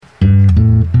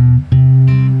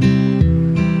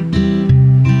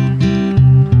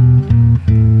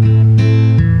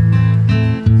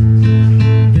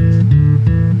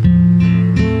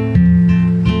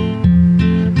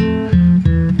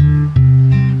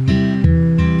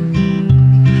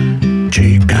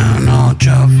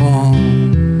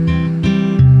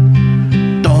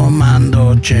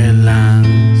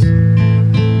chelas,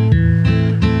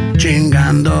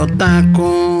 chingando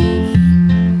tacos,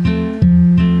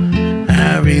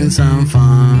 having some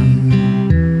fun,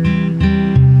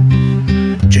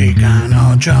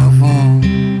 Chicano truffle,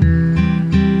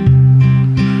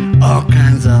 all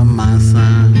kinds of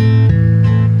masa.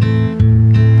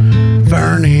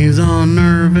 Fernie's all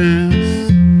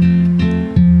nervous,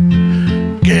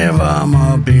 give him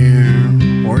a beer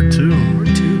or two.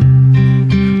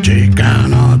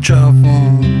 Chicano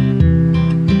truffle,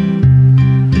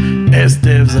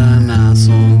 Esteve's an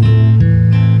asshole,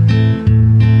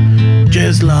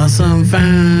 just lost some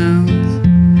fans.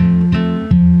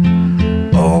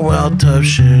 Oh well, tough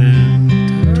shit.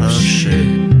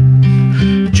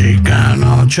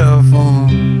 Chicano truffle,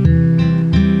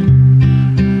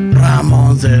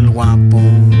 Ramon's el guapo.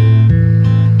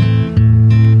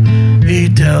 He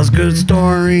tells good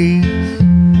stories.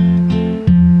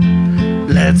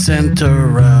 Let's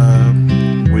interrupt.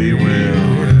 We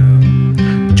will.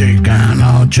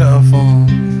 Chicano truffle.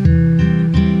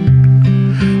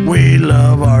 We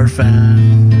love our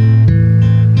fans.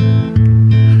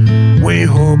 We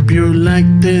hope you like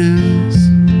this.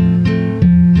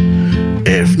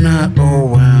 If not, oh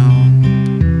well.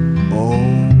 Oh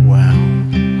well.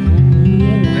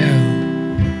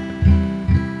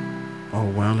 Oh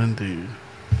well indeed.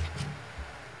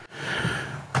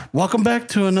 Welcome back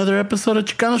to another episode of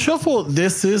Chicano Shuffle.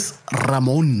 This is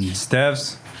Ramon.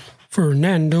 Steves.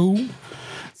 Fernando.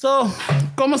 So,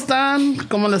 ¿cómo están?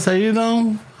 ¿Cómo les ha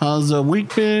ido? How's the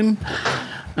week been?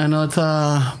 I know it's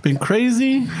been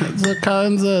crazy. It's all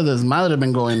kinds of desmadre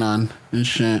been going on and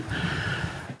shit.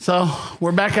 So,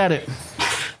 we're back at it.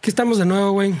 Aquí estamos de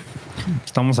nuevo, güey.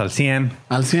 Estamos al 100.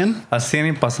 ¿Al 100? Al 100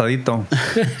 y pasadito.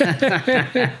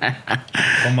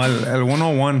 Como el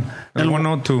 101. El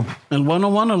 102. El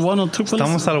 101, el 102.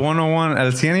 Estamos al 101.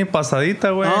 El 100 y pasadita,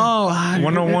 güey. Oh,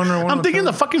 101 or 102. I'm thinking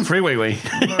the fucking freeway, güey.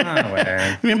 Nah,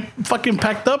 güey. You been fucking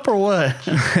packed up or what?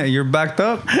 You're backed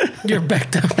up? You're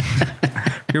backed up.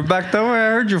 You're backed up? I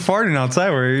heard you farting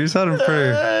outside, where you sounded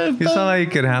pretty... You sound like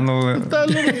you could handle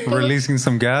releasing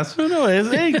some gas. No,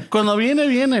 hey, cuando viene,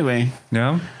 güey.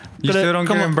 Yeah? You still don't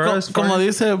get embarrassed? Como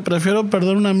dice, prefiero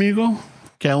perder un amigo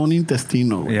que a un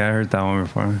intestino, güey. Yeah, I heard that one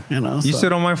before. You know, You still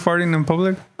don't mind farting in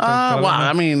public? Well,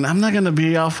 I mean, I'm not going to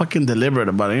be all fucking deliberate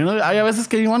about it. You know, hay a veces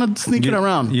que you want to sneak it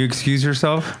around. You excuse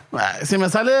yourself? Si me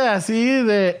sale así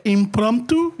de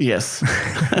impromptu, yes.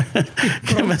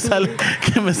 que me sale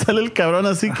el cabrón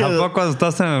así que... ¿A poco cuando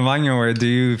estás en el baño, güey? Do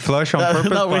you flush on purpose?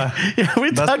 No,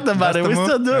 we talked about it. We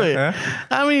still do it. Yeah.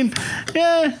 I mean,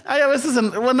 yeah, hay a veces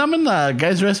when I'm in the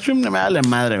guy's restroom, me vale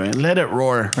madre, güey. Let it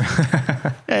roar.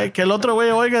 Que el otro güey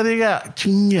oiga, diga,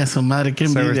 chingue a su madre, qué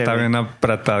envidia. Está bien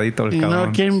apretadito el cabrón.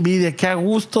 No, qué envidia, qué a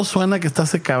gusto suena que está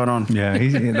ese cabrón. Yeah,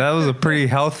 that was a pretty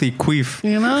healthy queef.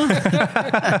 You know?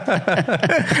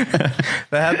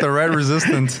 That had the right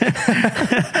resistance.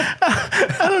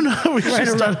 I don't know how we should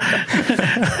start.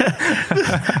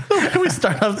 The way we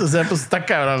start off this episode está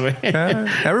cabrón, güey. Yeah,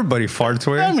 everybody farts,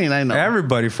 güey. I mean, I know.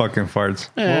 Everybody fucking farts.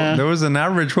 Yeah. Well, there was an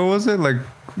average, what was it? Like,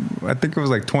 I think it was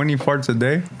like 20 farts a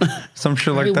day. Some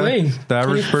shit like that. Way. The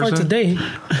average 20 farts person. a day.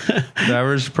 The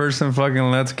average person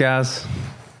fucking lets gas.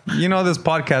 You know, this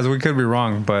podcast, we could be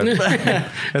wrong, but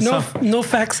it's No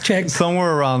facts checked.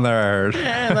 somewhere around there, I heard.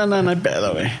 No hay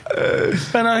pedo, güey.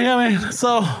 Pero, yeah, man.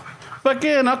 So,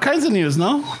 fucking all kinds of news,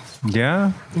 no?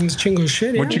 Yeah? It's chingo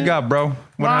shit. What you got, bro?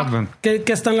 What happened? ¿Qué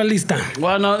está en la lista?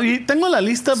 Bueno, y tengo la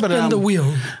lista, pero Spin the wheel.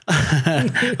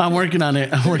 I'm working on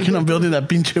it. I'm working on building that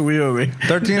pinche wheel, güey.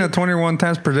 13 to 21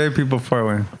 times per day people fart,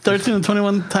 güey. 13 to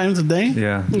 21 times a day.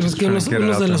 Yeah. Los que unos de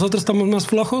los otros estamos más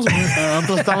flojos.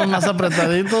 Nosotros estamos más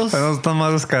apretaditos. Pero están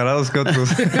más descarados que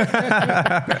otros.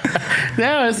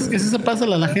 Yeah, es que sí se pasa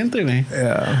la gente, güey.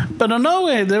 Yeah. Pero no,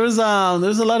 güey. There's a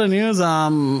lot of news.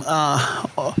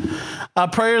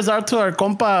 Prayers out to our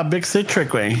compa Big Citric,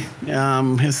 güey.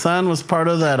 His son was part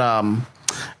of that.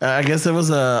 I guess it was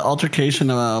an altercation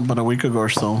about a week ago or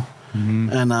so. Mm-hmm.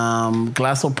 And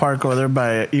Glasso Park over there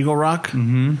by Eagle Rock.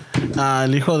 Mm-hmm.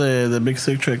 El hijo de Big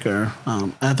Citric, or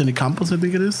Anthony Campos, I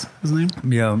think it is his name.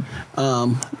 Yeah.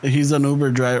 He's an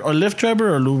Uber driver, or Lyft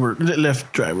driver, or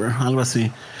Lyft driver, algo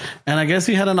así. And I guess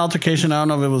he had an altercation. I don't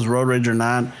know if it was road rage or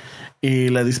not. Y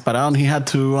le dispararon. He had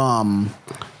to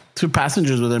 2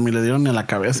 passengers with him y le dieron en la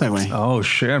cabeza, güey. Oh,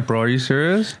 shit, bro. Are you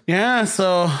serious? Yeah,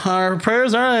 so our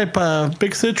prayers are like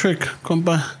Big Citric,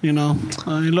 compa, you know.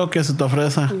 Y lo que se te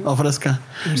ofrezca.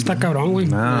 Está cabrón, güey.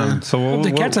 Man. So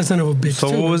The cat's a son of a bitch. So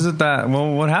too, what was it that?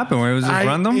 Well, what happened? Was it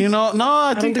random? You know, no,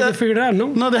 I I think don't think they figured it out, no?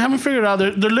 No, they haven't figured it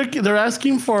out. They're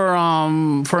asking for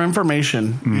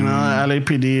information. You know,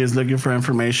 LAPD is looking for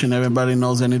information. Everybody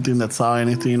knows anything that saw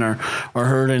anything or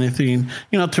heard anything.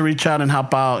 You know, to reach out and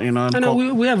help out. You know, I know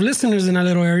we have listeners in that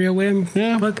little area, güey.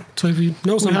 Yeah. So if you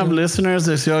know we something, have listeners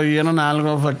that say, "Oyeron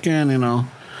algo, fucking," you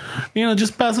know,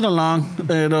 just pass it along.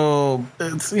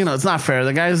 It's it's not fair.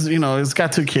 The guy's he's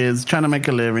got 2 kids, trying to make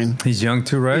a living. He's young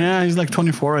too, right? Yeah, he's like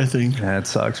 24, I think. Yeah, it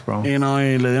sucks, bro. You know,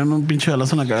 y le dieron un pinche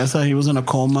balazo en la cabeza. He was in a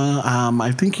coma.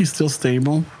 I think he's still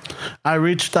stable. I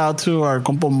reached out to our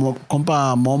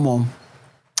compa Momo.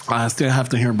 I still have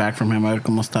to hear back from him. A ver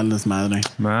cómo está el desmadre.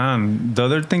 Man, the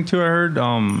other thing too, I heard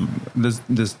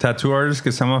this tattoo artist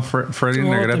que se llama Freddy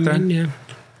Negrete. También, yeah.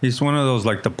 He's one of those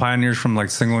like the pioneers from like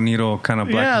single needle kind of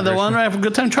black. Yeah, the one right for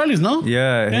Good Time Charlie's, no?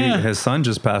 Yeah, his son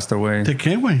just passed away. ¿De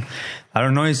qué, güey? I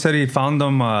don't know. He said he found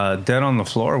them dead on the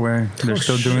floor. Where they're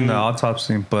still doing the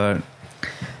autopsy, but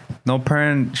no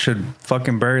parent should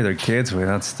fucking bury their kids. Way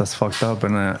that's fucked up.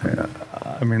 And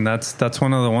I mean that's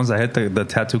one of the ones that hit the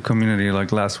tattoo community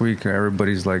like last week.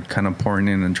 Everybody's like kind of pouring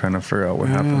in and trying to figure out what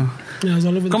happened. Yeah, it's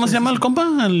all over the ¿Cómo se llama el compa?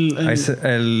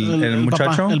 El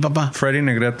muchacho, el papá. Freddy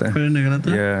Negrete. Freddy Negrete.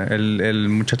 Yeah, el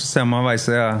muchacho se llamaba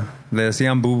Isaiah. Le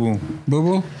decían Bubu.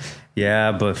 Bubu.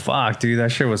 Yeah, but fuck, dude,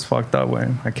 that shit was fucked up,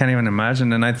 way. I can't even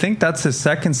imagine. And I think that's his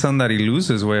second son that he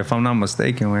loses, way, if I'm not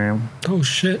mistaken, way. Oh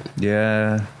shit.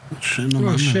 Yeah. Shit, no Oh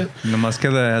mames. shit. Nomás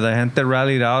que the gente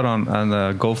rallied out on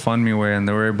the GoFundMe, way, and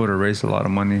they were able to raise a lot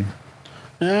of money.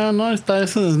 Yeah, no, está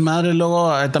ese desmadre.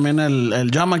 Luego también el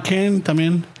John McCain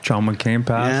también. John McCain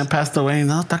passed. Yeah, passed away.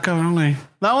 No, está cabrón, güey.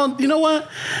 That one, you know what?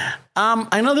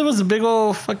 I know there was a big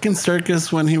old fucking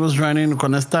circus when he was running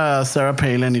con esta Sarah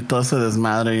Palin y todo ese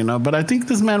desmadre, you know. But I think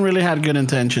this man really had good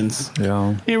intentions.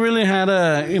 Yeah. He really had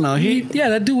Yeah,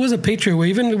 that dude was a patriot, way.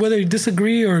 Even whether you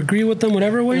disagree or agree with them,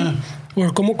 whatever, way. Yeah. Or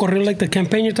como corrió like the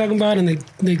campaign you're talking about, and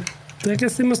they I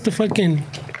guess they must have fucking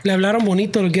le hablaron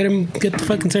bonito to get the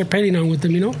fucking Sarah Palin on with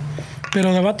them, you know.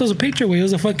 Pero the vato was a patriot, way. He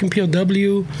was a fucking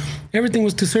POW. Everything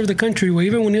was to serve the country, way.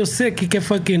 Even when he was sick, he kept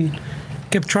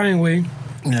trying, way.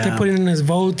 Yeah. Kept putting in his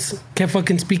votes, kept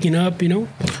fucking speaking up, you know.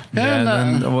 Yeah,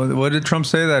 and then what did Trump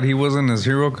say, that he wasn't his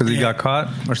hero because he got caught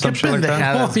or some shit like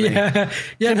that? Oh, yeah.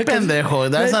 Yeah, Qué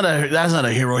pendejo. That's not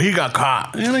a hero. He got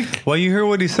caught. You're like, Well, you hear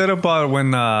what he said about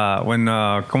when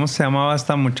 ¿cómo se llamaba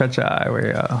esta muchacha? Ay,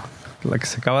 güey, la que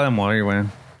se acaba de morir, güey.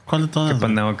 ¿cuál de todas? Qué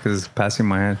pendejo, because it's passing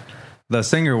my head. The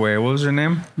singer, güey. What was her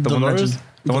name? The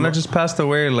one that just passed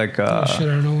away, like oh, shit, I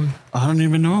don't know. I don't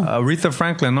even know. Aretha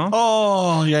Franklin, no?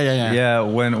 Oh, yeah. Yeah,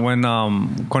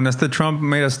 when este Trump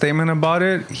made a statement about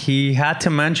it, he had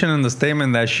to mention in the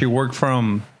statement that she worked for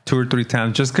him 2 or 3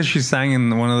 times just because she sang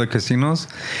in one of the casinos.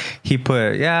 He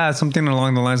put something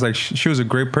along the lines like she was a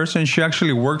great person. She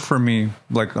actually worked for me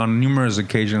like on numerous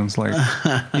occasions. Like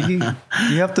you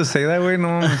have to say that way,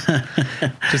 no?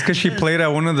 Just because she played at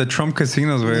one of the Trump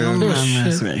casinos, way. No Oh,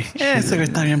 mames, shit. güey. Ese güey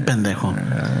está bien pendejo.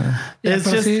 Yeah, It's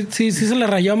but just- sí se le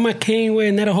rayó a McCain, güey,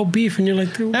 and had a whole beef, and you're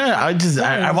like, dude. Yeah,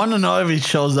 I want to know if he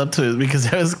shows up to it because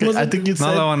I think you No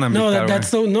said. la van a No, invitar,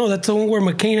 that's the one where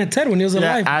McCain had said when he was Yeah,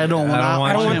 alive. I don't want.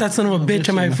 I don't want that son of a bitch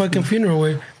at my fucking funeral,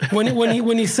 way.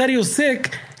 When he said he was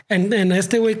sick, and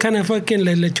este way kind of fucking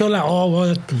le echó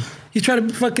la he tried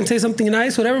to fucking say something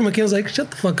nice, whatever. McCain was like,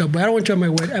 "Shut the fuck up, boy. I don't want you at my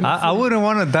wedding." I wouldn't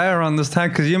want to die around this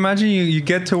time because you imagine you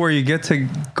get to where you get to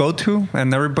go to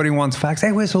and everybody wants facts.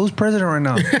 Hey, wait, so who's president right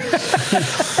now?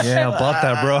 Yeah, about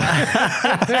that, bro.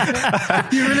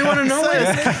 You really want to know?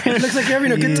 It looks like you're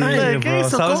having a good time. Yeah, Like, bro. hey,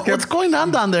 so ¿Sabes qué? what's going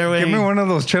on down there, Give me güey? one of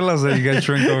those chelas that you guys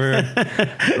drink over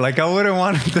here. Like, I wouldn't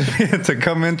want it to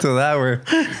come into that where,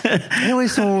 anyway,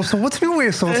 so what's new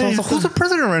way? So who's the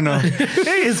president right now?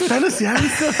 Hey, is Fantasy Island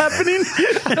still happening?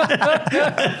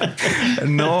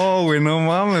 No, güey, no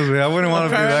mames, güey. I wouldn't want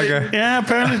to be that guy. Yeah,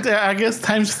 apparently, I guess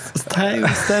time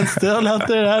stands still out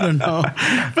there. I don't know.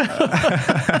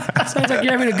 Sounds like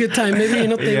you're having a good time. Maybe you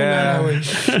know they Yeah. way.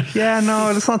 Yeah,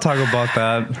 no, let's not talk about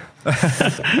that.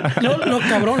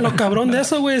 Lo cabrón de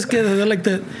eso, güey, es que like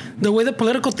the way the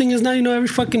political thing is now, you know, every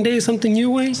fucking day is something new,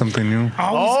 güey. Something new.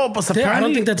 Pues I don't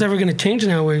apparently, think that's ever going to change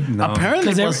now, güey. No.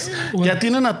 apparently, 'Cause pues, ya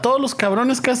tienen a todos los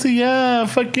cabrones casi ya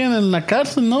fucking en la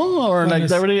cárcel, ¿no? Or like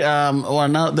they already, or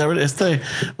now they already,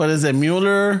 what is it,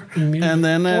 Mueller, and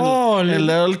then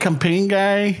el campaign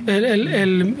guy.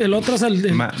 El otro es el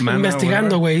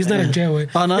investigando, güey. He's not in jail, güey.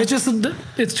 Oh, no? It's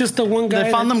just the one guy.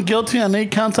 They found them guilty on 8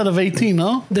 counts out of 18,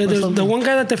 no? The one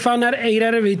guy that they found out 8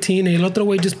 out of 18, y el otro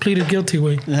güey just pleaded guilty,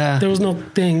 güey. Yeah. There was no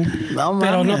thing. No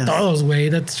Pero no mames. todos, güey.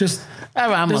 That's just... Ahí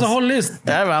vamos. There's a whole list.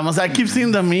 Ahí vamos. I keep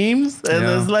seeing the memes, and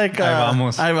Yeah. it's like, Ahí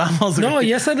vamos. Ahí vamos. No, güey.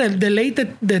 yes, the late,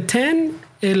 the 10,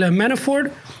 el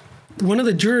Manafort, one of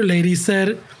the juror ladies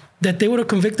said that they would have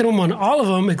convicted him on all of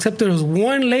them, except there was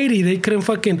one lady they couldn't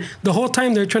fucking... The whole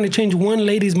time they were trying to change one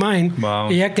lady's mind. Wow.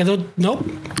 Y ella quedó, nope,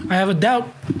 I have a doubt.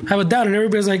 And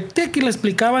everybody's like, Tiki, le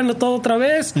explicaban todo otra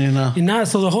vez. You know. Y nada,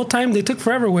 so the whole time, they took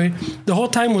forever, güey. The whole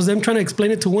time was them trying to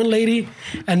explain it to one lady,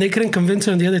 and they couldn't convince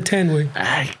her on the other 10, güey.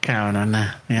 Ay,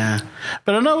 cabrona. Yeah.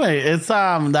 But no way. It's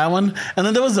that one. And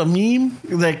then there was a meme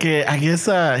that que, I guess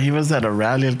he was at a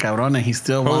rally, el cabrón, and he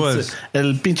still wants was? it.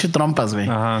 El pinche trompas, güey.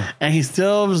 Uh-huh. And he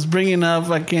still was bringing up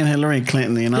fucking Hillary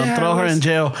Clinton, you know, Yeah, throw her it was- in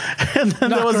jail. And then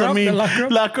there Lock was her a up, meme,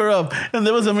 lock her up. And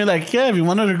there was a meme like, yeah, if you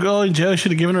wanted to go in jail, you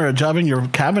should have given her a job in your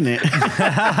cabinet.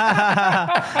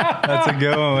 That's a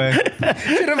good one, güey.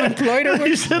 Should have employed her,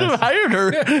 You güey. should have hired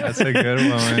her. That's a good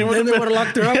one, She güey. would've Then they been- would've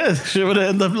locked her up. Yes, she would have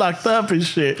ended up locked up and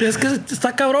shit. Es que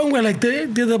está cabrón, güey. Like,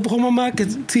 the whole mamá que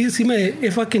sí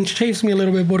it fucking chafes me a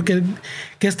little bit porque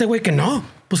que este güey que no.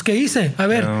 Pues, ¿qué hice? A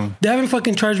ver, No. they haven't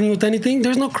fucking charged me with anything.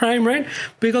 There's no crime, right?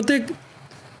 Pero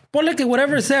ponle que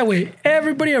whatever sea, güey.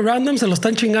 Everybody around them se lo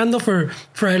están chingando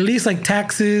for at least, like,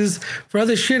 taxes, for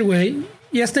other shit, güey.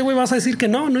 Y este güey vas a decir que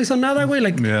no hizo nada, güey.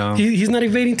 Like, Yeah. he's not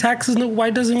evading taxes. No, why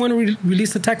doesn't he want to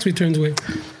release the tax returns, güey?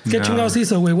 ¿Qué No. chingados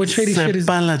hizo, güey? What shady shit is...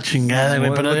 Sepan la chingada, güey.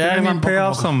 What, Pero ya didn't van he poco pay a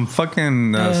off poco. some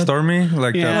fucking Stormy?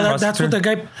 Like yeah, the That's what the prostitute?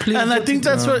 guy pleaded And I guilty think to.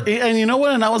 that's what, and you know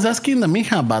what? And I was asking the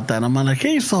mija about that. I'm like,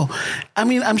 hey, so, I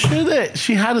mean, I'm sure that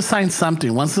she had to sign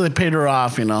something once they paid her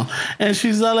off, you know. And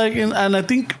she's like, and I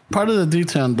think part of the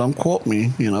detail, and don't quote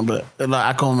me, you know, but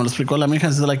como me lo explicó la mija,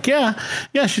 she's like, yeah,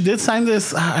 she did sign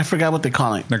this. I forgot what they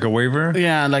call it. Like a waiver?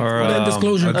 Yeah, like a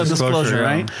disclosure. A a disclosure, yeah.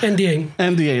 right? NDA.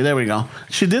 NDA, there we go.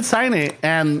 She did sign it,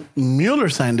 and Mueller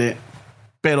signed it,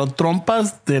 pero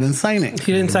Trompas didn't sign it.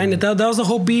 He didn't sign it. That was the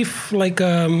whole beef, like,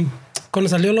 cuando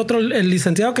salió el otro, el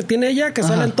licenciado que tiene ella, que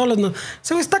sale en todas las... No,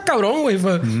 ese güey está cabrón, güey,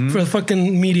 for the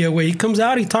fucking media, güey. He comes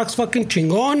out, he talks fucking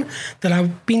chingón, te la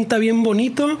pinta bien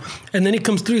bonito, and then he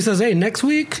comes through, he says, hey, next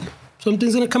week,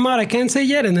 something's gonna come out, I can't say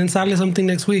yet, and then sale something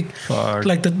next week. Fuck.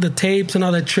 Like the tapes and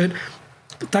all that shit.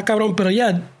 Está cabrón, pero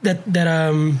yeah,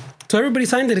 so everybody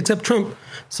signed it except Trump.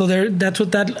 So that's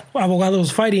what that abogado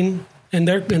was fighting in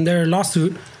their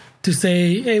lawsuit to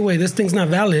say, hey, wait, this thing's not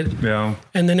valid. Yeah.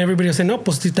 And then everybody was saying, no,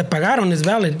 pues si te pagaron, it's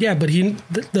valid. Yeah, but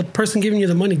the person giving you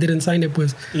the money didn't sign it,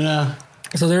 pues. Yeah.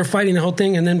 So they were fighting the whole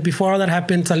thing. And then before all that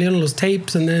happened, salieron los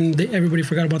tapes, and then everybody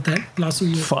forgot about that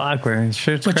lawsuit. Fuck, man.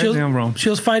 Shit's But crazy, bro. she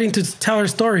was fighting to tell her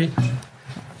story.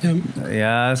 Yeah.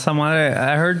 Yeah, esa madre.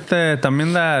 I heard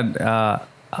también that...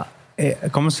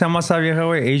 ¿Cómo se llama esa vieja,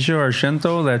 güey? Asia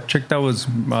Argento, that chick that was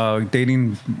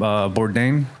dating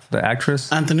Bourdain, the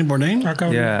actress. Anthony Bourdain?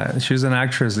 Yeah, she was an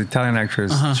actress, Italian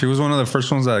actress. She was one of the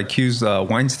first ones that accused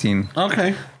Weinstein.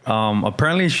 Okay.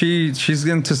 Apparently, she's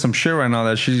into some shit right now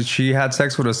that she had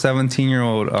sex with a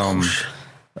 17-year-old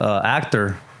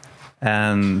actor,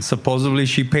 and supposedly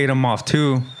she paid him off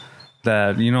too.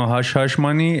 That, you know, hush hush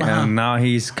money, and now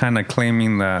he's kind of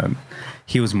claiming that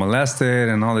he was molested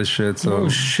and all this shit. So, Oh,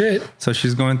 shit. so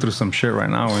she's going through some shit right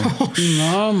now, güey.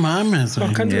 No mames, All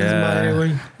güey. kinds of Yeah.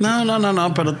 desmadre, güey.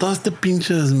 No, pero todo este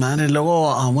pinche desmadre.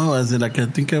 Luego, what was it? Like, I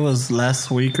think it was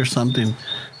last week or something.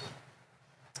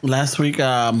 Last week,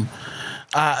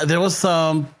 there was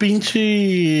some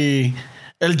pinche...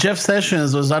 El Jeff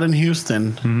Sessions was out in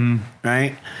Houston,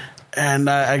 right? And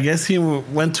I guess he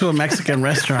went to a Mexican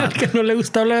restaurant. Que no le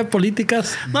gusta hablar de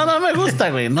políticas. No me gusta,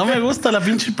 güey. No me gusta la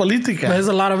pinche política. There's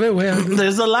a lot of it, güey.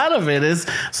 There's a lot of it.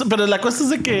 Pero la cosa es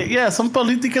de que, yeah, son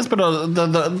políticas, pero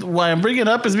why I'm bringing it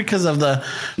up is because of the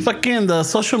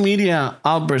social media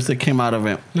outbursts that came out of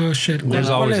it. No shit. There's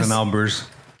 ¿Cuál always es? an outburst.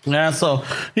 Yeah, so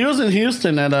he was in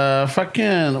Houston at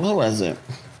what was it?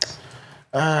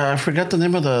 I forgot the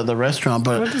name of the restaurant,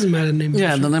 but What doesn't matter the name?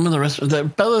 yeah, the name of the restaurant. The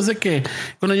pedo es de que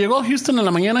cuando llegó a Houston en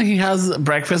la mañana, he has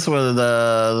breakfast with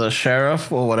the sheriff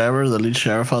or whatever, the lead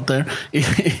sheriff out there. Y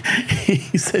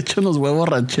se echa unos huevos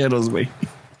rancheros, güey.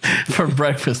 for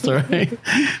breakfast, right?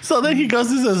 So then he goes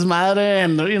to his madre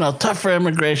and, tough for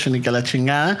immigration y que la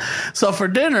chingada. So for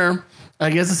dinner, I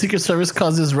guess the Secret Service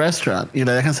calls this restaurant. Y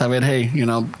le dejan saber, hey,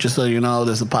 just so you know,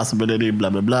 there's a possibility,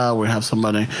 blah, blah, blah. We have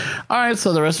somebody. All right,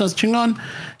 so the restaurant's chingón.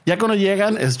 Ya cuando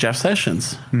llegan is Jeff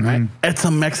Sessions, right? It's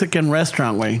a Mexican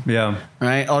restaurant, güey. Yeah.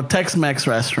 Right? Or Tex-Mex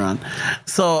restaurant.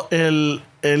 So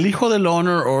el hijo del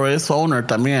owner or his owner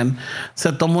también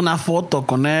se toma una foto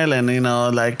con él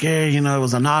and, like, hey, it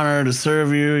was an honor to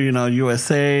serve you,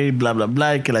 USA, blah, blah,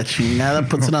 blah, y que la chingada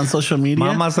puts it on social media.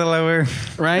 Mámasela, güey.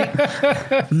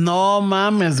 Right? No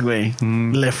mames, güey.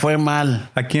 Le fue mal.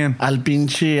 ¿A quién? Al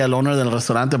pinche, al owner del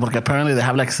restaurante, porque apparently they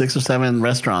have like 6 or 7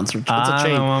 restaurants. It's a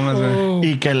chain. No mames,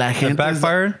 güey. Y que la gente... It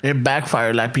backfired? It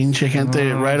backfired. La pinche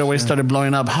gente right away started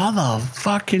blowing up. How the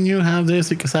fuck can you have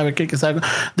this? Y que sabe qué, que sabe.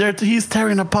 He's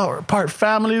tearing apart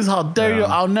families. How dare you?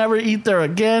 I'll never eat there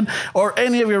again or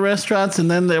any of your restaurants. And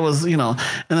then there was,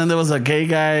 a gay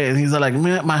guy and he's like,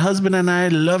 man, my husband and I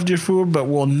loved your food, but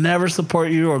we'll never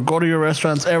support you or go to your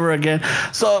restaurants ever again.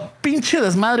 So, pinche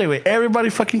desmadre, güey. Everybody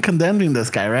fucking condemning this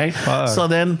guy, right? So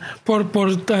then... Por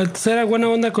ser buena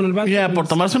onda con el vato. Yeah, por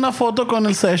tomarse una foto con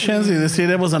el Sessions y decir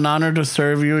it was an honor to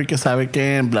serve you y que sabe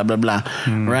qué and blah, blah, blah.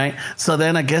 Right? So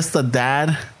then I guess the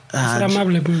dad...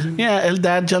 el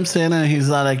dad jumps in and he's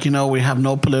like, we have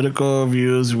no political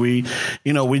views. We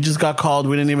just got called.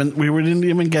 We didn't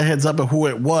even get heads up of who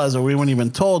it was, or we weren't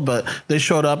even told. But they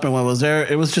showed up, and what was there?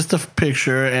 It was just a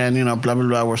picture, and blah blah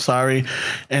blah. We're sorry,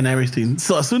 and everything.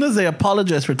 So as soon as they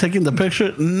apologize for taking the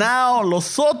picture, now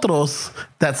los otros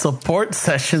that support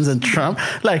Sessions and Trump,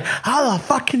 like, how the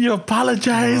fuck can you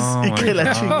apologize? Oh, que la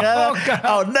chingada.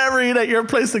 I'll never eat at your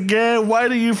place again. Why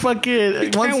do you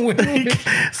fucking?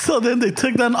 So then they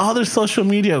took down all their social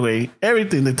media, way.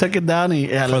 Everything. They took it down.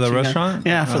 For the restaurant?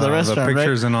 Yeah, for the restaurant, the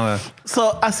pictures right? and all that.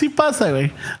 So, así pasa,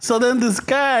 güey. So then this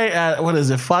guy at, what is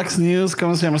it, Fox News,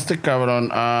 ¿cómo se llama este cabrón?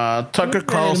 Tucker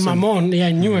Carlson. El mamón, yeah,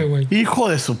 I knew it, güey. Hijo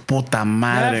de su puta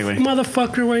madre, güey.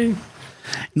 Motherfucker, güey.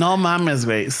 No mames,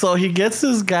 güey. So he gets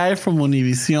this guy from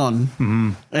Univision.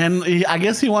 And I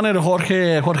guess he wanted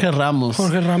Jorge Ramos.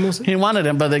 Jorge Ramos. He wanted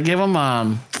him, but they gave him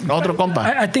otro compa.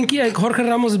 I think Jorge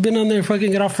Ramos has been on there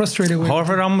fucking get all frustrated with.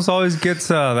 Jorge Ramos always gets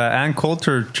the Ann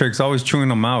Coulter chicks always chewing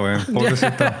them out, güey.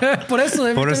 Pobrecito. Por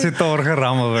eso. Pobrecito Jorge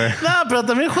Ramos, güey. No, pero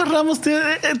también Jorge Ramos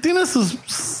tiene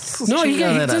sus no, he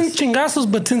gets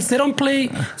chingazos, but since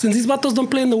these vatos don't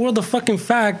play in the world of fucking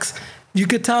facts, you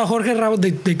could tell Jorge Ramos,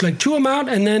 they like chew him out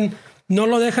and then no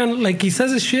lo dejan, like he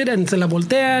says his shit and se la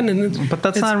voltean. But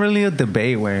that's not really a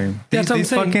debate, güey. These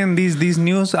fucking, these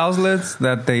news outlets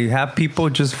that they have people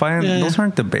just fighting, those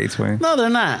aren't debates, güey. No, they're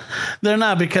not. They're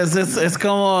not, because it's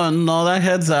como, no, that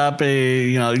heads up.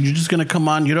 You're just going to come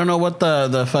on. You don't know what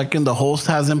the fucking the host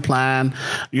has in plan.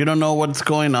 You don't know what's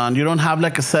going on. You don't have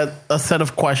like a set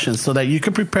of questions so that you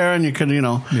can prepare and you can,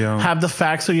 have the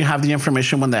facts, so you have the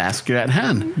information when they ask you at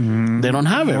hand. They don't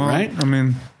have it, right? I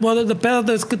mean... Well, the pedo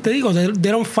es que te digo, they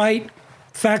don't fight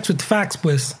facts with facts,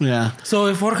 pues. Yeah. So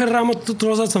if Jorge Ramos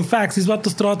throws out some facts, he's about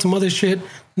to throw out some other shit,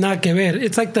 nada que ver.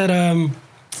 It's like that,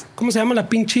 ¿cómo se llama la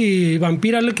pinche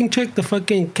vampira looking chick? The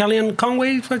fucking Kellyanne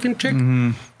Conway fucking chick?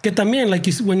 Que también, like,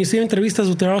 when you see entrevistas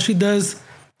with her, all she does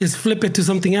is flip it to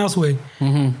something else, way.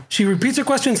 She repeats her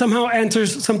question, somehow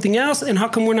answers something else, and how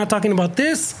come we're not talking about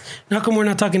this? And how come we're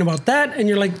not talking about that? And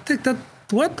you're like,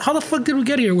 what? How the fuck did we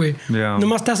get here, way? Yeah.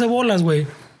 Nomás te hace bolas, way.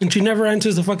 And she never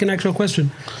answers the fucking actual question.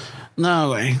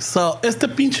 No, güey. So, este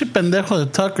pinche pendejo de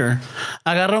Tucker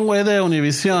agarra un güey de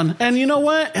Univision. And you know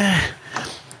what?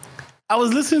 I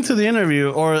was listening to the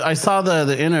interview, or I saw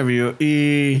the interview,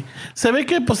 y se ve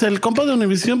que pues el compa de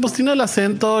Univision pues tiene el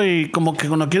acento y como que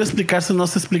cuando quiere explicarse no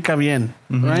se explica bien,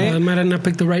 right? I might have not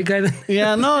picked the right guy then.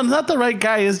 Yeah, no, not the right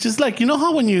guy. It's just like,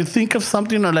 how when you think of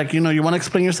something, or like, you want to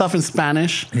explain yourself in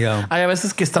Spanish. Yeah. Hay a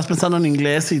veces que estás pensando en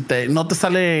inglés y no te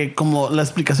sale como la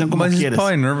explicación como quieres. He's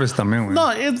probably nervous también, güey.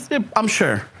 No, I'm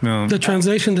sure. No. The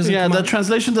translation doesn't come out. Yeah, the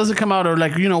translation doesn't come out, or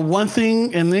like, one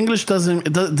thing in English does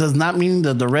not mean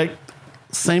the direct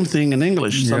same thing in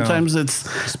English. Sometimes it's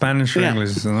Spanish or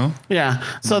English, Yeah.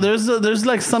 So there's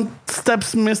like some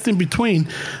steps missed in between.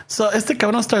 So este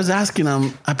cabrón starts asking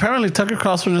him. Apparently Tucker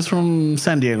Carlson is from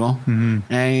San Diego,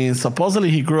 and supposedly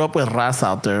he grew up with raza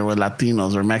out there, with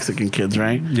Latinos or Mexican kids,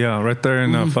 right? Yeah, right there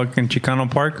in fucking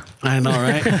Chicano Park. I know,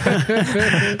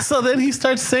 right? So then he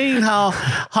starts saying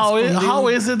how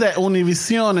is it that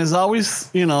Univision is always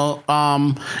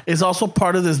is also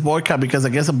part of this boycott, because I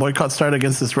guess a boycott started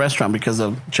against this restaurant because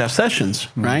of Jeff Sessions,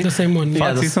 right? The same one.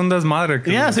 Yeah, se hizo un desmadre.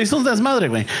 Yeah, se hizo un desmadre,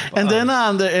 güey. And then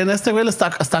en este güey le está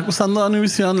acusando a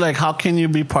Univision, like, how can you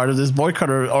be part of this boycott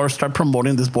or start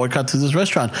promoting this boycott to this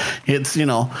restaurant? It's, you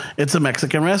know, it's a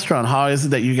Mexican restaurant. How is it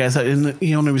that you guys are in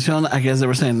Univision? I guess they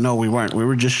were saying, no, we weren't. We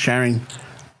were just sharing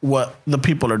what the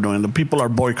people are doing. The people are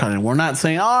boycotting. We're not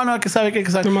saying, oh, no, que sabe que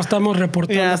sabe. Nomás estamos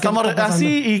reportando. Yeah, qué estamos está pasando.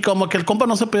 así y como que el compa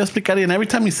no se podía explicar y and every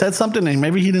time he said something and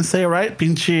maybe he didn't say it right,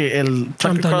 pinche el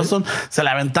Tucker Carlson se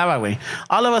la aventaba, güey.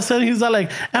 All of a sudden he's like,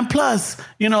 and plus,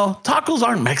 you know, tacos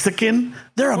aren't Mexican,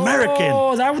 they're American.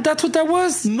 Oh, that's what that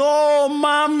was? No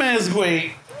mames,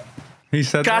 güey. He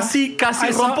said Casi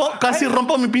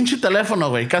rompo mi pinche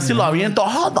teléfono, güey. Casi lo aviento.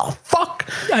 How the fuck?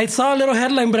 I saw a little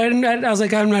headline, but I was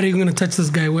like, I'm not even going to touch this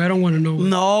guy, güey. I don't want to know.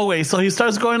 No, güey. So he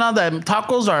starts going on that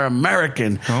tacos are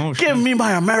American. Oh, Give me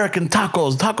my American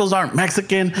tacos. Tacos aren't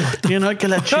Mexican. You know, que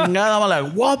la chingada. I'm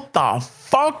like, what the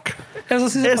fuck? Eso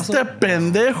sí se pasó. Este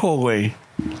pendejo, güey.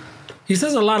 He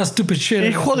says a lot of stupid shit.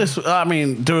 Hijo de su... I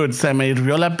mean, dude, se me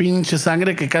hirvió la pinche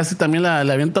sangre que casi también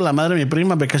le aviento la madre a mi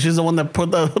prima because she's the one that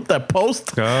put that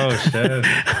post. Oh, shit.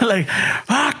 Like,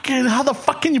 fucking, how the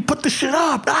fuck can you put this shit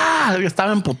up? Ah,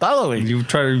 estaba emputado,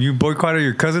 güey. You boycotted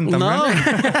your cousin también? No.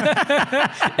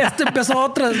 Este empezó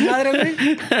otra desmadre,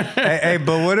 güey. Hey,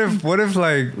 but what if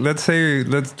like let's say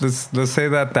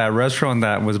that restaurant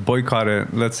that was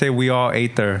boycotted, let's say we all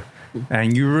ate there.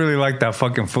 And you really like that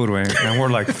fucking food, way, and we're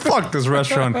like, "Fuck this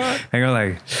restaurant," and you're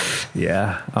like,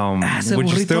 "Yeah." Would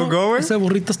you still go? Ese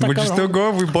burrito está Would you cabrón. still go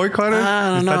if we boycotted?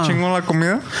 I don't ¿Está know. chingón la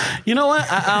comida? You know what?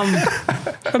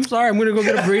 I'm sorry, I'm gonna go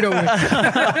get a burrito, güey.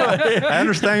 I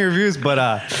understand your views, but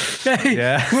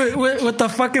yeah. With the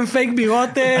fucking fake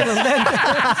bigote.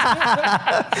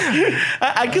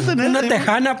 I can Una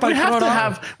tejana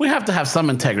para we have to have some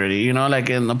integrity, you know, like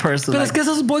in the person. Pero Like, es que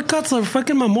esos boycotts are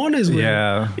fucking mamones, güey.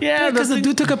 Yeah. Because the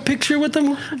dude took a picture with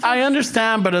them. I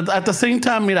understand, but at the same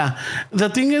time, mira, the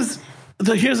thing is,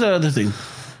 here's the other thing.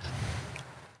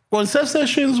 When Seth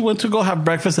Sessions went to go have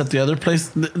breakfast at the other place,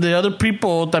 the other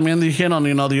people también dijeron,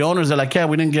 you know, the owners, they're like, yeah,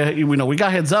 we didn't get, you know, we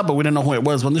got heads up, but we didn't know who it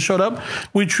was. When they showed up,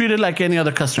 we treated like any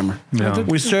other customer. Yeah.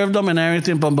 We served them and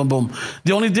everything, boom, boom, boom.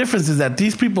 The only difference is that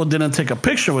these people didn't take a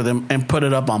picture with him and put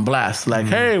it up on blast. Like,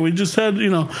 hey, we just had, you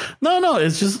know, no,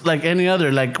 it's just like any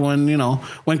other. Like when, you know,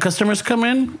 when customers come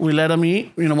in, we let them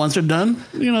eat. You know, once they're done,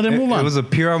 you know, they move on. It was a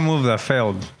PR move that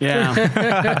failed. Yeah.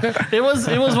 it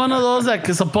was one of those that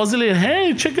supposedly,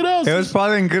 hey, check it out. It was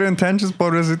probably in good intentions,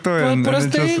 pobrecito, and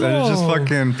it's just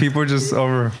fucking people just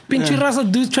over. Pinche raza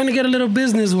dudes trying to get a little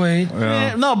business, way.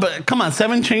 Yeah, no, but come on,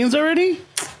 7 chains already?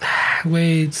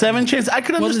 Wait. 7 chains. I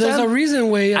could understand. Well, there's a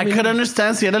reason, way. I could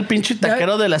understand si era el pinche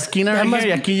taquero de la esquina right here,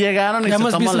 y aquí llegaron y se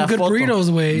must be toman some la good foto. burritos,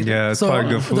 way. Yeah, it's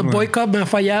probably good food, The man. boycott me va a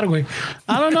fallar, way.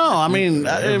 I don't know. I mean,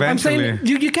 I'm saying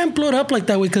you can't blow it up like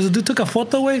that, way, because the dude took a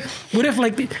photo, way. What if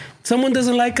like someone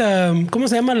doesn't like ¿cómo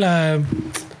se llama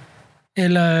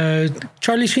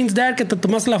Charlie Sheen's dad que te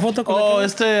tomaste la foto con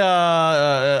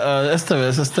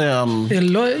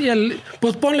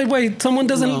pues ponle, güey, someone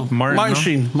doesn't Martin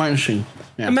Sheen.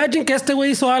 Yeah. Imagine que este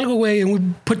güey hizo algo, güey, and we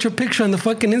put your picture on the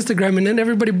fucking Instagram, and then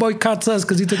everybody boycotts us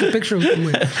because you took a picture with him,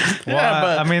 güey. Well,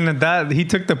 but I mean, that he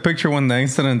took the picture when the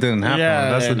incident didn't happen.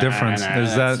 Yeah, that's the nah, difference. nah,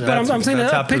 There's that's- that. But I'm saying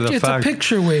that's that after the it's a fact.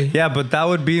 picture, way. Yeah, but that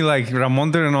would be like Ramon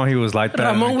didn't know he was like that.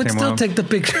 Ramon when it would came still up. take the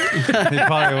picture. He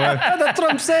probably would. That's what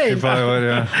I'm He saying. probably would,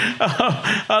 yeah.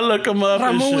 I'll look him up.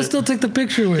 Ramon would still take the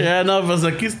picture, güey. Yeah, no, pues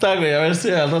aquí está, güey. A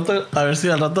ver si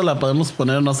al rato la podemos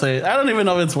poner, no sé. I don't even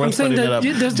know if it's worth saying putting it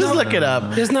that up. Just look it up.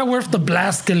 It's not worth the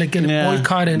blast que le Yeah.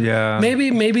 boycotting. Yeah.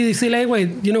 Maybe decirle, hey,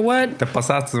 güey, you know what? Te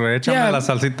pasaste, güey. Échame Yeah. la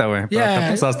salsita, güey. Pero Yeah.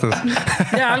 te pasaste.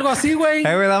 Yeah, algo así, güey.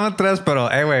 Güey, dame 3, pero,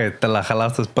 güey, te la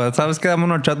jalaste. Pero, ¿sabes qué? Dame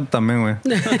unos chatos también, güey.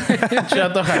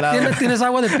 Chato jalado. ¿Tienes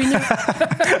agua de piña?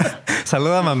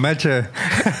 Salúdame a Meche.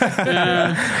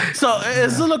 So, eso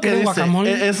es lo que ¿Tiene dice.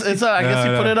 guacamole? I guess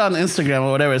you put it on Instagram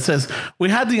or whatever. It says, we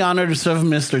had the honor to serve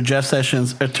Mr. Jeff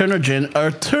Sessions,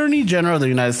 Attorney General of the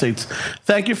United States.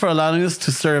 Thank you for allowing us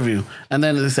to serve you. And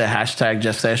then they say hashtag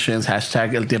Jeff Sessions,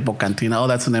 hashtag El Tiempo Cantina. Oh,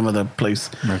 that's the name of the place.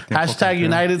 Hashtag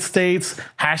United States,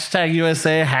 hashtag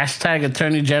USA, hashtag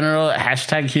Attorney General,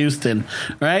 hashtag Houston.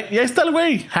 Right? Y ahí está el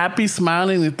güey. Happy,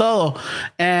 smiling y todo.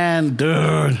 And,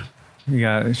 dude,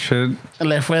 Yeah, shit.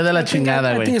 le fue de la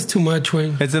chingada, I think güey. it's too much,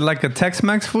 güey. Is it like a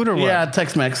Tex-Mex food or what? Yeah,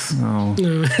 Tex-Mex. Oh.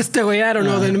 No, este güey, I don't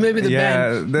know. Then maybe the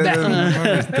Yeah, band.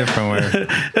 it's different,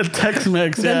 güey.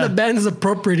 Tex-Mex, Then yeah. the band is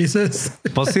appropriate, he says.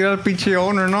 Pues sí, el pinche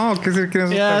owner, ¿no? ¿Quién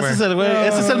es Yeah, ese es este el güey.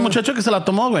 Ese es el muchacho que se la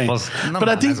tomó, güey. Pues, no But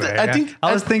I mames, think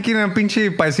I was thinking en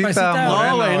pinche paisita Paisita. morena,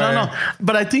 no, güey, no. güey.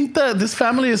 But I think that this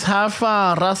family is half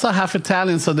raza, half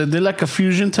Italian, so they did like a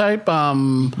fusion type,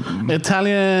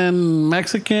 Italian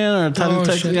Mexican or Italian Oh,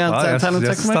 Tex. shit. Yeah, Ya Italian se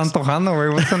Tex está Mex. antojando, güey.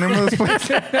 What's the name of this place?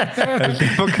 El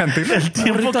Tiempo Cantina.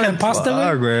 Burrito de pasta,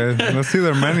 Ah, güey. güey. Let's see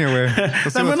their menu, güey.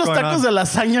 Let's see Dame what's unos going tacos on. de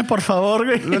lasaña, por favor,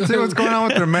 güey. Let's see what's going on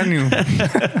with their menu.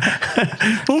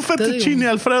 Un fettuccine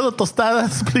Alfredo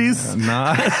tostadas, please.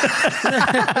 No.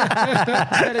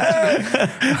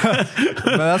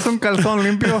 ¿Me das un calzón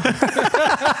limpio?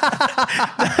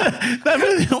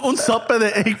 Dame un sope de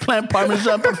eggplant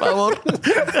parmesan, por favor.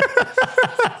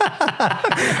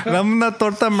 Dame una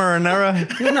torta marinara.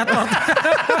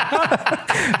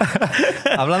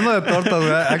 Hablando de tortas,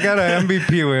 güey. I got an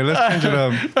MVP, güey. Let's change it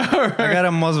up. I got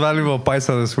a most valuable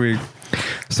paisa this week.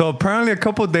 So apparently a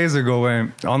couple of days ago, güey,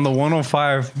 on the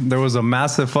 105, there was a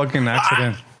massive fucking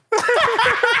accident.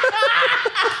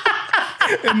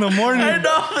 In the morning. I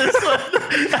know this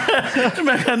one.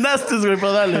 Me ganaste, güey,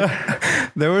 pero dale.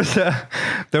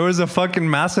 There was a fucking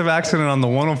massive accident on the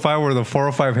 105 where the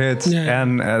 405 hits, Yeah.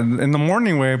 and in the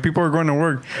morning, way people were going to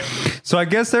work. So I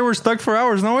guess they were stuck for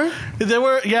hours, no way. They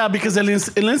were, yeah, because the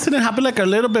incident happened like a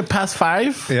little bit past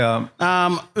 5. Yeah.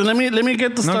 Let me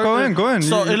get the No, story. go ahead.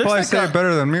 So You it looks probably like say it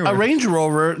better than me, a güey. Range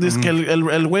Rover. Dice que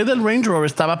el güey del Range Rover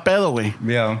estaba pedo, güey.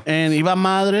 Yeah. And iba a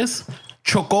madres.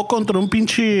 Chocó contra un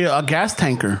pinche gas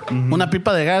tanker. Una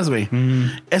pipa de gas, güey.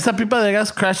 Esa pipa de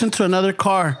gas crashed into another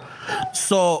car.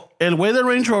 So, el güey del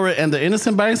Range Rover and the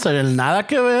innocent bystander, nada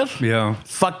que ver. Yeah.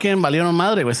 Fucking valieron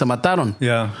madre, güey. Se mataron.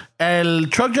 Yeah. El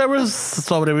truck driver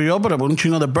sobrevivió, pero un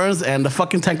chingo de burns, and the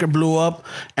fucking tanker blew up,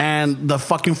 and the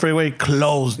fucking freeway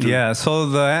closed. Dude. Yeah. So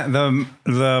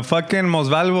the fucking most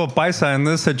valuable paisa in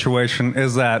this situation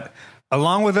is that,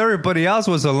 along with everybody else,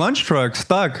 was a lunch truck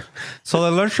stuck. So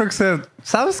the lunch truck said,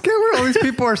 ¿Sabes qué, güey? All these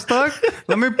people are stuck.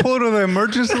 Let me pull to the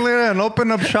emergency later and open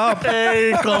up shop.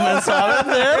 Hey, comenzó a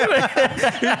vender,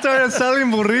 güey. He started selling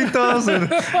burritos and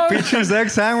pinches egg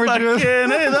sandwiches.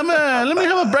 Fucking, hey, let me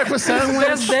have a breakfast Best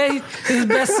sandwich. day. His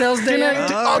best sales day.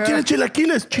 Tiene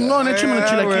chilaquiles. Chingón, échame los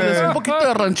chilaquiles. güey. Un poquito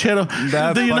de ranchero.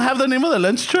 That Do you fuck- have the name of the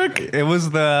lunch truck? It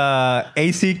was the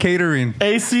AC Catering.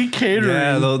 AC Catering.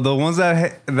 Yeah, the ones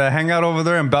that hang out over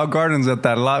there in Bell Gardens at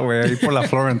that lot, güey, ahí por la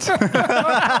Florence.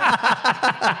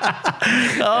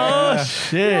 Oh,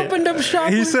 shit. Opened up shop.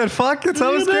 He said, fuck it,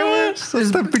 ¿sabes qué, güey?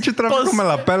 Este pinche tráfico me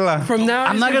la pela. From now,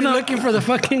 I'm I'm not not gonna- be looking for the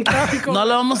fucking tráfico. No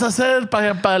lo vamos a hacer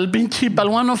para el pinche, para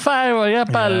el 105 o ya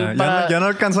para el... Ya no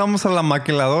alcanzamos a la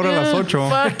maquiladora a las 8.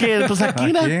 Fuck it. Pues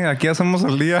aquí, Aquí hacemos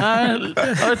el día. Ah,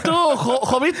 tú,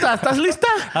 Jovita, ¿estás lista?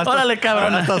 Órale,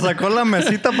 cabrón. Hasta sacó la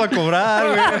mesita para cobrar,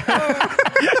 güey.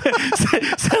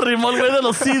 Se arrimó el güey de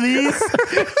los CDs.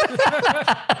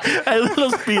 Ahí de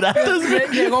los piratas, güey.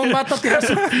 Llegó un vato a tirar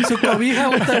su cobija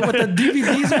with the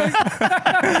DVDs, güey.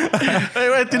 Ay,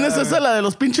 güey, ¿tienes esa, la de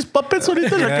los pinches puppets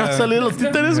ahorita? La que va a salir de los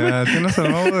títeres, güey. ¿Tienes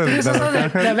el nuevo de ¿Tienes esa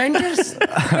de Avengers?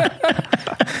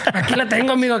 Aquí la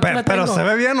tengo, amigo. Aquí la Pero tengo. ¿se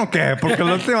ve bien o qué? Porque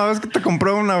la última vez que te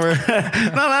compré una, güey.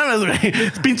 No mames,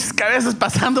 güey. Pinches cabezas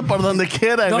pasando por donde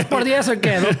quiera, güey. ¿2 por 10 o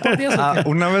qué? ¿2 por 10 o qué?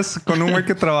 Una vez con un güey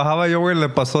que trabajaba yo, güey, le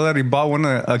pasó that he bought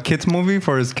a kids movie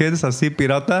for his kids, así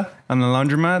pirata, on the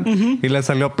laundromat. Y le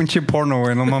salió pinche porno,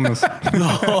 güey, no mames.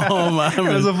 No It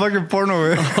was mames. a fucking porno,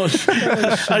 güey. Oh,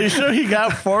 shit. Are you sure he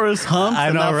got Forrest Hump I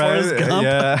and know, not right? Forrest Gump?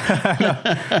 Yeah.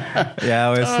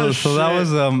 Yeah, güey. Oh, So that shit. was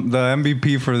the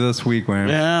MVP for this week, güey.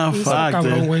 Yeah, fuck,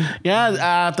 cabrón, dude. güey.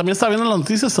 Yeah, también estaba viendo las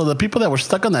noticias. So the people that were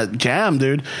stuck on that jam,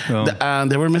 dude, Oh.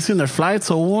 they were missing their flights.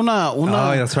 So hubo una Oh,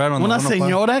 that's right, on the una 105.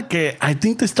 señora que I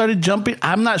think they started jumping.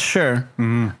 I'm not sure.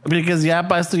 Because ya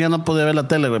para esto ya no podía ver la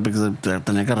tele, güey, porque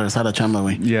tenía que regresar a chamba,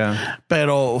 güey. Yeah.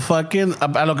 Pero fucking,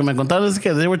 a lo que me contaron es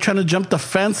que they were trying to jump the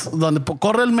fence donde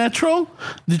corre el metro.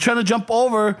 They're trying to jump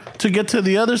over to get to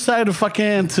the other side of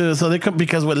fucking, so they could,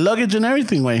 because with luggage and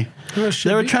everything, güey. Oh, shit,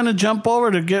 They were güey. trying to jump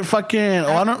over to get fucking,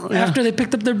 oh, I don't, yeah. After they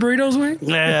picked up their burritos, güey.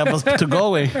 Yeah, pues to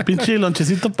go, güey. Pinche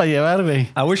lonchecito para llevar, güey.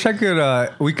 I wish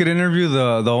we could interview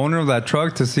the owner of that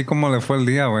truck to see cómo le fue el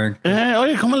día, güey.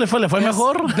 Oye, ¿cómo le fue? ¿Le fue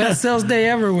mejor? Best sales day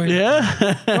ever, güey. Yeah.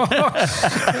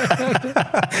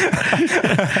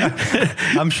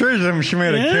 I'm sure she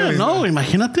made a Yeah, killing. no,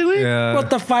 imagínate, güey. Yeah. With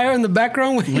the fire in the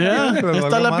background, güey. Yeah, Le está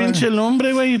valió la madre. pinche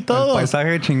lumbre, güey, y todo.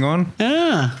 Paisaje chingón.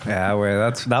 Yeah. Yeah, güey.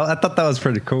 I thought that was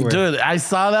pretty cool, güey. Dude, I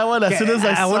saw that one as soon as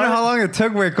I I saw wonder it. how long it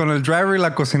took, güey, con el driver y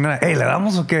la cocinera. Hey, ¿le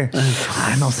damos o qué?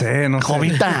 Ay, no sé.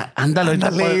 Jovita, ándale,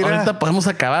 Ándale, mira. ahorita podemos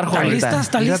acabar, ¿Está lista? Jovita.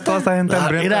 ¿Está Mira toda lista? esta gente Ah,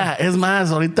 hambrienta. mira, es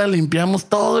más, ahorita limpiamos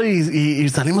todo y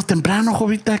salimos temprano,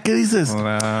 Jovita. ¿Qué dices? Wow.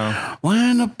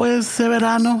 Bueno, pues ese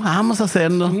verano, vamos a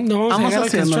hacerlo. No, vamos se llega al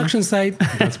haciendo. construction site.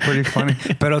 That's pretty funny.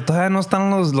 Pero todavía no están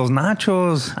los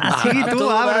nachos. Ah, Sí, tú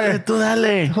dale, abre. tú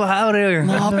dale. Tú abre.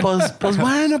 No, pues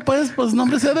bueno, pues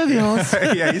nombre sea de Dios.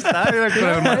 Y ahí está, mira,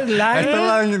 con el ahí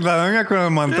está la doña con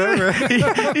el mantel, güey.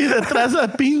 Y detrás la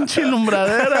pinche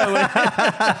lumbradera, güey.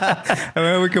 I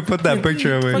mean, we could put that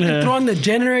picture, güey. Fucking throw on the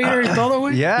generator y todo,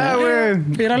 güey. Yeah, güey.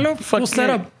 Míralo, full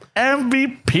setup.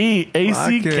 MVP AC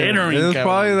Fuck it. Catering. It was cabrón.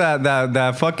 probably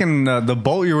that fucking the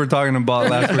boat you were talking about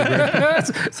last week, güey.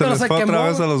 Se Pero les se fue otra quemó.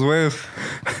 vez a los güeyes.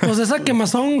 Pues esa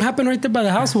quemazón happened right there by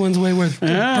the house once, way where they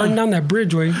Yeah. turned down that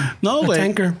bridge, way. No, The güey.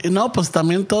 tanker. No, pues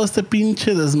también todo este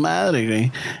pinche desmadre,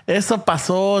 güey. Eso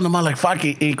pasó, nomás like, fuck.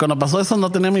 Y cuando pasó eso no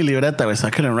tenía mi libreta, güey. So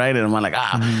I couldn't write it. I'm like,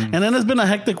 And then it's been a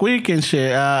hectic week and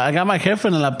shit. I got my jefe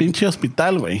en la pinche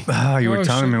hospital, güey. Ah, you were Oh,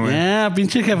 telling me, güey. Yeah,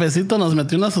 pinche jefecito nos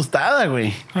metió una asustada,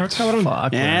 güey. Ah, cabrón.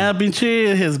 Fuck, güey. Yeah,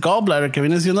 pinche his gallbladder que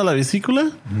viene siendo la vesícula.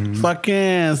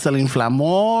 Fucking se le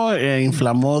inflamó,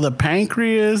 inflamó the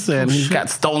pancreas, and he's got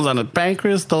stones on the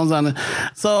pancreas, stones on it.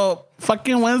 So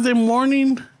fucking Wednesday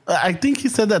morning, I think he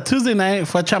said that Tuesday night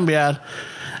fue a chambear.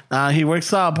 He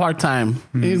works part-time.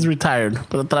 He's retired.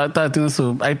 Pero todavía tiene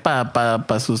su... Ahí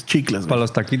para sus chicles, Para güey.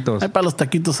 los taquitos. Ahí para los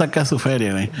taquitos saca su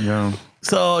feria, güey. Yeah.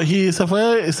 So, se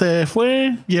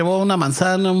fue, llevó una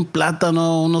manzana, un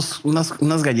plátano,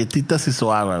 unas galletitas y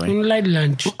su agua, güey. Un light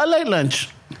lunch. A light lunch.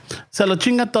 Se lo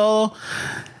chinga todo.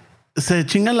 Se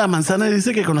chinga la manzana y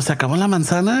dice que cuando se acabó la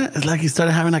manzana, it's like he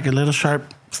started having like a little sharp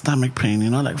stomach pain, you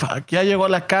know, like fuck. Ya llegó a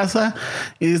la casa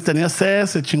y tenía sed,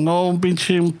 se chingó un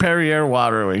pinche Perrier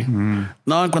water, güey.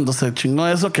 No, en cuanto se chingó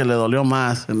eso, que le dolió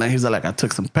más. And then he's like, I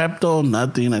took some Pepto,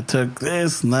 nothing. I took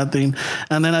this, nothing.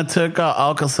 And then I took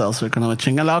Alka-Seltzer. Cuando me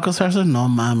chinga el Alka-Seltzer, no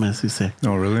mames, dice.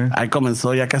 Oh, really? Ahí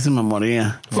comenzó, ya casi me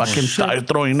moría. Fucking started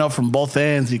throwing up from both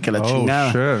ends y que la Oh,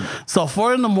 chingada. shit. So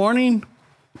 4 a.m,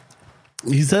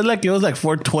 he said like it was like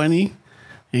 4:20.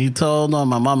 He told my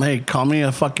mom, hey, call me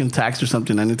a fucking taxi or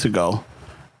something. I need to go.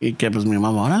 Y que pues mi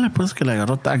mamá, órale, pues que le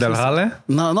agarró taxi. ¿Del jale?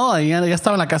 No, ya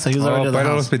estaba en la casa. He was already Oh, at the para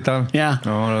el house. hospital. Yeah. Oh,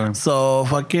 órale. So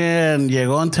fucking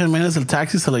llegó in 10 minutes el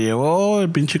taxi, se lo llevó. El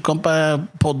pinche compa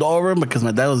pulled over because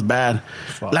my dad was bad.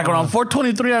 Like around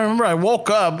 4:23, I remember I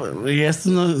woke up. Y esto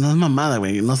no es mamada,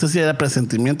 güey. No sé si era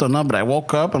presentimiento o no, but I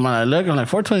woke up and when I look, I'm like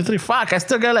 4:23. Fuck, I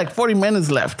still got like 40 minutes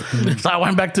left. So I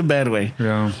went back to bed, güey.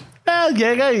 Yeah.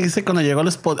 Llega y dice cuando llegó al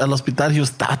hospital, he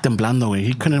estaba temblando, güey.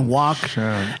 He couldn't walk. Shit.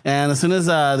 And as soon as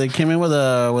they came in with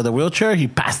a wheelchair, he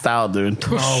passed out, dude.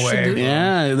 Oh, way.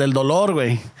 Yeah, del dolor,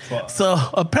 güey. So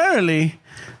apparently,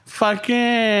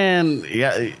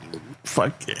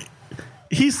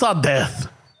 he saw death.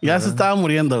 Ya se estaba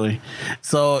muriendo, güey.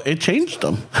 So it changed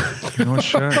him. No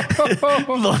shit.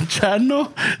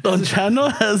 Don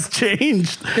Chano has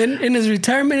changed. In his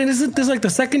retirement, isn't this like the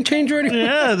second change already?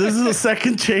 Yeah, this is the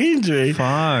second change, güey.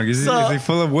 Fuck. Is he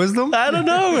full of wisdom? I don't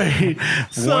know, güey.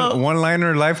 So,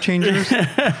 One-liner life changers?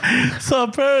 so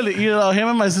apparently, him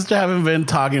and my sister haven't been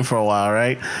talking for a while,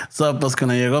 right? So, pues,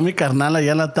 cuando llegó mi carnal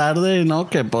allá en la tarde,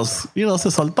 que, pues, se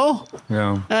soltó.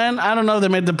 Yeah. And I don't know if they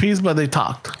made the peace, but they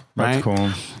talked, right? That's cool.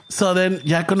 So then,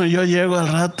 ya cuando yo llego al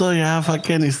rato, ya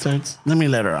fucking he starts, let me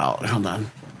let her out. Hold on.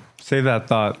 Save that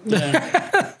thought.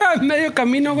 Medio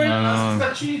camino, güey.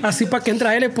 Así para que entre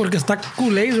aire porque está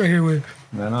Kool-Aid right here, güey.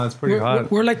 No, it's pretty hot.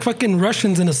 We're like fucking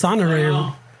Russians in a sauna right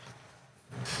here.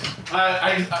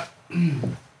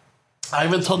 I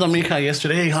even told Amika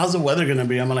yesterday, hey, how's the weather going to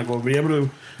be? I'm like, we'll be able to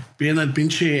be in el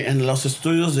pinche, en los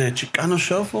estudios de Chicano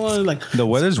Shuffle. Like, The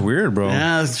weather's weird, bro.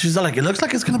 yeah, she's like, it looks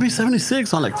like it's going to be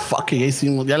 76. I'm like, fuck it, ya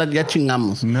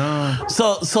chingamos. No.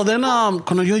 So then,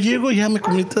 cuando yo llego, ya me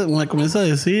comienza a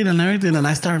decir and everything, and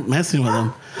I start messing with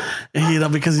him.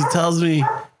 Because he tells me,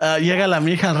 llega la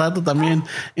mija al rato también.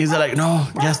 He's like, no,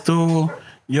 ya estuvo.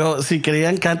 Yo, si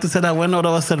creían que antes era bueno,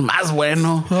 ahora va a ser más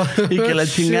bueno. Y que la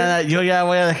chingada, yo ya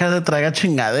voy a dejar de tragar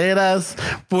chingaderas,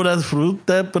 puras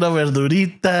frutas, pura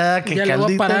verdurita, que Ya le voy a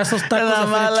caldito. parar esos tacos Nada a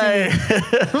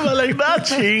más like, no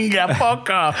chinga,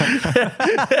 poco.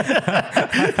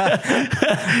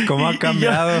 ¿Cómo ha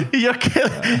cambiado? Y yo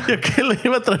que le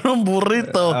iba a traer un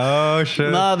burrito. Oh, shit.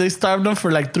 No, they starved him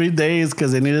for like 3 days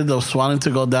because they needed the swelling to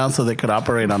go down so they could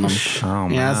operate on him. Oh,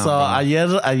 Yeah, man, so bro.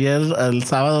 ayer el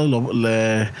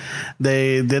sábado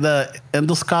they did a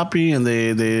endoscopy and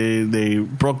they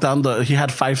broke down he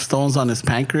had 5 stones on his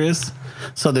pancreas,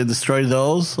 so they destroyed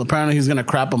those. Apparently he's gonna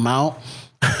crap them out.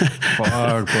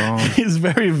 Fuck, bro. He's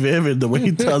very vivid the way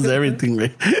he tells everything.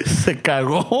 Se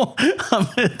cagó a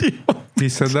medio He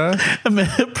said that?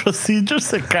 procedure,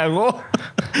 se cagó.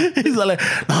 He's like,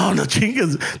 no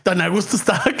chingues. Tan a gusto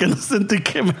estaba que no sentí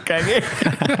que me cagué.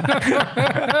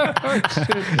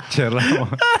 Chela.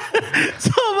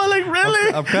 So I'm like,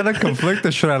 really? I'm kind of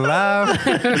conflicted. Should I laugh?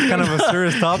 It's kind of a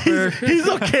serious topic. He's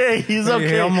okay. He's okay.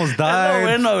 He almost died.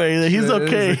 Es lo bueno, güey. He's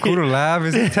okay. Is it cool to laugh?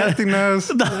 Is he testing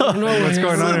us? No, What's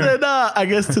going So on here? then, I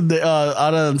guess today,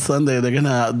 out on Sunday, they're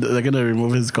gonna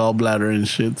remove his gallbladder and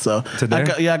shit. So Today?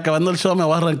 Acabando el show me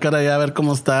voy a arrancar allá a ver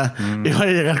cómo está y voy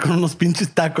a llegar con unos pinches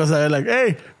tacos a ver, like,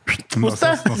 hey, No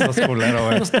 ¿gusta? sos culero,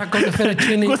 güey. Los tacos de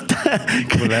fettuccine. ¿Gusta?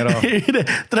 Culero. Mire,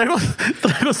 traigo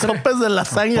sopes de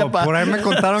lasaña Por ahí me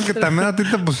contaron que también a ti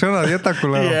te pusieron a dieta,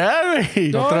 culero. Yeah,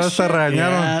 güey. Otra vez te shit.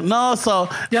 regañaron. Yeah. No, so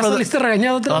Ya for the- saliste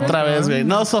regañado otra vez. Otra vez, güey.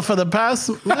 No, so for the past,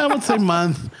 I would say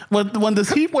month, when this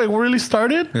heat wave really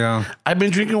started, Yeah. I've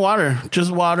been drinking water.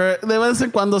 Just water. De vez en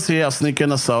cuando sí, I'll sneak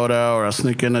in a soda or I'll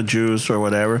sneak in a juice or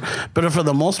whatever. But for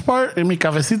the most part, en mi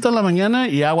cafecito en la mañana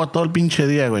y agua todo el pinche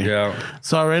día, güey. Yeah.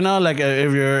 So right now, like,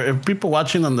 if people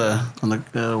watching on the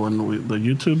the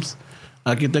YouTubes,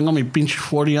 aquí tengo mi pinche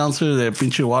 40 ounces de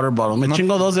pinche water bottle. Me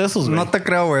chingo dos de esos, güey. No te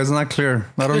creo, güey. It's not clear.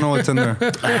 I don't know what's in there.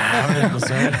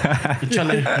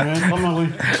 Échale. A ver, toma,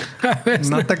 güey.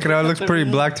 No te creo. It looks pretty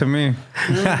black to me.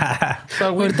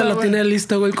 Ahorita lo tiene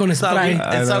listo, güey, con spray.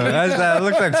 I know. That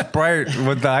looks like Sprite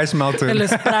with the ice melted. El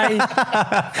spray.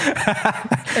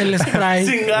 El spray.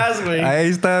 Sin gas, güey. Ahí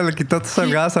está, le quitaste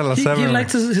el gas a la He 7.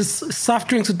 likes his soft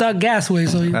drinks without gas, güey.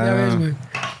 So ya ves, güey.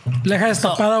 Le deja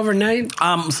destapada overnight.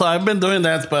 So I've been doing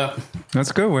that, but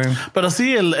That's good, güey. Pero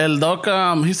sí, el doc,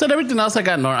 he said everything else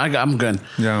I'm good.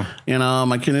 Yeah. You know,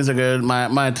 my kidneys are good.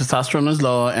 My testosterone is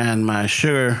low and my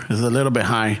sugar is a little bit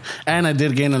high. And I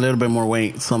did gain a little bit more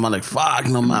weight. So I'm like, fuck,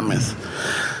 no mames.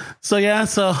 So yeah,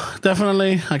 so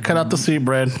definitely I cut out the sweet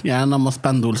bread. Ya no más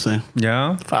pan dulce.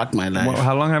 Yeah? Fuck my life. Well,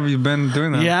 how long have you been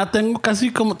doing that? Ya tengo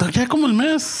casi como el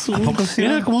mes. ¿A poco sí?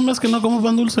 Ya, como un mes que no como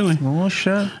pan dulce, güey. Oh,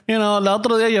 shit. You know, el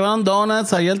otro día llevaron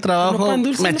donuts ahí al trabajo. ¿No pan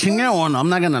dulce, Me no chingué uno, I'm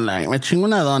not gonna lie. Me chingué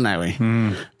una dona, güey.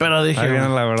 Pero dije... Ahí viene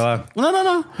la verdad. No.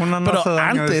 Una no Pero hace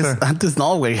daño, dice. antes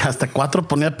no, güey. Hasta 4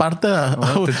 ponía parte.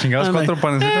 Oh, ¿te chingabas I'm 4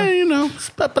 panecitos? You know,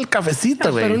 es para el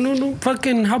cafecito, güey. Pero no,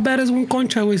 fucking, how bad is un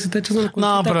concha, güey? Si te echas una conchita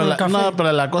No, con el café.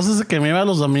 pero la cosa es que me iba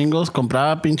los domingos,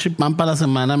 compraba pinche pan para la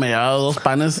semana, me llevaba 2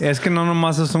 panes. Es que no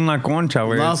nomás es una concha,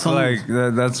 güey. No, It's son- like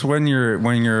that's when your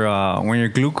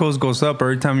glucose goes up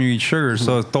every time you eat sugar.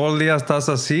 So todo el día estás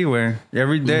así, güey.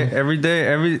 Every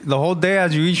day, the whole day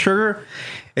as you eat sugar,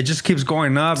 it just keeps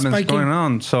going up and it's Spiking. going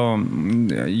on. So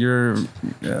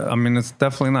I mean, it's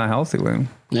definitely not healthy, güey.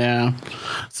 Yeah.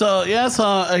 So ya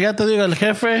te digo, el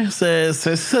jefe se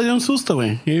dio un susto,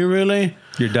 güey. He really...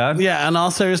 Your dad? Yeah, and all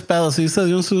serious pedos. He se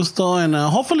dio un susto, and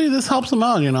hopefully this helps him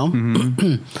out, you know.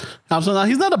 Helps him out.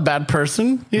 He's not a bad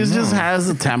person. He just has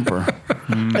a temper.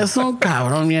 Es un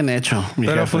cabrón bien hecho, mi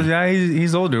Pero jefe. pues ya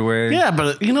he's older, güey. Yeah,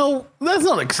 but, you know, that's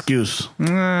not an excuse.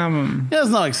 There's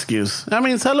no excuse. I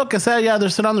mean, sea lo que sea, yeah, they're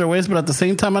set on their ways, but at the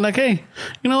same time, I'm like, hey,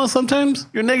 you know, sometimes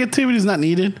your negativity is not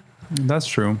needed. That's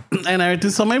true. And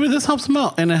everything. So maybe this helps him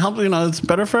out, and it helps. You know, it's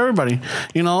better for everybody.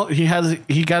 You know, he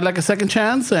got like a second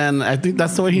chance, and I think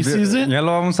that's the way he sees it. Ya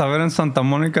lo vamos a ver en Santa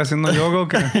Mónica haciendo yoga, ¿o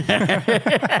qué?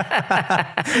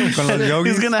 Con los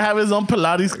yogis. He's gonna have his own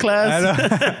Pilates I class.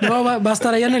 know. No, va a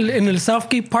estar allá en el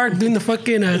Southgate Park doing the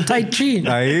fucking Tai Chi.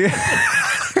 Ahí.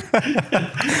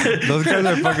 Those guys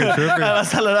are fucking tripping. Va a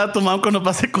saludar a tu mamá cuando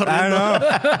pase I corriendo. know.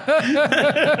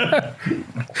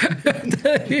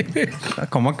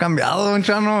 ¿Cómo ha cambiado, don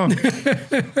Chano?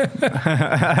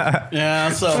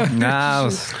 Yeah, so. Nah,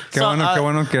 pues, qué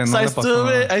bueno que no so le pasó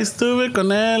nada. I estuve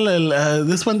con él.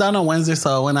 This went down on Wednesday,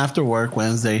 so I went after work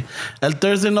Wednesday. El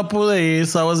Thursday no pude ir,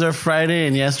 so I was there Friday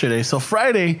and yesterday. So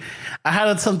Friday, I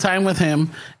had some time with him.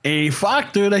 Y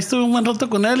fuck, dude, I estuve un buen rato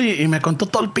con él y me contó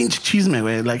todo el pinche chisme,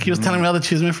 güey. Like, he was telling me all the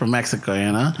chisme from Mexico,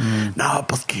 you know? No,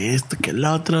 pues que esto, que el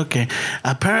otro, que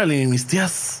apparently mis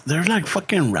tías, they're like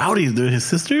fucking rowdies, dude. His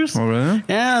sisters. Oh, really?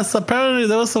 Yeah, so apparently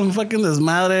there was some fucking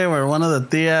desmadre where one of the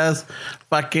tías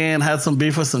fucking had some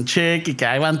beef with some chick y que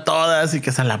ahí van todas y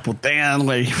que se la putean,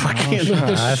 güey. Fucking.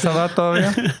 Ah, ¿esa va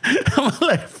todavía? I'm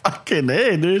like, fucking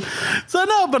hey, dude. So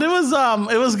no, but it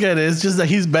was good. It's just that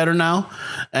he's better now.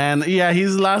 And yeah,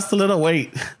 he's lost a little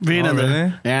weight being Oh, in there.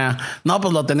 really? Yeah. No,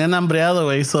 pues lo tenían hambreado,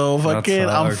 güey. So fucking,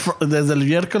 sucks. desde el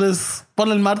miércoles, por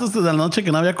el martes desde la noche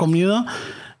que no había comido.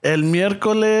 El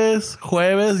miércoles,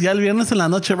 jueves, ya el viernes en la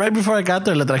noche, right before I got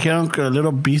there, le trajeron a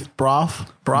little beef broth,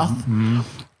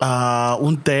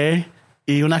 un té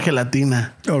y una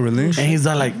gelatina. Oh, really? And he's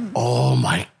all like, oh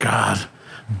my God.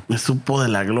 Me supo de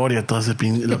la gloria todo ese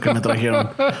lo que me trajeron.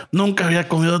 Nunca había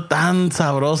comido tan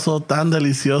sabroso, tan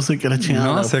delicioso y que la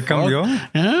chingada. No, se cambió.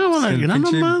 Mira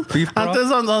nomás. Antes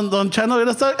don Chano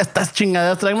hubiera estado, estas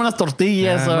chingaderas, tráigame unas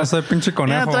tortillas. No soy pinche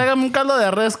conejo. Tráigame un caldo de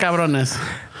res, cabrones.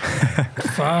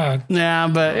 Fuck. Yeah,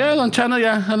 but don Chano,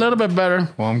 a little bit better.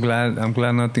 Well, I'm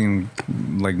glad nothing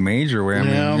like major, güey. I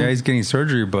mean, yeah, he's getting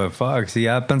surgery, but fuck, si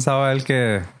ya pensaba él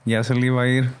que ya se le iba a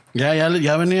ir.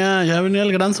 Ya venía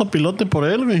el gran sopilote por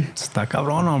él, güey. Está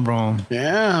cabrón, bro.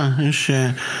 Yeah, and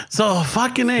shit. So,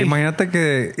 fucking A. Imagínate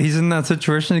que he's in that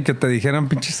situation y que te dijeran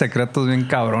pinches secretos bien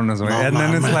cabrones, güey. No, and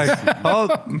then it's like, oh,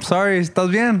 sorry,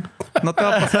 ¿estás bien? No te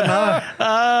va a pasar nada.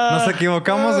 Nos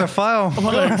equivocamos de file.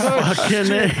 I'm like,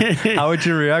 fucking A. How would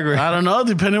you react, güey? I don't know,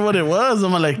 depending on what it was.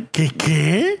 I'm like,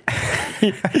 ¿qué?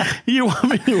 You want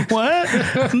me to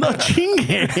what? No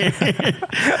chingue.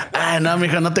 Ay, no,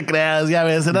 mija, no te creas. Ya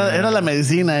ves, era la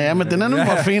medicina. Ya me tenían un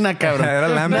morfina, cabrón. Era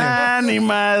el Ambien. Ah, ni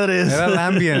madres. Era el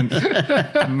Ambien.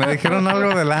 Me dijeron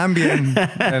algo del Ambien.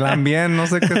 El Ambien, no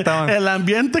sé qué estaban. El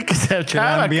ambiente que se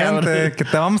echaba, el ambiente, cabrón. que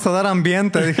te vamos a dar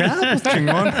ambiente. Dije, pues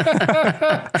chingón.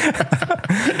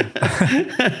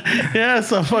 Yeah,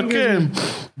 so fucking...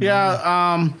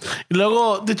 Yeah, y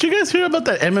luego, did you guys hear about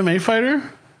that MMA fighter?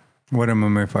 What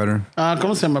MMA fighter?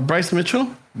 ¿Cómo se llama? Bryce Mitchell?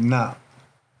 No.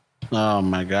 Oh,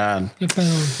 my God. ¿Qué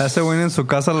pedo? Ese güey en su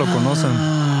casa lo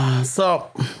conocen.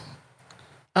 So,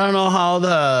 I don't know how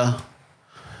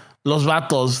los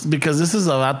vatos, because this is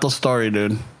a vato story,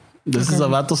 dude. This is a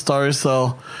vato story,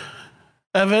 so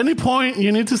if at any point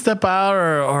you need to step out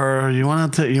or you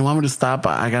want me to stop,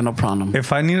 I got no problem.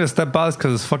 If I need to step out, it's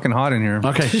because it's fucking hot in here.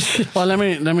 Okay. Well, let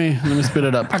me speed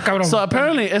it up. Cabrón. So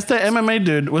apparently, este MMA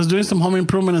dude was doing some home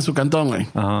improvement in su cantón, güey.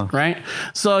 Uh-huh. Right?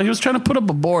 So he was trying to put up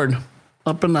a board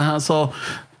up in the house. So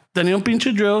tenía un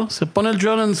pinche drill. Se pone el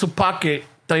drill en su pocket.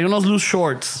 Traía unos loose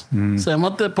shorts. Se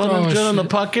pone el drill in the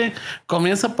pocket.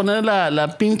 Comienza a poner la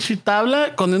pinche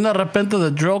tabla. Cuando de repente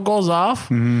the drill goes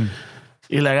off.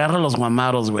 Y le agarra los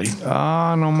guamaros, güey.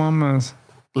 Ah, no mames.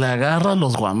 Le agarra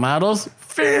los guamaros.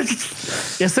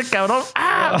 Y ese cabrón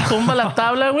tumba la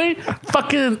tabla, güey.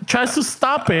 Fucking tries to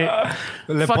stop it.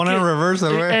 Le pone en reverse,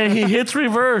 güey. And he hits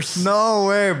reverse. No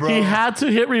way, bro. He had to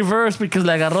hit reverse because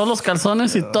le agarró los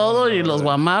calzones y todo y los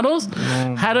guamaros.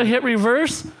 Had to hit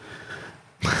reverse.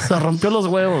 Se rompió los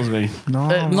huevos, güey.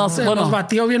 No. Se los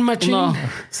batió bien machín. No,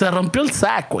 se rompió el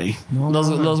sack, güey.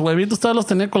 Los huevitos todos los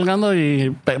tenía colgando y...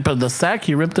 But the sack,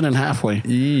 he ripped it in half, güey.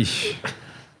 Yeesh.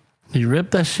 He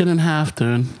ripped that shit in half,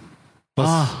 dude.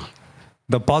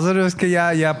 The positive es que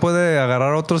ya puede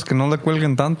agarrar otros que no le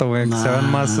cuelguen tanto, güey. Que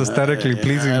sean más aesthetically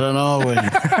pleasing. I don't know, güey.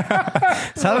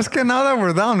 ¿Sabes qué? Now that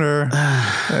we're down there,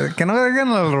 que no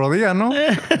dejen la rodilla, ¿no?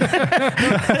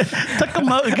 Tuck them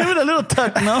out. Give it a little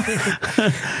tuck, ¿no?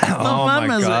 No my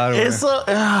mames, God, güey. güey. Eso...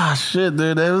 shit,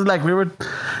 dude. It was like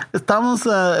estábamos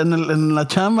en la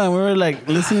chamba and we were like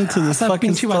listening to this Esa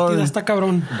fucking pinche story. batida está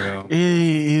cabrón.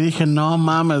 Y dije, no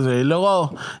mames, güey.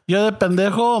 Luego, yo de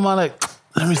pendejo, I'm like...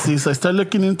 Let me see. So I start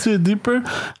looking into it deeper.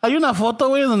 Hay una foto,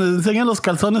 güey, donde enseñan los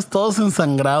calzones todos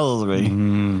ensangrados, güey.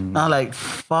 I'm like,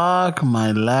 fuck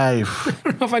my life.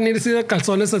 No, fa, ni sido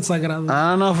calzones sagrados.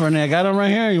 I don't know, Fernie. I got them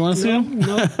right here. You want to see them?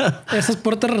 No. Eso es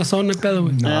por otra razón, no pedo,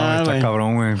 güey. No, está güey.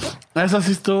 cabrón, güey. Esa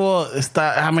sí estuvo.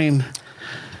 I mean...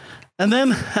 And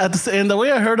then, and the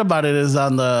way I heard about it is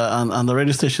on the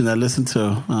radio station that I listened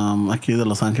to, aquí de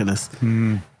Los Angeles.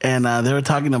 And they were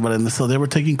talking about it. And so they were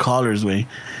taking callers, güey.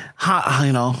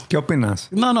 You know. ¿Qué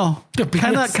opinas? No. ¿Qué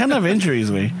opinas? Kind of injuries,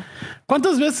 güey.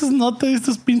 ¿Cuántas veces no te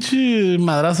diste pinche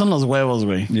madrazo en los huevos,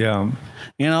 güey? Yeah.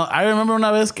 You know, I remember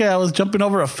una vez que I was jumping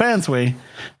over a fence, güey.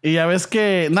 Y ya ves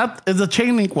que, it's the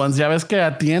chain link ones, ya ves que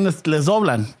a ti les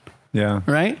doblan. Yeah.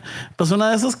 Right? Pues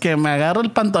una de esas que me agarra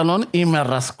el pantalón y me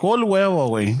rascó el huevo,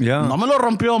 güey. Yeah. No me lo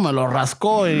rompió, me lo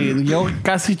rascó y yo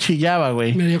casi chillaba,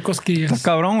 güey. Me dio cosquillas.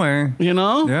 Está cabrón, güey. You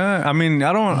know? Yeah, I mean,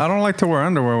 I don't like to wear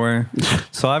underwear, güey.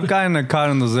 So I've gotten caught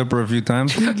in the zipper a few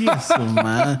times. Eso,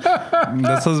 man.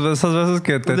 De esas veces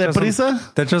que te ¿De prisa?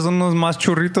 Te echas unos más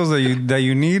churritos that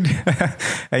you need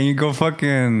and you go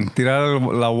fucking tirar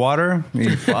la water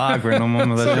y fuck, güey, no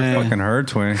mames, that shit fucking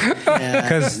hurts, güey.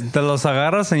 Because te los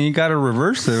agarras and you gotta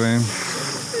reverse it, güey.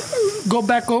 Go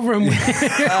back over him, güey.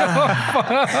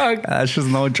 Fuck. That's just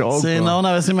no joke, Sí, bro. no,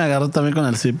 una vez sí me agarró también con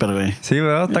el zipper, güey. Sí,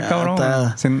 ¿verdad? Está cabrón.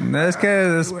 está. Güey. Es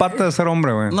que es parte de ser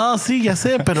hombre, güey. No, sí, ya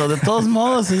sé, pero de todos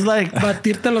modos, es like...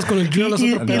 Batírtelos con el drill. los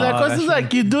Y otros. la No, cosa that es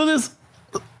like, you do this...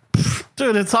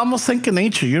 Dude, it's almost second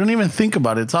nature. You don't even think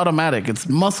about it. It's automatic. It's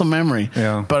muscle memory.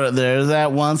 Yeah. But there's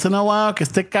that once in a while que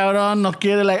este cabrón no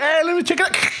quiere, like, hey, let me check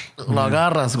it. Lo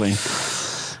agarras, güey.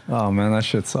 Oh man, that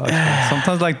shit sucks.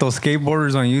 Sometimes like those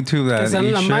skateboarders on YouTube that Que salen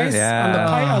eat la shit. mice on the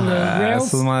pipe, on the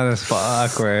rails. Esos madres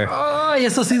fuck, güey. Ay,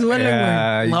 eso sí duele,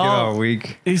 Yeah, güey. you No. get all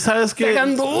weak. Y sabes que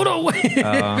Pegan duro, güey.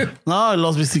 no,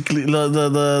 los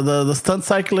the stunt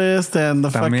cyclists and the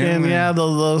También, fucking güey.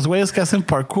 los güeyes que hacen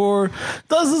parkour,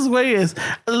 todos esos güeyes,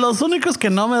 los únicos que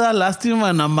no me da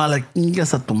lástima, nada más like,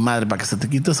 chingas a tu madre para que se te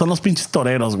quite son los pinches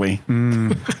toreros, güey.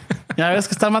 Ya ves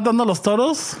que están matando a los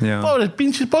toros. Yeah.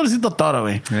 Pobrecito toro,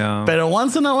 güey. Yeah. Pero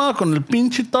once in a while con el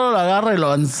pinche toro lo agarra y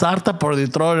lo ensarta por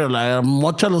Detroit, la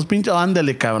mocha a los pinches,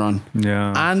 ándele, cabrón.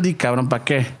 Yeah. Andy, cabrón, ¿para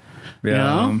qué? You Yeah.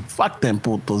 know? Fuck them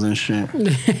putos and shit.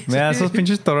 Yeah, esos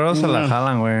pinches toreros se la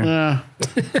jalan, güey. Yeah.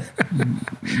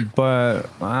 But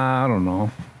I don't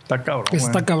know. Está cabrón,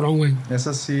 Está güey. cabrón, güey.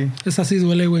 Esa sí. Esa sí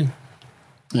duele, güey.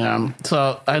 Yeah.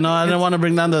 So I know I didn't want to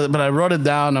bring down but I wrote it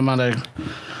down. I'm like,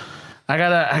 I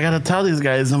gotta tell these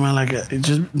guys. I'm like,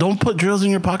 just don't put drills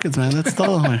in your pockets, man. That's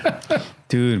todo.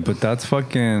 Dude, but that's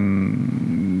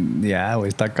fucking... Yeah, güey,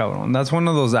 está cabrón. That's one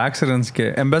of those accidents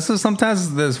que... En veces,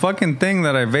 sometimes this fucking thing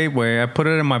that I vape, güey, I put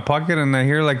it in my pocket and I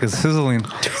hear like a sizzling.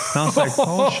 And I was like,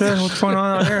 oh shit, what's going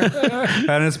on out here?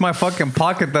 And it's my fucking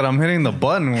pocket that I'm hitting the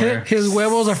button, güey. His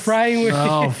huevos are frying, güey.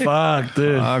 Oh fuck,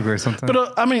 dude. Ah, güey, sometimes...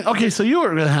 But I mean, okay, so you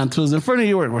work with hand tools. In front of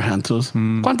you work with hand tools.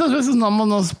 ¿Cuántas veces no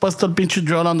hemos puesto el pinche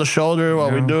drill on the shoulder while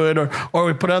we do it, or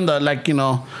we put it on the like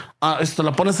esto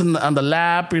lo pones on the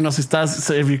lap, si estás,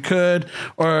 if you could,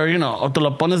 or o te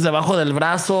lo pones debajo del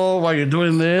brazo while you're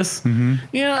doing this.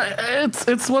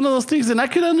 It's one of those things, and I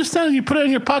could understand you put it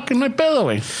in your pocket, no hay pedo,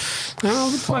 güey.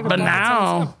 But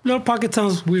now, Little pocket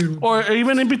sounds weird. or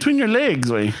even in between your legs,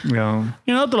 güey. Yeah.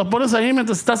 Te lo pones ahí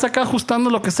mientras estás acá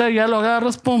ajustando lo que sea, ya lo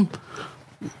agarras, pum.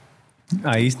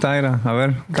 Ahí está, era. A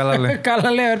ver, cálale.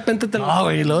 Cálale, a ver, péntatelo. Ah,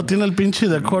 güey, luego tiene el pinche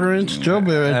de quarter inch job,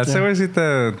 güey. Ese güey sí te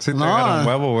agarra un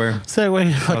huevo, güey. Ese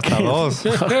güey, Hasta dos.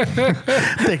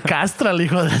 te castra el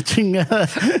hijo de la chingada.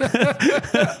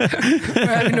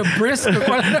 Having a brisk. ¿O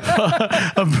cuál?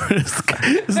 A brisk.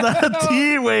 It's not a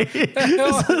tea, güey.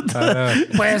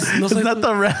 Pues, no It's sé. not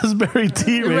the raspberry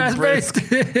tea, güey. Raspberry. Brisk.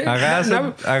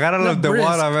 Agárralo de brisk.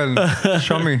 what? A ver,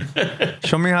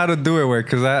 show me how to do it, güey,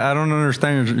 because I don't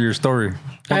understand your story.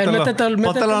 A ver, métetelo.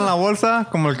 Póntelo en la bolsa,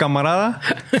 como el camarada.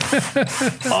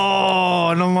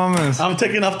 Oh, no mames. I'm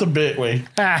taking off the bit, güey.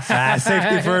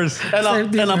 Safety first. And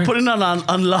Safety I'm first. putting it on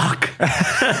unlock.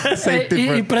 Safety Y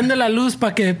first. prende la luz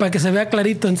para que se vea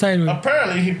clarito inside, güey.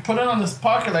 Apparently, he put it on his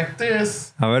pocket like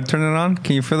this. A ver, turn it on.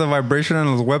 Can you feel the vibration on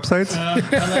los websites?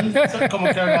 And then, como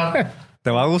que agarra. Te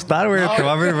va a gustar, güey. Te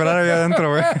va a vibrar allá adentro,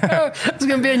 güey. It's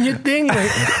gonna be a new thing, güey.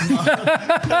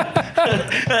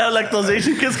 Like those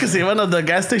Asian kids que se iban a the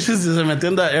gas stations y se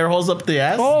metían the air holes up the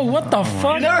ass. Oh, what the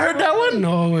fuck? You never heard that one?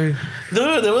 No, güey.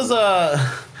 Dude,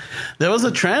 there was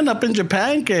a trend up in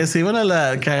Japan que se iban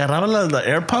que agarraban the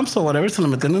air pumps or whatever, se lo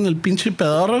metían en el pinche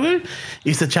pedorro, güey,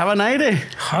 y se echaban aire.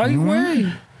 Ay,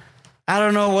 güey. I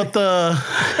don't know what the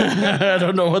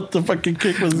fucking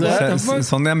kick was that.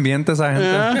 Son de ambiente esa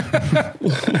gente.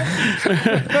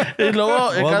 Y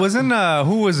luego, Well, wasn't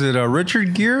who was it?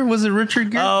 Richard Gere? Was it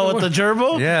Richard Gere? oh, with the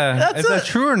gerbil? Yeah. Is that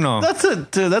true or no? That's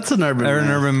it, dude. That's an urban myth.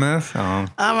 Urban myth. Oh,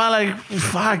 I'm like,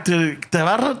 fuck, dude. Te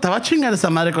va a chingar esa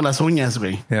madre con las uñas,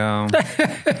 güey. yeah.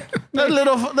 That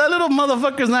little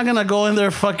motherfucker's not gonna go in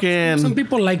there fucking. Some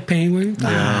people like pain, güey.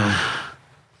 Yeah.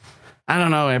 I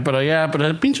don't know, güey, pero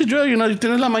el pinche drill,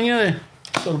 tienes la maña de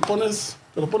te lo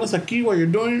pones aquí while you're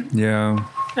doing, Yeah.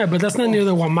 Yeah, but that's not near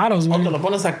the Guamaros, o te güey. lo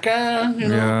pones acá,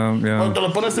 Yeah. o te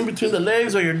lo pones in between the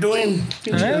legs while you're doing.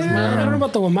 Pinche I desmadre. don't know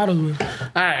about the Guamaros, güey.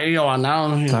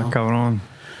 Now, Está cabrón.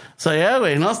 So yeah,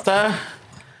 güey, no está.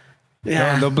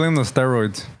 Yeah, They'll blame the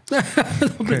steroids.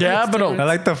 yeah, pero I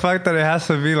like the fact that it has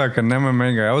to be like an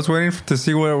MMA guy. I was waiting to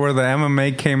see where the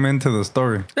MMA came into the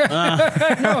story. No,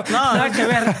 nada que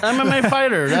ver. MMA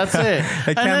fighter, that's it.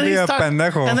 It can't be a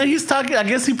pendejo. And then he's talking. I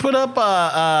guess he put up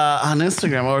on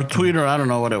Instagram or Twitter. I don't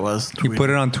know what it was. You put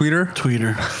it on Twitter?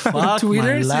 Twitter. Fuck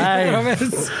Twitter, my sí, life. otra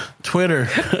vez. Twitter.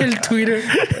 El Twitter.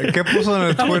 ¿Qué puso en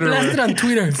el I'm Twitter, blasted güey? on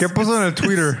Twitter. ¿Qué puso en el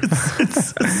Twitter?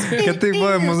 ¿Qué tipo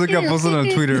de música puso en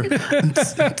el Twitter?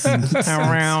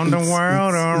 Around the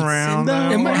world, around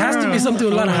the It world. has to be something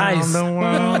with a lot of highs.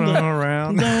 Around the world,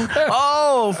 around.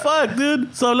 Oh, fuck,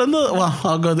 dude. So, well,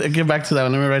 I'll get back to that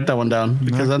one. Let me write that one down.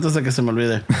 Because antes de que se me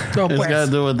olvide. No, It's pues. got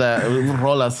to do with that.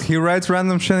 Rolas. He writes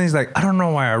random shit and he's like, I don't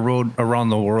know why I rode around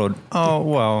the world. Oh,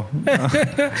 well.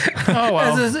 Oh,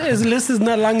 wow. His list is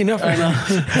not long enough right now.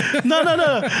 No.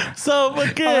 So,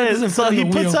 doesn't so fit he on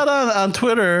the puts wheel. out on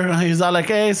Twitter. He's all like,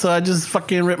 hey, so I just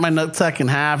fucking ripped my nutsack in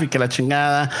half. Y que la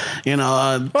chingada. You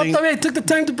know. Oh, todavía took the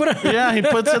time to put it. Yeah, he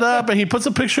puts it up and he puts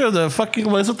a picture of the fucking,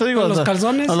 what eso te digo? Los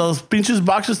calzones? Of los pinches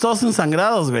boxers todos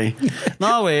ensangrados, güey.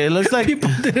 No, güey, it looks like, People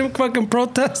didn't fucking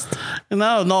protest.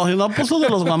 no puso de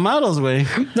los guamaros, güey.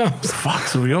 No. Fuck,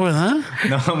 subió, ¿verdad?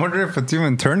 No, I'm wondering if it's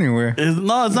even turning weird.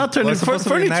 No, it's not turning. Well, it's supposed to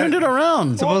be Fernie nine- turned it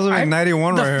around. It's supposed to be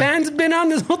 91 The right here. fan's been on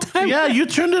this whole time. Yeah, you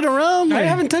turned it around, I güey.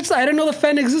 haven't touched. I didn't know the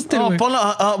fan existed. Oh, güey.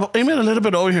 ponla, aim it a little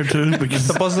bit over here, too. Because It's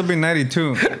supposed to be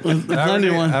 92. it's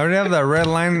 91. I already have that red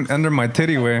line under my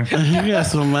titty way. Yeah,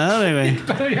 su madre,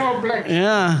 güey.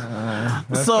 Yeah.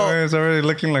 So, It's already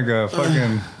looking like a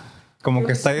fucking... Como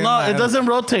que está ahí en no, la- it doesn't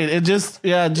rotate. It just,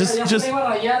 it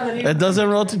doesn't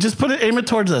rotate. Just put it, aim it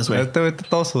towards us, güey. Este güey está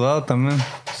todo sudado también.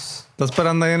 Está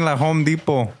esperando ahí en la Home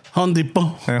Depot. Home Depot.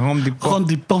 Home Depot. Home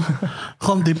Depot.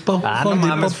 Home Depot. Ah, no Home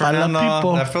Depot mames, para Fernando.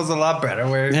 people. That feels a lot better,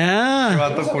 güey. Yeah.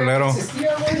 Vato culero.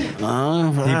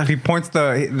 Oh, fuck. He points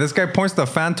this guy points the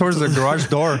fan towards the garage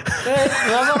door.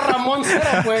 Ramón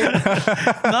setup, güey.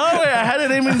 No, güey, I had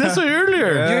it aiming this way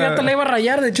earlier. Yo ya te la iba a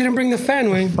rayar that you didn't bring the fan,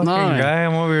 güey. No, Fucking güey. guy,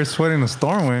 I'm over here sweating a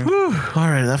storm, güey. All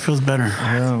right, that feels better.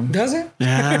 Does it?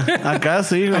 Yeah, acá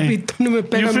sí, güey. Papi, tú no me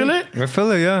pegas. You feel me- it? I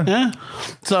feel it, yeah. Yeah.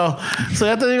 So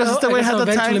ya te digo, este I güey guess had I'll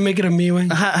the eventually time. make it a me,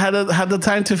 güey. Had the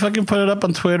time to fucking put it up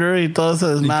on Twitter y todo ese ¿Y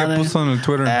qué desmadre. puso en el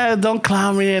Twitter? Don't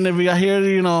clown me, and if I hear,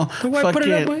 you know, Why put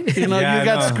it up, fucking, güey? you know, Yeah, you I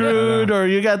got know, screwed I know. or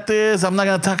you got this. I'm not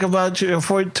gonna talk about you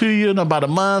to you in about a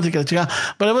month. Y que la chingada.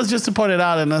 But it was just to point it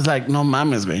out, and I was like, no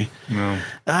mames, güey. No.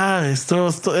 Eso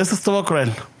estuvo cruel.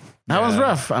 That was Yeah.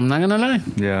 rough. I'm not gonna lie.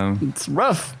 Yeah. It's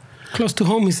rough. Close to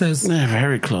home, he says. Yeah,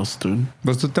 very close, dude.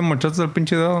 Pues tú te mochaste el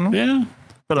pinche dedo, ¿no? Yeah.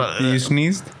 But You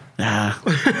sneezed? yeah.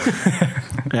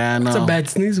 Yeah, no. It's a bad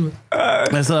sneeze, güey.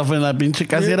 Esa fue la pinche.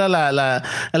 Casi era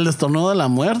el estornudo de la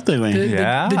muerte, güey.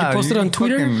 Yeah, Did you post it you on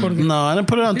Twitter? fucking- Porque- No, I didn't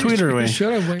put it on Twitter, You güey.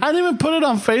 should have, güey. I didn't even put it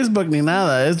on Facebook ni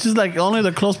nada. It's just like only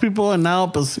the close people, and now,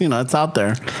 pues, you know, it's out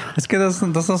there. Es que that's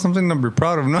not something to be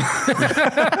proud of, ¿no? Me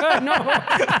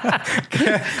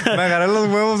agarré los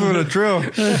huevos with a drill.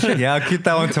 Yeah, I'll keep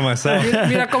that one to myself.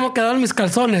 Mira cómo quedaron mis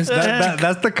calzones.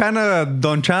 That's the kind of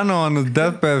Don Chano on the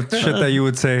deathbed shit that you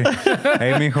would say.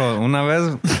 Hey, mijo, una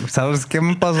vez, ¿sabes qué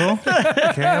me pasó?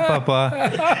 ¿Qué, papá?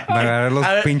 Me agarré los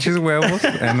pinches huevos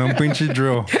en un pinche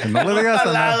drill. No le digas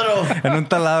a nadie. En un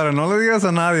taladro. No le digas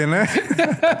a nadie, ¿eh?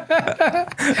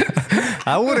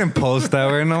 I wouldn't post that,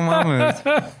 güey. No mames.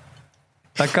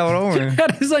 Está cabrón, güey.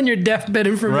 That is on your deathbed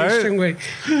information, güey.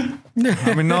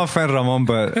 I mean, no offense, Ramon,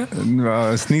 but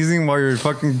sneezing while you're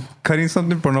fucking cutting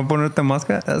something por no ponerte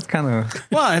máscara, that's kind of...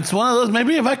 Well, it's one of those.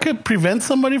 Maybe if I could prevent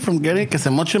somebody from getting que se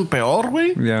mochen peor,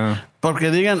 güey. Yeah. Porque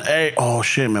digan, hey, oh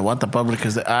shit, me what the public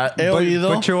is. He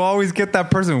oído. But you always get that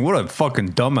person, what a fucking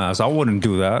dumbass. I wouldn't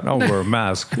do that. I'll wear a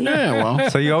mask. Yeah, well.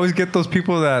 So you always get those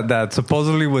people that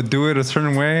supposedly would do it a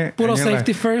certain way. Puro and you're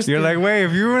safety like, first. You're like, wait,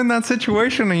 if you were in that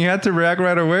situation and you had to react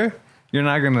right away, you're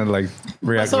not going to like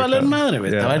react Vas a like valer that. madre,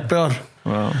 güey. Te va a ir peor.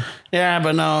 Well, Yeah,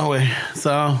 but no, güey.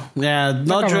 So, yeah,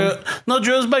 no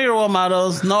drills by your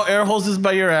models, no air hoses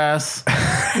by your ass,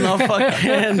 no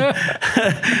fucking,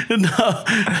 no,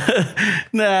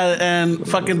 nah, and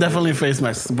fucking definitely face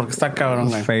masks, porque está cabrón,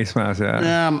 güey. face mask, yeah.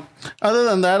 Yeah, other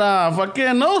than that,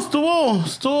 fucking, no, eso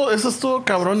estuvo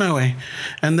cabrona, güey.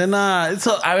 And then,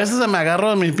 so, a veces me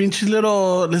agarro mi pinche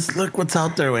little, let's look what's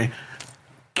out there, güey.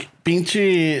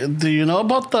 Pinche, do you know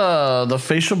about the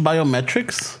facial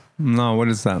biometrics? No, what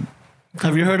is that?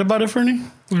 Have you heard about it, Fernie?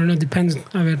 I don't know, depends. A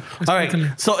ver, All right.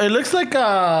 explícale. So it looks like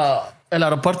el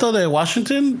aeropuerto de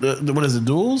Washington. What is it?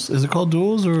 Dulles? Is it called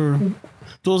Dulles or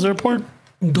Dulles Airport?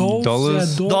 Dulles?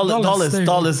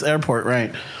 Dulles Airport,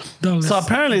 right? Dulles. So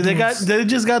apparently they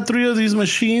just got 3 of these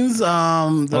machines.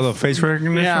 The face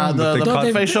recognition? Yeah, But the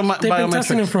they- facial They've been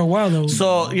testing it biometrics. for a while, though.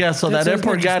 So yeah, so that That's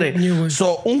airport not got just it. new, güey.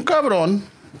 So un cabrón.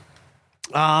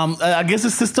 I guess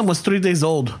the system was 3 days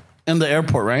old in the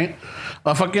airport, right?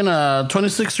 A fucking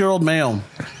 26-year-old male.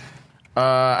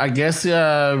 I guess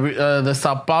the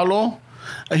Sao Paulo.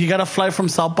 He got a flight from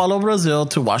Sao Paulo, Brazil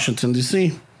to Washington,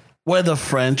 D.C. with a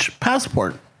French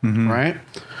passport, right?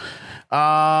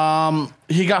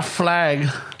 He got flagged.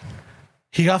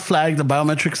 The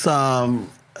biometrics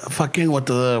fucking with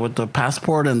the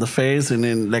passport and the face, and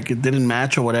then like it didn't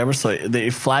match or whatever, so they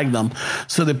flagged them.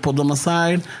 So they pulled them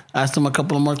aside, asked them a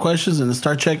couple of more questions, and they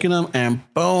start checking them, and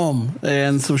boom.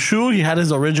 And so Shu, he had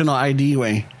his original ID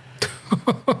way.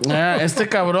 Yeah, este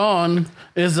cabrón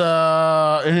is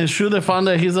in his shoe they found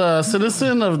that he's a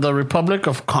citizen of the Republic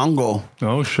of Congo.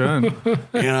 Oh shit.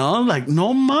 You know, like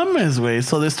no mames, way.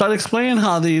 So they start explaining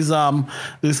how these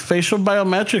facial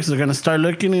biometrics are gonna start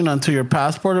looking into your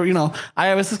passport. Or, you know,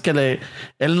 hay a veces que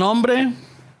el nombre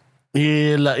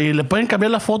y le pueden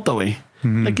cambiar la foto, güey.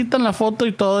 Mm-hmm. Le quitan la foto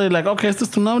y todo, y like, okay, este es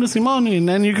tu nombre, Simón, and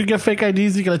then you could get fake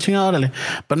IDs y que la chingada, órale.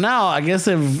 But now, I guess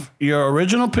if your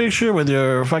original picture with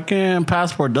your fucking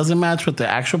passport doesn't match with the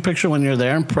actual picture when you're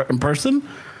there in person,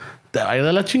 te va a ir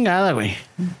de la chingada, güey.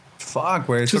 Fuck,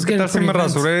 güey. Just ¿Qué get tal it si for me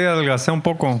events. rasuré y adelgacé un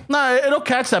poco? No, it'll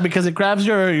catch that because it grabs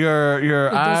your eye.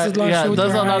 Yeah, it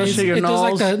does a lot of shit your it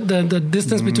nose. does like the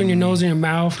distance between your nose and your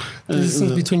mouth, the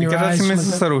distance between your ¿Qué tal eyes. si me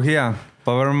hice cirugía?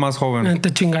 Para verme más joven. And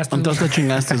te chingaste. Entonces te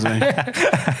chingaste, güey.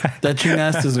 Te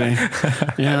chingaste, güey.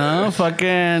 You know,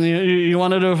 fucking, you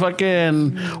wanted to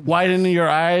fucking widen your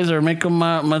eyes or make them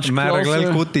much Me arreglé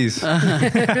el closer. cutis.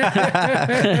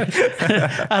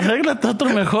 Arréglate otro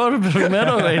mejor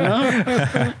primero, güey, ¿no?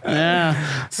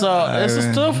 Yeah. So, eso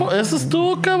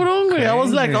estuvo cabrón, güey. I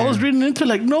was reading into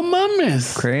like, no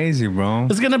mames. Crazy, bro.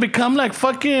 It's gonna become like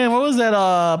fucking, what was that,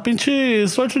 pinche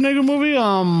Schwarzenegger movie?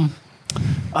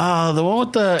 The one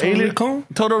with the alien Recall?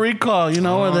 Total Recall, you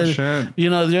know, Oh, where they, shit. you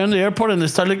know, they're in the airport and they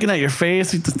start looking at your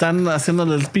face y te están haciendo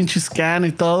el pinche scan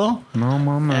y todo. No,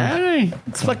 mama. Hey,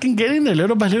 it's fucking getting there.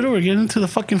 Little by little, we're getting into the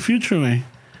fucking future, man.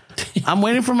 I'm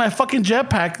waiting for my fucking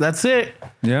jetpack. That's it.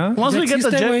 Yeah? Once we get the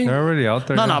Existe, güey. jet, They're already out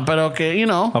there. no, yeah. but okay, you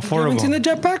know. You haven't seen the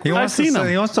Affordable. jetpack? He wants, seen them.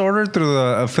 he wants to order through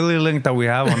the affiliate link that we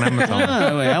have on Amazon.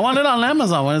 Yeah, wait, I want it on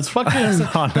Amazon when it's fucking.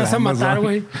 On That's a matar, Amazon.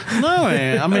 güey. No,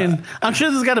 way. I mean, I'm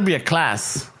sure there's got to be a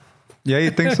class. Yeah,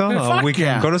 you think so? Fuck We can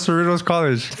yeah. go to Cerritos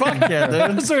College. Fuck yeah,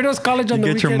 dude. So it was college on the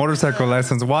Get your weekend. motorcycle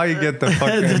license while you get the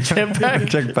fucking The jetpack.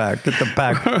 jetpack. Get the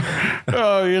pack.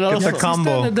 Oh, you know. Get the so-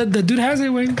 combo. The dude has it,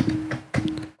 güey.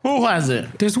 Who has it?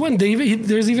 There's one.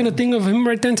 There's even a thing of him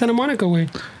right there in Santa Monica, güey.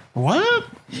 What?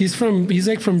 He's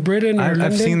like from Britain or London.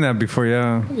 I've seen that before,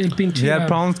 yeah. El pinche, He had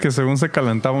problems que según se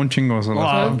calentaba un chingo. So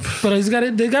Wow.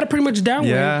 But they got it pretty much down,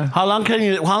 yeah. How long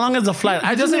is the flight? I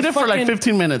just doesn't need it for like fucking-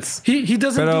 15 minutes. He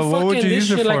doesn't But, do what would fucking you this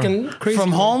use it shit like for? in crazy.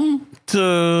 From güey. home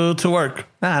to work.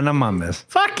 Nah, no mames.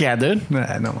 Fuck yeah, dude.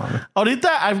 Nah, no mames. Ahorita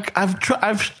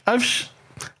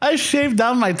I've shaved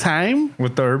down my time.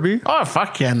 With the Irby? Oh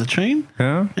fuck yeah, in the train.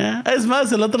 Yeah. Yeah. Es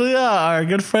más, el otro día our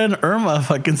good friend Irma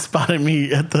fucking spotted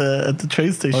me at the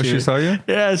train station. Oh, she saw you?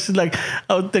 Yeah, she's like,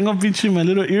 oh, tengo pinche my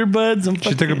little earbuds. I'm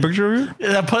She took a fucking- picture of you?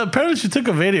 Yeah, apparently she took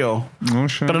a video. Oh,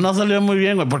 shit. Pero no salió muy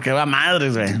bien, güey, porque va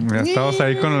madres, güey. Ya estabas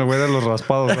ahí con el güey de los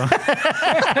raspados, ¿no?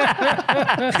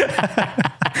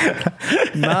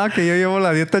 Nada, que yo llevo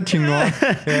la dieta chingón.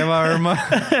 Eva, Irma.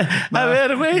 A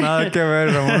ver, güey. Nada que ver,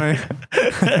 Ramón.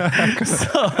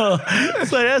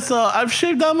 So I've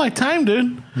shaved down my time,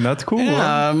 dude. That's cool. bro.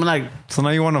 Yeah, I'm like, So now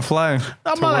you want to fly.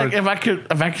 I'm to not like, work.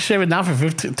 if I could shave it down for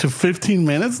 15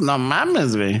 minutes, no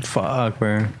mames, güey. Fuck,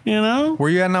 man. You know? Where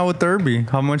you at now with the Irby?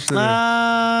 How much did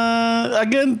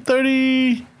Again,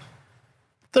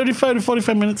 35 to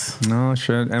 45 minutes. No,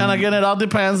 shit. And again, it all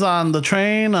depends on the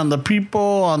train, on the people,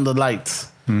 on the lights.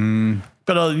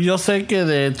 Pero yo sé que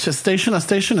de station to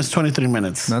station is 23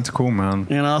 minutes. That's cool, man.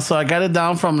 You know, so I got it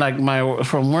down from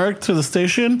from work to the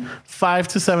station, 5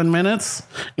 to 7 minutes.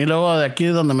 Y luego de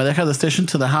aquí donde me deja the station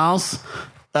to the house,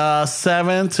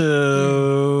 7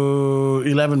 to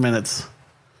 11 minutes.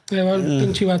 Le va el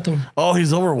pinche vato. Oh,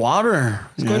 he's over water.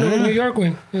 Going over New York,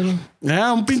 güey.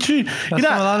 Yeah, un pinche. That's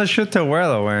not a lot of shit to wear,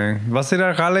 though, way. Vas a ir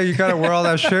a jale, you gotta wear all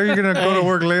that shit. You're gonna go to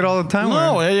work late all the time,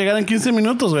 No, güey. güey, llegar en 15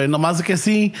 minutos, güey. Nomás que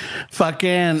sí,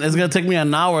 fucking, it's gonna take me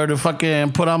an hour to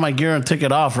fucking put on my gear and take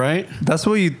it off, right? That's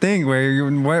what you think, güey.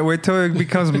 Wait till it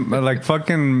becomes like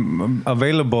fucking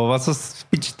available. Vas a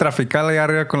pinche traficar allá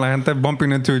arriba con la gente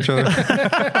bumping into each other.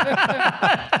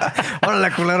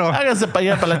 Órale, culero. Hágase para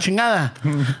allá, para la chingada.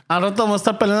 Al rato vamos a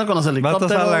estar peleando con los Vas a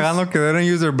estar helicópteros. alegando que they didn't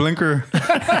use their blinker.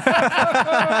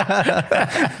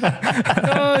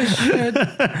 Oh, shit.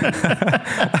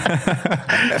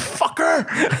 Fucker!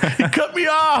 He cut me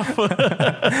off!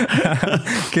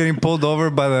 Getting pulled over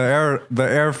by the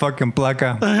air fucking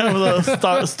placa.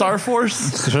 The Star Force.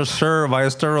 Sir,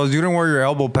 Ballesteros, you didn't wear your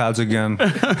elbow pads again.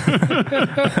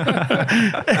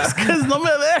 Es que no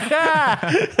me deja.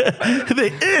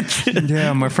 They itch.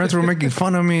 Yeah, my friends were making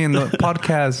fun of me in the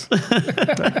podcast.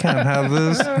 I can't have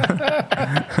this.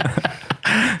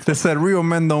 They said real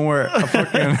men don't wear a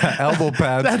fucking elbow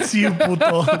pad. That's you,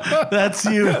 puto. That's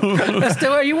you.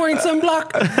 Are you wearing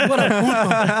sunblock? What a puto.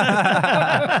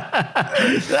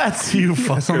 That's you, Eso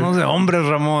fucker. no es de hombres,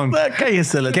 Ramón.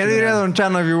 Cállese la ¿Qué chingada. diría Don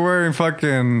Chano if you're wearing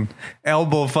fucking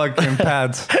elbow fucking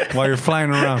pads while you're flying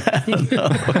around?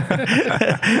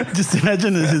 Just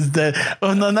imagine his death.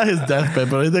 Oh, no, not his deathbed,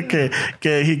 pero es de que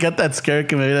he got that scare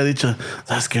que me hubiera dicho,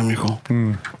 ¿sabes qué, mijo?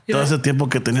 Todo ese tiempo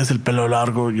que tenías el pelo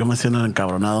largo, yo me siento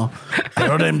encabronado.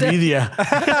 Pero era envidia.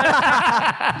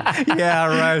 Yeah,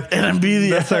 right. Era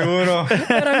envidia. De seguro.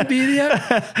 Era envidia.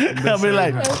 I'll be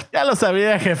like, ya lo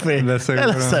sabía, jefe. De Ya seguro.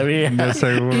 lo sabía. De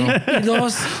seguro. Y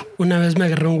dos, una vez me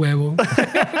agarré un huevo.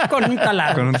 Con un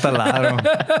taladro. Con un taladro.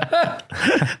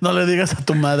 No le digas a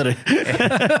tu madre.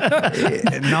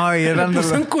 No, y eran de Pues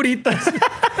son curitas.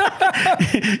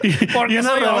 Porque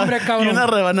soy hombre, cabrón. y una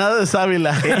rebanada de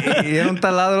sábila. y era un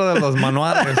taladro de los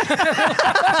manuales.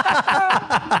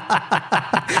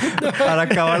 Para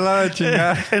acabarla de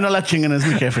chingar. No la chinguen, es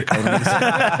mi jefe, cabrón.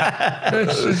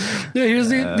 Yeah, here's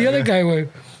the other guy, güey.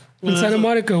 In Santa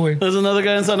Monica, güey. There's another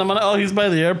guy in Santa Monica. Oh, he's by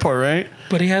the airport, right?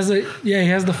 But he has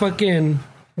the fucking,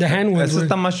 the hand ones, Eso güey.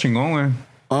 está más chingón, güey.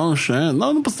 Oh, shit.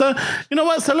 No, pues está... You know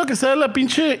what? Sea lo que sea la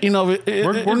pinche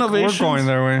We're innovation. going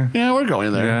there, güey. Yeah, we're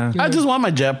going there. Yeah. I just want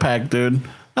my jetpack, dude.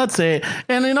 That's it.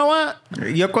 And you know what?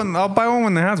 I'll buy one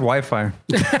when it has Wi-Fi.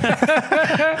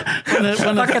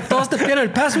 Para que todos te pierdan el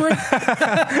password.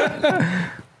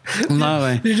 No,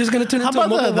 way. You're just going to turn into a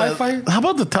mobile Wi-Fi. How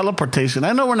about the teleportation?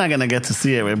 I know we're not going to get to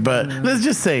see it, right? But let's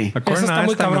just say. According to está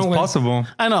muy Einstein, cabrón, it's güey. possible.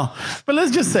 I know. But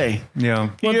let's just say. Yeah.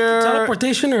 What, You're-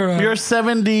 teleportation or... You're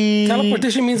 70...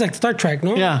 teleportation means like Star Trek,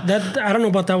 no? Yeah. That I don't know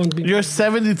about that one. You're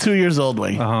 72 years old,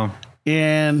 way. Uh-huh.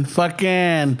 And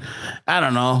fucking... I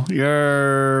don't know.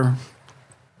 Your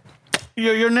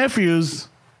nephews...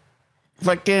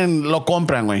 Fucking lo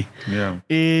compran, güey. Yeah.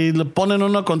 Y le ponen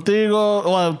uno contigo,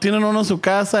 o tienen uno en su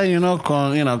casa,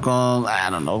 con, I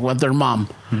don't know, with their mom,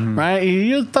 right? Y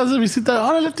yo estás de visita,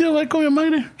 órale, tío, voy con mi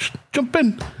madre. Jump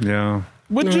in. Yeah.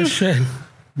 Would No you? shit.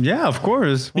 Yeah, of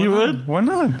course. Why You not? would? Why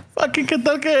not? Fucking, ¿qué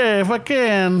tal que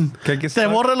fucking Que hay que te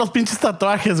estar- borre los pinches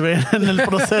tatuajes, güey, en el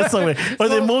proceso, güey? Or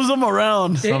they moves them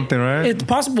around. Something, right? It's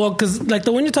possible because like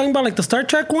the one you're talking about, like the Star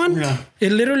Trek one, Yeah.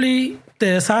 it literally te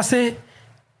deshace,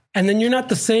 and then you're not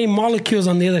the same molecules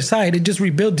on the other side. It just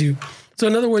rebuilds you. So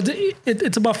in other words,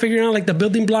 it's about figuring out like the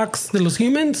building blocks de los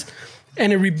humans,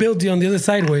 and it rebuilds you on the other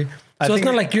side way. So it's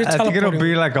not like you're I think it'll teleporting.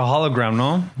 be like a hologram,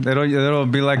 no? It'll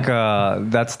be like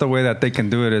that's the way that they can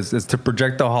do it is to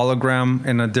project a hologram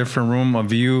in a different room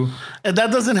of you. And that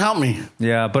doesn't help me.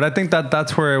 Yeah, but I think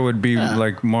that's where it would be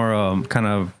like more kind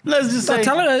of. Let's just say...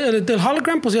 The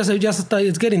hologram, pues ya está,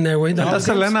 it's getting there, way. I thought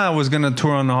Selena was gonna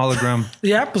tour on the hologram.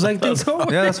 Yeah, pues I think so.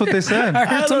 Yeah, that's what they said. I heard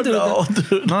I don't something know, like that.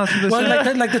 dude. No, that's what they Well,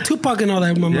 said. like the Tupac and all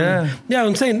that, mama. Yeah. Yeah,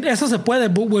 I'm saying eso se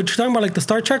puede, but what you're talking about, like the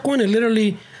Star Trek one, it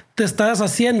literally te estás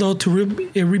haciendo to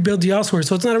rebuild you elsewhere.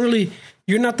 So it's not really,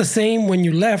 you're not the same when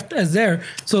you left as there.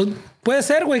 So puede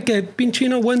ser, güey, que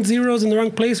pinchino 1 zeros in the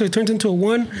wrong place or it turns into a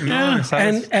 1. Yeah.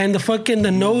 And the fucking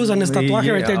the nose on his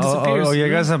tatuaje right there disappears. O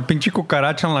llegas a pinche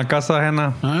cucaracha en la casa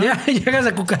ajena. Yeah, llegas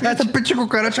a cucaracha. Esta pinche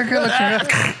cucaracha que la chingada.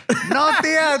 No,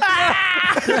 tía.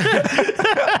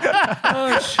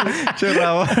 Oh, shit. Che,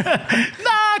 Raúl.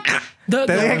 The-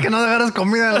 Te dije que no dejaras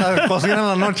comida en la cocina en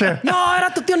la noche. No,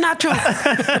 era tu tío Nacho.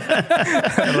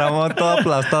 Ramón todo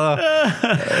aplastado.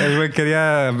 El güey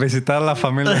quería visitar a la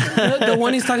familia. The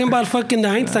one he's talking about, fucking the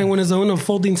Einstein one, is the one of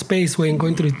folding space, way and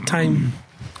going through time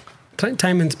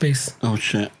and space. Oh,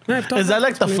 shit. Yeah, I've talked Is that about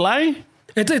like the this, fly?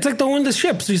 It's like the one the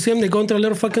ships. You see them, they go into a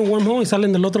little fucking wormhole y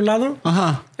salen del otro lado.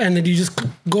 Uh-huh. And then you just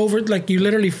go over it, like you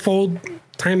literally fold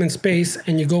time and space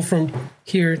and you go from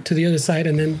here to the other side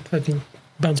and then fucking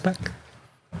bounce back.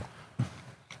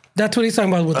 That's what he's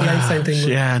talking about with the Einstein thing.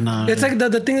 Yeah, no. It's like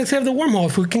the thing that said the wormhole.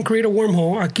 If we can create a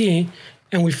wormhole aquí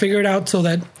and we figure it out so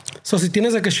si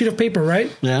tienes like a sheet of paper, right?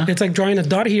 Yeah. It's like drawing a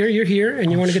dot here, you're here,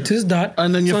 and you want to get to this dot.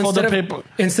 And then you fold the instead of- paper.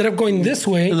 Instead of going this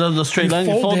way, The straight line,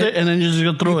 you fold it, and then you just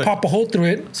go through you it. pop a hole through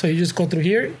it, so you just go through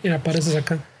here, y apareces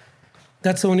acá.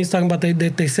 That's the one he's talking about.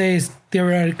 They say is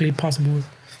theoretically possible.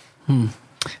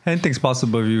 Anything's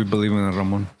possible if you believe in it,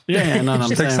 Ramon. Yeah, no, I'm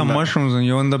Take saying, some but mushrooms and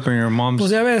you end up in your mom's.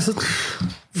 Pues ya ves.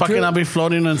 fucking I'll be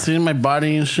floating and seeing my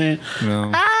body and shit.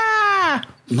 No. Ah!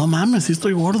 No mames, sí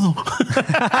estoy gordo.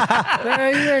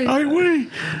 Hey, Ay, güey.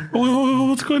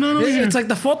 What's going on over here? it's like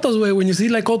the photos, way. When you see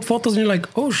like old photos and you're like,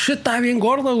 oh shit, está bien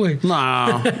gordo, güey.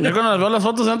 No. Yo cuando veo las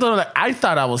fotos antes, like, I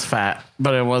thought I was fat,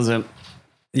 but it wasn't.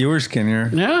 You were skinnier.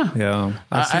 Yeah. Yeah.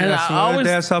 I always-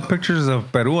 I saw pictures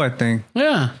of Peru, I think.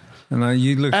 Yeah. And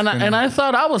you look And skinny. I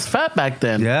thought I was fat back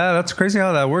then. Yeah, that's crazy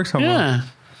how that works, Ramon. Yeah.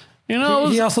 You know,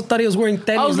 He also thought he was wearing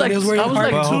tenis. I was like- he was wearing I was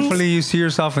hard. like- Well, hopefully you see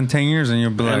yourself in 10 years and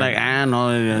you'll be and like, like,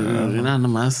 no, nada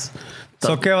más.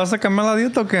 so, ¿qué? ¿Vas a cambiar la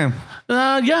dieta o qué?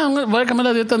 Yeah, voy a cambiar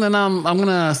la dieta and then I'm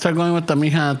gonna start going with la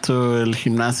mija to el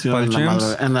gimnasio. ¿Para en la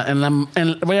gyms?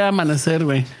 madre- voy a amanecer,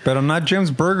 güey. Pero not Jim's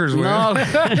Burgers, güey. No.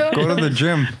 Go to the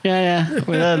gym. Yeah.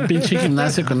 Voy al pinche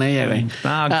gimnasio con ella, güey.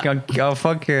 Nah, I'll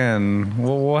fucking.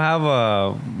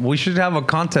 We should have a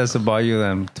contest about you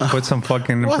then to put some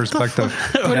fucking in What the perspective.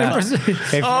 Put in Yeah. pers-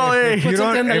 If Put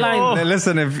something on the line.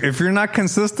 listen, if you're not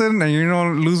consistent and you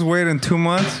don't lose weight in 2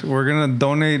 months, we're gonna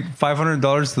donate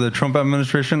 $500 to the Trump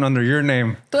administration under your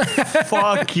name.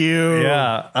 Fuck you.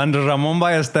 Yeah, under Ramon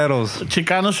Ballesteros.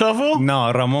 Chicano Shuffle?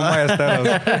 No, Ramon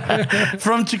Ballesteros.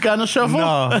 From Chicano Shuffle?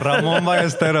 No, Ramon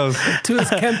Ballesteros. to his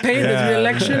campaign, his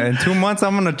re-election. In 2 months,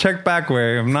 I'm gonna check back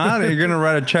way. If not, you're gonna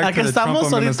write a check Aquí to the Trump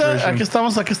estamos ahorita.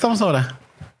 administration. Aquí estamos ahora.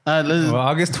 Well,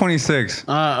 August 26th.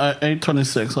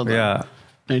 8:26. Hold on. Yeah.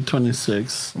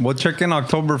 8:26. We'll check in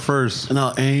October 1st.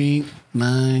 No, 8,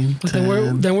 9, But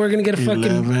 10, then we're gonna get a fucking.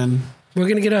 11. We're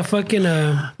gonna get a fucking.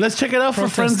 Let's check it out for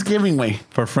Protest. Friendsgiving, way.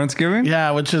 For Friendsgiving?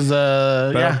 Yeah, which is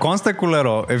Pero yeah. conste,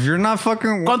 culero. If you're not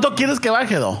fucking... ¿Cuánto quieres que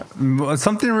baje, though?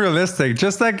 Something realistic.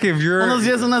 Just like if you're... Unas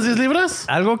 10 libras?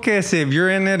 Algo que si if you're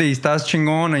in it y estás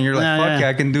chingón and you're like, Yeah, fuck yeah. yeah,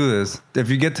 I can do this. If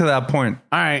you get to that point.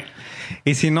 All right.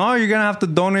 Y si no, you're going to have to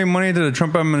donate money to the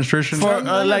Trump administration. For-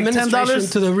 like administration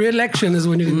 $10? to the re-election is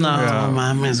when you. No, Yeah.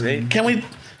 mames, güey. Can we...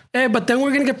 Hey, but then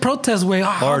we're gonna get protests. Way,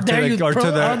 how Or to dare the- you? or to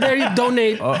the- How dare you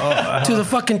donate to the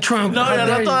fucking Trump? No, How yeah, dare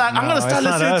that's you? all. I'm No, gonna start it's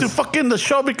not listening to us. fucking the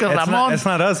show because It's Ramon. it's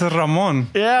not us, it's Ramon.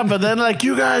 Yeah, but then like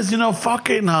you guys, fuck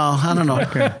it. No, I don't know.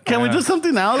 Can we do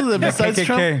something else besides KKK.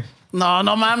 Trump?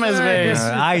 No, mames, güey.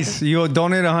 Ice. You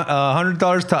donate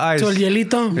 $100 to Ice. To el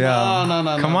hielito. Yeah.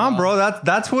 No, Come on, bro.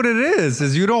 That's what it is.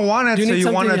 Is you don't want it, You so need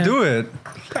you want to something, do it.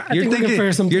 You're think we can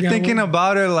figure something You're out. thinking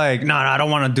about it like, no, I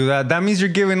don't want to do that. That means you're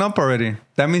giving up already.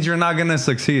 That means you're not gonna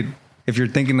succeed if you're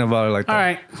thinking about it like that. All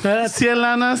right. That's- 100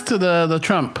 lanas to the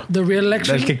Trump. The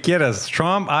re-election El que quieras,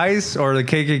 Trump, ICE, or the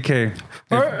KKK.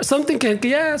 or something can.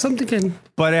 Yeah, something can.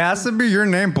 But it has to be your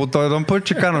name, puto. Don't put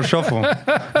Chicano Shuffle.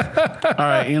 All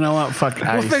right. You know what? Fuck We'll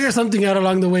ICE. figure something out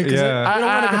along the way. 'cause Yeah. I don't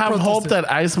I wanna get have hope protested.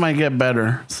 that ICE might get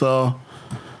better. So,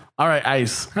 all right,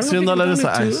 ICE. I don't know if $100 you to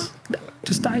can donate ICE.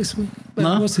 Just ice, güey. But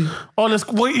 ¿No? we'll see. Oh,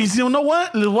 wait, y si you know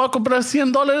what? Les voy a comprar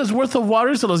 $100 worth of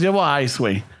water y se los llevo a ICE,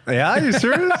 güey. Yeah, you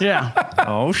serious? Yeah.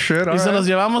 Oh, shit. Y all se right. los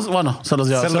llevamos. Bueno, se los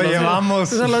llevamos. Se lo llevamos.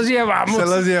 Se los llevamos. Se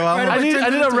los llevamos. I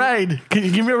need a ride. Can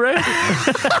you give me a ride?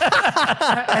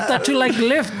 I thought you like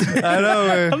Lyft. I know,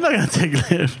 güey. I'm not gonna take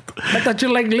Lyft. I thought you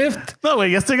like Lyft. No,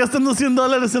 güey, ya estoy gastando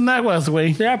 $100 en aguas,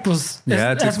 güey. Yeah, pues.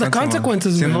 Yeah, it's that's the expensive,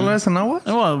 consequences. man. güey. $100 en agua?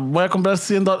 Well, voy a comprar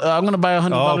 $100. I'm gonna buy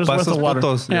 $100 Oh, pa' worth esos of water.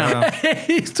 putos. Yeah. Yeah.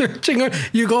 He's searching.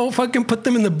 You go fucking put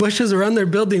them in the bushes around their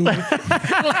building.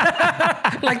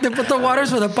 güey. Like they put the waters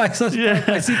for the paisas. Yeah.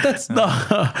 Paisitas. No,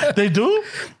 they do?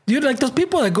 Dude, like those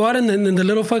people that go out in the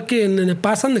little fucking in the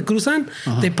pasan, the cruzan,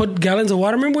 they put gallons of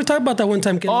water. Remember we talked about that one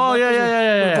time? que Oh, los yeah, vatos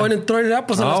yeah. were going and throwing it up.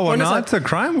 Pues, se los Oh, well, pones now a- it's a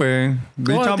crime, way.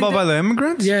 Do you Oh, I talk think about by the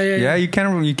immigrants? Yeah. Yeah, you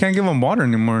can't give them water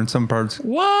anymore in some parts.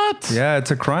 What? Yeah,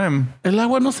 it's a crime. El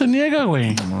agua no se niega,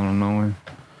 güey. I don't know, güey.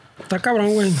 Está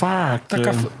cabrón, güey. Fuck. Está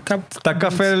dude. Está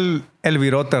café el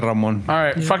virote, Ramón. All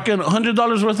right, fucking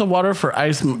 $100 worth of water for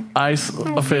ICE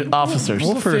officers.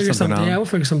 We'll figure something out. Yeah, we'll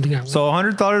figure something out. So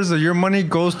 $100 of your money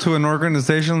goes to an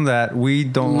organization that we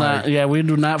don't like. Yeah, we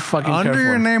do not fucking Under care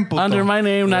your for. name, puto. Under my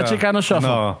name, not Yeah. Chicano Shuffle.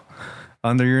 No,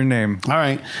 under your name. All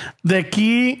right. De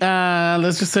aquí,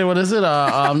 let's just say, what is it?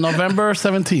 November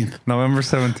 17th. November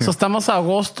 17th. So estamos a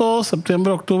agosto,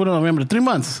 septiembre, octubre, noviembre. 3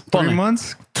 months. 3 Ponle.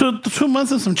 months? 2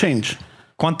 months and some change.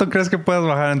 ¿Cuánto crees que puedes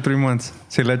bajar en 3 months?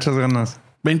 Si le echas ganas.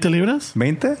 20 libras?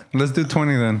 ¿20? Let's do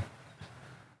 20 then.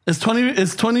 It's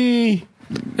 20.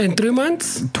 In 3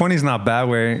 months, 20 is not bad,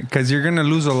 way. Because you're going to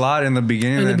lose a lot in the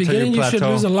beginning. in the until beginning, you should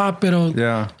plateau. lose a lot, pero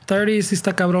Yeah. 30 sí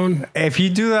está cabrón. If you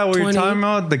do that, what you're 20. talking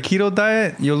about, the keto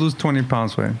diet, you'll lose 20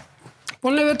 pounds, way.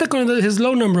 Ponle vete con his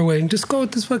low number, way. Just go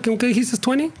with this fucking, okay, he says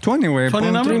 20? 20, way. 20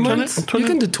 Pon- number? 3 20? months? You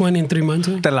can do 20 in 3 months,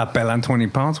 güey. Te la pelan 20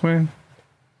 pounds, way.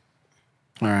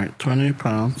 All right, 20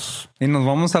 pounds. Y nos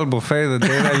vamos al buffet the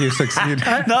day that you succeed.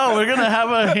 No, we're going to have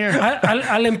a here.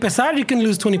 Al empezar, you can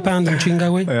lose 20 pounds in chinga,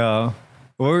 güey. Yeah.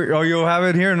 Or you'll have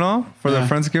it here, no? For the Yeah.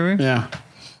 Friendsgiving? Yeah.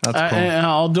 That's cool.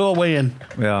 I'll do a weigh-in.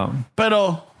 Yeah.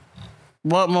 Pero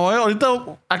Bueno, me voy ahorita,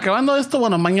 acabando esto,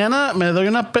 bueno, mañana me voy a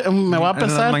En las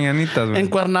pesar mañanitas, güey. en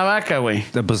Cuernavaca, güey.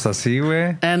 Pues así,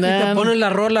 güey. And Y te then, ponen la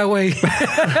rola, güey.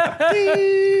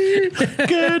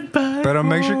 goodbye. Pero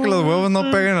make sure que los huevos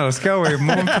no peguen al scale, güey.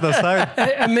 Move them to the side.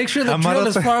 And make sure the drill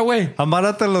is far away.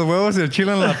 Amárrate los huevos y el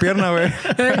chile en la pierna, güey.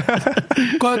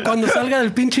 Cuando salga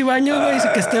del pinche baño, güey, dice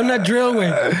que esté en una drill,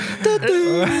 güey.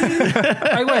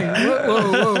 Ay, güey.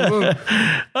 Whoa.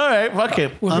 All right, fuck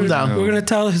it. I'm down. We're gonna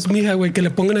tell his mija, güey, que le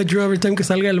pongan a drill every time que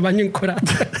salga del baño encuerado.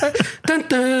 Tan,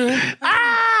 tan.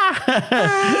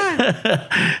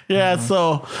 Yeah,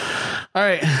 so, all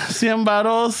right, 100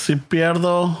 varos si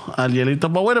pierdo al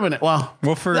hielito. But wait a minute. Wow.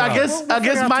 We'll figure I out. guess We'll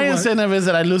figure out my to what. incentive is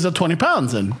that I lose the 20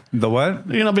 pounds and The what?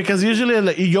 you know, because usually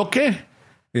like, ¿y yo qué?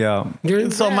 Yeah.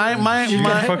 So my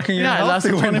Fucking yeah, I lost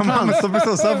healthy, güey. 20 No pounds. mames, estás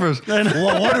so selfish.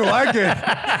 Well, what do I get?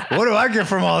 What do I get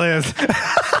from all this?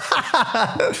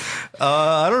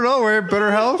 I don't know, güey.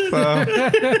 Better health.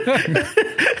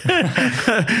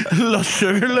 Low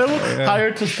sugar level,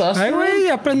 higher testosterone. Ay, güey,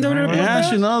 aprende a ver. Yeah,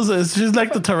 she knows. She's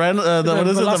like the what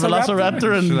is it? The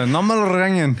Velociraptor. She's And like, no me lo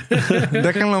regañen.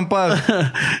 Déjenlo en paz.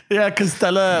 yeah, because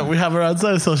Stella, we have her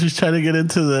outside, so she's trying to get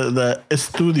into the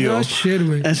studio. Oh, shit,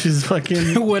 güey. And she's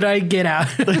fucking Would I get out?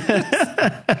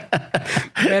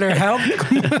 Better help.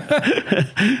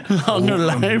 longer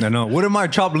life. I know. What am I,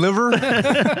 chopped liver?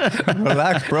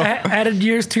 Relax, bro. Added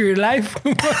years to your life.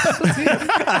 I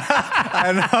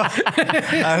know.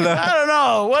 I don't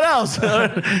know. What else?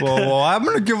 Well, I'm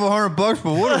going to give $100, but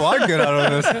what do I get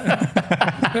out of this?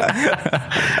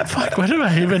 Fuck, why do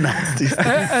I even ask these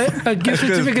things? A gift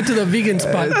certificate to the vegan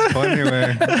spot. It's funny,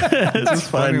 man. It's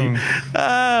funny.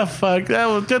 Fuck.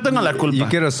 Yo tengo la culpa. You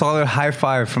get a solid high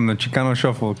five from the Chicano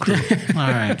Shuffle crew.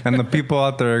 All right. And the people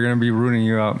out there are going to be rooting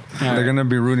you out. right. They're going to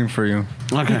be rooting for you.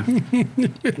 Okay.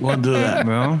 We'll do that.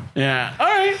 Well, Yeah. All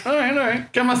right.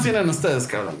 ¿Qué más tienen ustedes,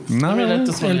 cabrón? No, Let me let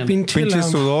this one El in. pinche pinche la-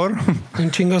 sudor.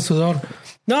 Un chingo de sudor.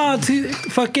 No, see,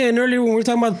 fucking earlier when we were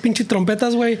talking about pinche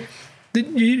trompetas, güey.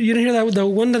 You didn't hear that the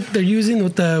one that they're using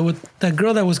with that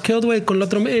girl that was killed, güey, con la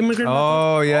otro immigrant?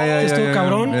 Oh, yeah. Estuvo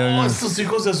cabrón. Oh, estos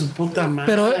hijos de su puta madre.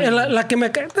 Pero la que me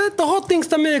the whole thing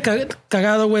está medio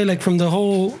cagado, güey, like from the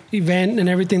whole event and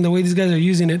everything, the way these guys are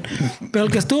using it. Pero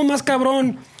el que estuvo más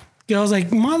cabrón, que I was like,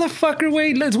 motherfucker,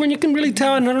 wait, it's when you can really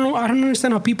tell, and I don't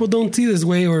understand how people don't see this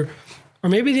way, or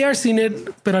maybe they are seeing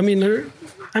it, but I mean,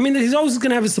 he's always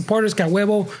gonna have his supporters que a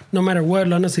huevo, no matter what,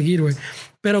 lo van a seguir, güey.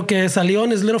 Pero que salió in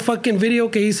his little fucking video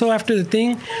que hizo after the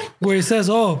thing, where he says,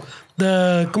 ¿cómo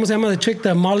se llama the chick?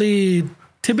 The Molly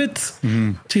Tibbetts.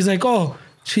 Mm-hmm. She's like,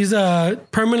 she's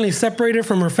permanently separated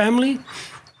from her family.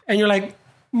 And you're like,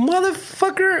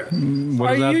 motherfucker,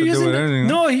 What are does that you have to do using with anything?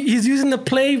 No, he's using the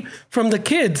play from the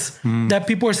kids that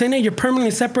people are saying, hey, you're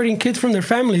permanently separating kids from their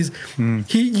families.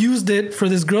 He used it for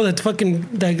this girl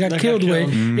that got killed, way.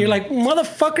 You're like,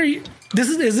 motherfucker,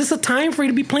 is this a time for you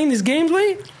to be playing these games,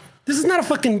 way? This is not a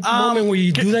fucking moment where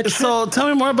you do that shit. So tell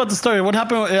me more about the story. What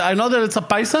happened? I know that it's a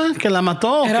paisa que la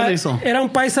mató. ¿Qué le hizo? Era un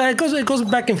paisa. It goes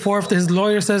back and forth. His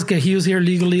lawyer says that he was here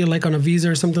legally, like on a visa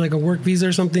or something, like a work visa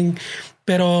or something.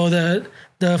 Pero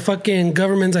the fucking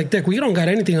government's like, Dick, we don't got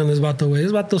anything on this vato, güey.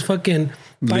 This vato's fucking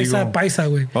paisa,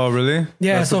 güey. Oh, really?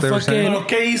 Yeah, That's so what they were saying? fucking...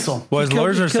 ¿Pero qué hizo? Well, his He killed-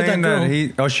 lawyers he are killed saying that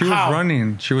that girl. she was How?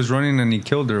 running. She was running and he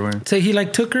killed her, güey. So he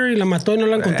like took her y la mató y no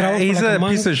la encontraba He's for like a a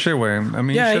month. piece of shit, güey. I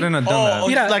mean, Yeah, he shouldn't have done that.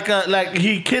 Mira. Like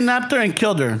he kidnapped her and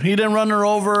killed her. He didn't run her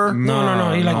over.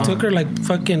 No. He like took her like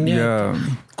fucking,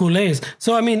 culés.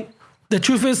 So, I mean, the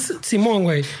truth is, Simón,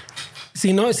 güey.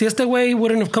 Si este güey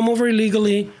wouldn't have come over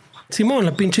illegally, Simón,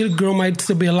 la pinche girl might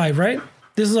still be alive, right?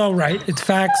 This is all right. It's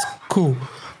facts. Cool.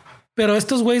 Pero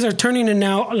estos güeyes are turning it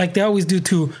now like they always do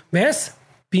too. ¿Ves?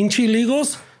 Pinche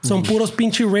illegals son puros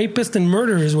pinche rapists and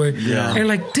murderers, güey. Yeah. And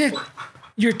like, Dick,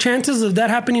 your chances of that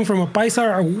happening from a paisa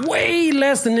are way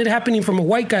less than it happening from a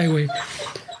white guy, güey.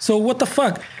 So what the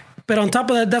fuck? But on top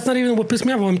of that, that's not even what pissed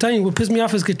me off. I'm telling you, what pissed me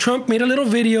off is that Trump made a little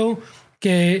video,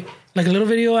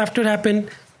 after it happened,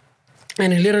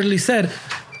 and it literally said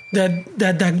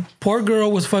that poor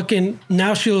girl was fucking,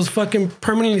 now she was fucking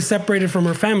permanently separated from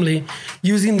her family,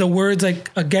 using the words like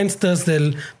against us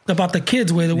about the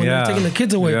kids, way, the when they're taking the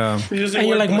kids away. Yeah. And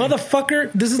you're like,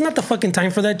 motherfucker, this is not the fucking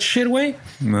time for that shit, way.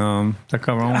 No, está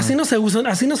cabrón. Así no se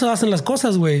hacen las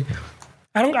cosas, güey.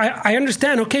 I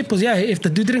understand. Okay, pues yeah, if the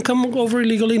dude didn't come over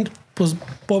illegally, pues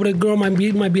pobre girl might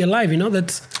be alive. You know,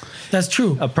 that's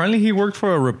true. Apparently, he worked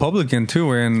for a Republican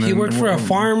too, and He worked for a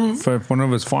farm, for one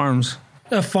of his farms,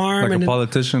 like like a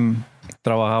politician.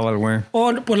 Trabajaba el güey.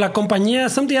 Or por la compañía,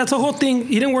 something. That's the whole thing.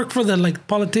 He didn't work for the like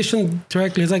politician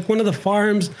directly. It's like one of the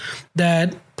farms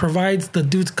that provides the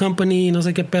dude's company. No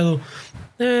sé qué pedo.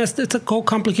 It's a whole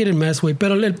complicated mess, güey.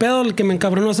 Pero el pedo el que me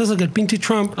encabronó es eso, que el pinche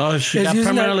Trump she got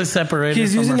permanently separated.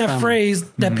 He's from using her that family. phrase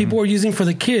that people were using for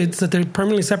the kids, that they're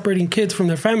permanently separating kids from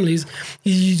their families.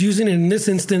 He's using it in this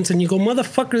instance, and you go,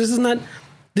 motherfucker, this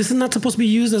is not supposed to be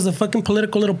used as a fucking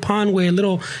political little pawn way, a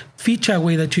little feature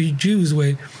way that you use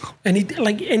way. And he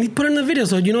put it in the video,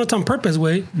 so you know it's on purpose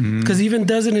way, because he even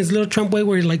does it in his little Trump way,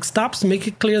 where he like stops, make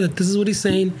it clear that this is what he's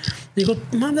saying. And you go,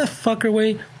 motherfucker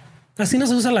way, así no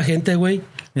se usa la gente way.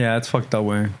 Yeah, it's fucked up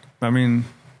way. I mean,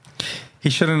 he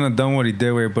shouldn't have done what he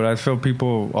did way, but I feel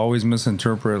people always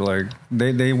misinterpret. Like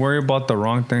they worry about the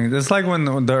wrong thing. It's like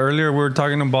when the earlier we were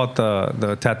talking about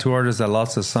the tattoo artist that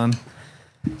lost his son.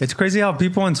 It's crazy how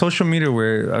people on social media,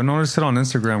 where I've noticed it on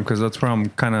Instagram because that's where I'm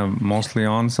kind of mostly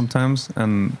on sometimes.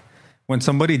 And when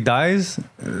somebody dies,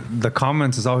 the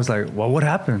comments is always like, well, what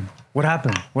happened? What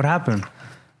happened? What happened?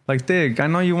 Like, Dick, I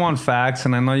know you want facts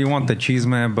and I know you want the cheese,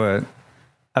 man, but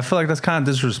I feel like that's kind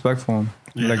of disrespectful.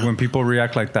 Yeah. Like when people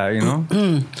react like that, you know?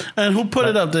 And who put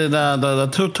it up? Did the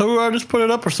tattoo artist put it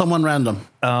up or someone random?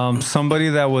 Somebody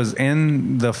that was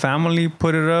in the family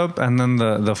put it up, and then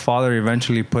the father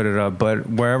eventually put it up. But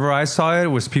wherever I saw it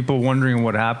was people wondering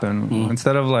what happened.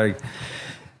 Instead of like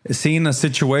seeing a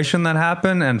situation that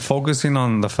happened and focusing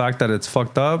on the fact that it's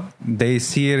fucked up, they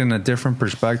see it in a different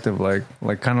perspective, like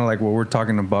kind of like what we're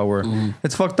talking about, where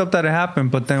it's fucked up that it happened,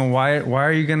 but then why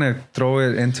are you gonna throw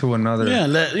it into another? Yeah,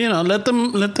 let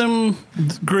them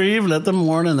grieve, let them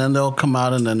mourn, and then they'll come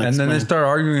out and then they start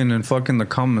arguing in fucking the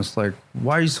comments, like,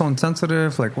 why are you so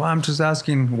insensitive? Like, well, I'm just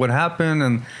asking what happened,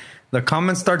 and the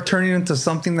comments start turning into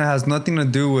something that has nothing to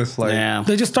do with like. Yeah.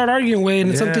 They just start arguing, way, and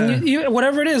it's something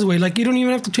whatever it is, way. Like you don't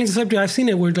even have to change the subject. I've seen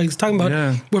it where like it's talking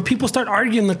about where people start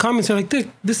arguing in the comments. They're like,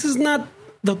 this is not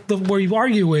the where you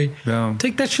argue, way. Yeah.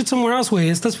 Take that shit somewhere else, way.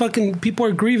 It's just fucking people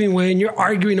are grieving, way, and you're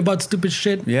arguing about stupid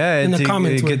shit. Yeah, in the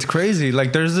comments. It gets crazy.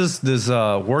 Like there's this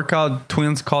workout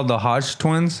twins called the Hodge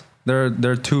twins.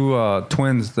 They're two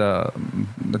twins. I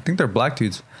think they're black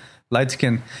dudes. Light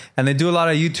skin, and they do a lot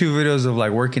of YouTube videos of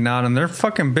like working out, and they're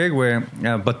fucking big way,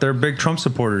 but they're big Trump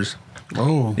supporters.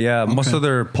 Oh, yeah, okay. Most of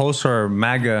their posts are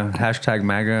MAGA, hashtag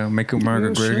MAGA, Make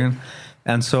America Great Again.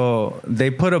 And so they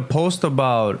put a post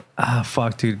about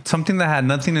something that had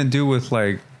nothing to do with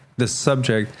like the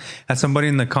subject, and somebody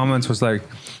in the comments was like,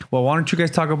 well, why don't you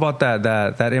guys talk about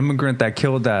that immigrant that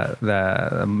killed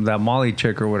that Molly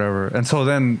chick or whatever. And so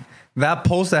then that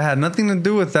post that had nothing to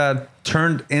do with that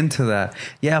turned into that.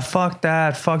 Yeah, fuck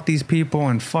that, fuck these people,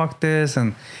 and fuck this.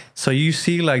 And so you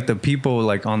see like the people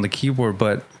like on the keyboard,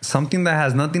 but something that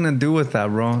has nothing to do with that,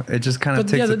 bro, it just kind of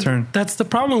takes a turn. That's the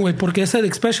problem, way, porque I said,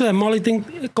 especially that Molly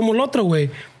thing, como el otro,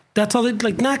 way. That's all they,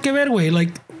 like, nada que ver, way. Like,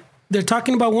 they're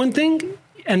talking about one thing,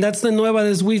 and that's the nueva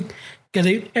this week.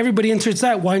 Everybody inserts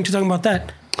that. Why aren't you talking about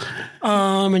that?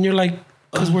 And you're like,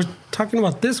 because we're talking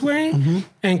about this way,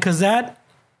 and because that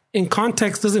in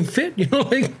context doesn't fit, you know,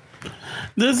 like.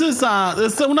 This is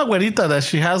una güerita that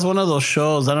she has one of those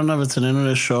shows. I don't know if it's an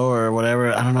internet show or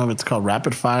whatever. I don't know if it's called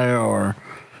Rapid Fire or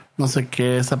no sé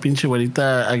qué. Esa pinche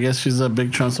güerita, I guess she's a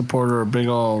big Trump supporter or a big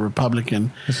old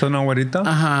Republican. ¿Es una güerita?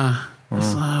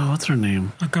 What's her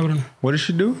name? Ah, cabrón. What does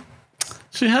she do?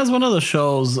 She has one of the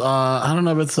shows. I don't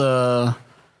know if it's a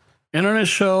internet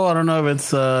show. I don't know if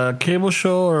it's a cable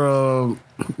show or a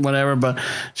whatever. But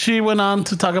she went on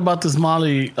to talk about this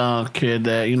Molly kid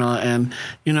that, and,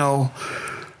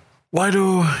 why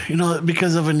do,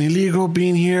 because of an illegal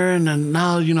being here. And then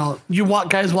now,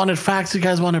 guys wanted facts. You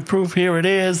guys wanted proof. Here it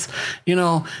is.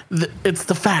 It's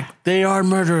the fact. They are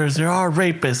murderers. They are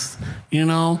rapists.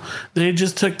 They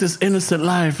just took this innocent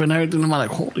life and everything. I'm like,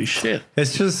 holy shit.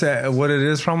 It's just what it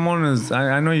is, Ramon, is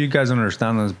I know you guys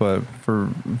understand this, but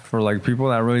for like people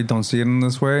that really don't see it in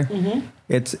this way,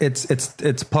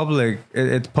 it's public.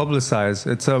 It's publicized.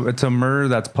 It's a murder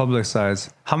that's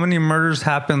publicized. How many murders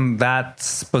happened that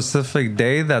specific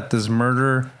day that this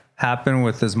murder happened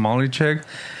with this Molly chick?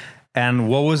 And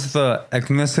what was the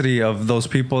ethnicity of those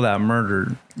people that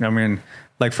murdered? I mean,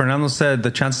 like Fernando said,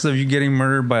 the chances of you getting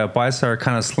murdered by a paisa are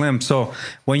kind of slim. So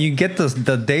when you get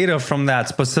the data from that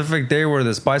specific day where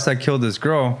this paisa killed this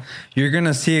girl, you're going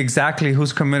to see exactly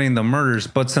who's committing the murders.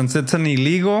 But since it's an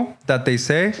illegal that they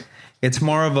say, it's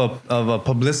more of a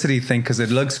publicity thing because it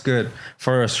looks good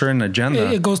for a certain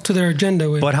agenda. It goes to their agenda.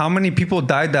 Way. But how many people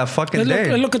died that fucking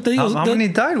day? Look at how many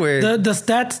died? Way? The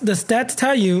stats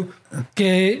tell you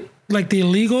que like the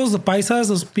illegals, the paisas,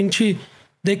 those pinche,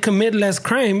 they commit less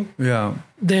crime. Yeah.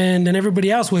 Than everybody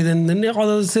else, way, than all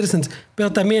the other citizens.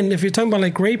 But I mean, if you're talking about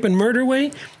like rape and murder, way,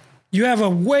 you have a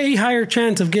way higher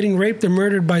chance of getting raped or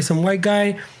murdered by some white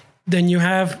guy than you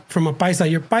have from a paisa.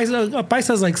 A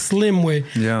paisa is like slim way.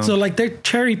 Yeah. So like they're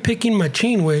cherry picking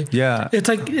machine way. Yeah. It's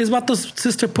like his vato's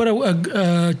sister put a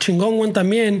chingón one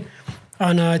también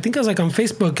on I think it was like on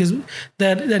Facebook is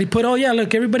that he put, oh yeah,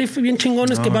 look, everybody bien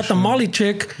chingones que about the Molly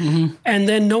chick, and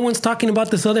then no one's talking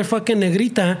about this other fucking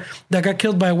negrita that got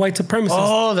killed by a white supremacist.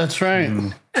 Oh, that's right.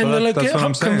 And So they're like, that's what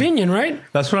I'm saying. convenient, right?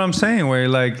 That's what I'm saying. Where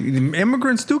like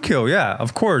immigrants do kill, yeah,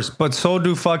 of course, but so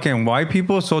do fucking white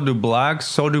people, so do blacks,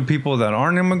 so do people that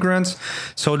aren't immigrants,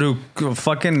 so do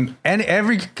fucking and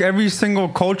every single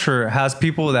culture has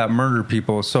people that murder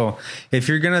people. So if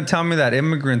you're gonna tell me that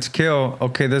immigrants kill,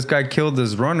 okay, this guy killed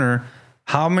this runner.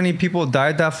 How many people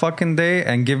died that fucking day?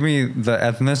 And give me the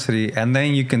ethnicity, and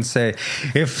then you can say,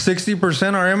 if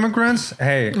 60% are immigrants,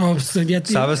 hey, Oh, so yeah,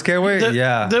 ¿sabes qué, way?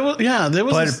 Yeah. There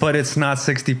was, But it's not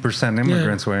 60%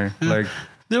 immigrants way. Like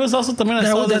there was also también I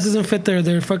saw that this. doesn't fit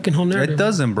their fucking whole narrative. it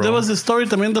doesn't, bro. There was a story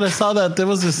también that I saw that there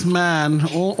was this man,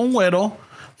 un güero,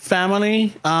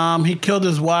 family. He killed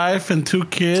his wife and 2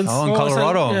 kids. Oh, in Oh, so-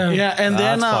 Colorado. yeah. Yeah, and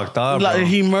That's then fucked up, like, bro.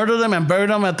 he murdered them and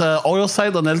buried them at the oil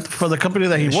site for the company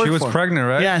that he worked for. She was pregnant,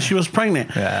 right? Yeah, she was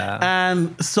pregnant. Yeah.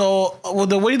 And so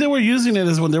the way they were using it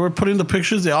is when they were putting the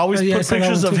pictures, they always Oh, yeah, I put saw that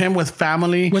pictures one of too. him with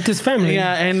family. With his family.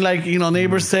 Yeah, and like,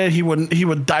 neighbors said he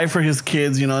would die for his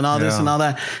kids, and all this Yeah. and all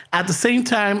that. At the same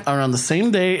time, around the same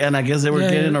day, and I guess they were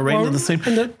Yeah, getting yeah. arraigned Well, at the same.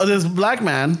 and This black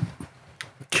man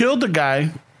killed the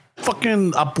guy,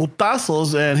 fucking a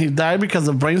putazos, and he died because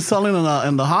of brain swelling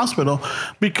in the hospital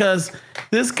because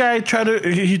this guy tried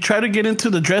to get into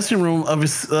the dressing room of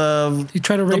his. He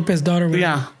tried to rape his daughter.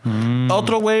 Yeah.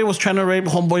 Otro way was trying to rape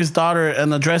homeboy's daughter in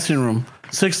the dressing room,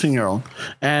 16-year-old,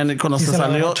 and cuando se se la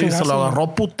salió agarró y se lo chingazo.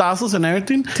 agarró putazos and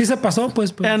everything. Sí se pasó,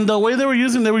 pues. And the way they were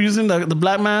using the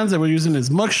black man's, they were using his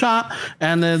mugshot,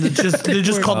 and then they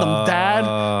just called him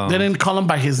dad. They didn't call him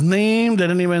by his name. They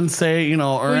didn't even say, or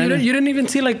Well, you didn't even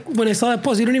see, like, when I saw that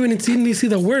post, you don't even see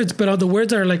the words, but all the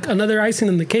words are like another icing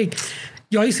on the cake.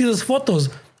 You always see those photos.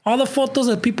 All the photos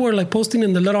that people were like posting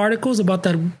in the little articles about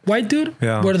that white dude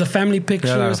were the family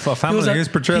pictures. Yeah, that's a family. He was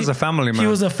portrayed as a family man. He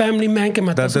was a family man que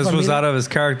mató that a su this was familia. out of his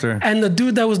character. And the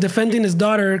dude that was defending his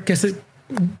daughter,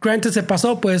 granted se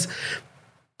pasó, pues,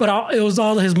 but it was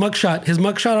all his mugshot. His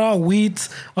mugshot, all weeds,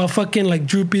 all fucking like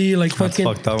droopy, like That's fucking.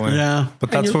 fucked up, man. Yeah. But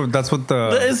that's what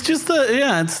the It's just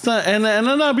and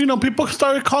then people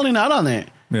started calling out on it.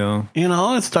 yeah.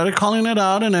 It started calling it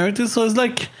out and everything. So it's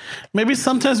like maybe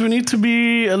sometimes we need to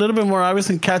be a little bit more obvious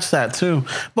and catch that too.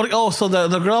 But so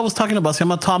the girl I was talking about, se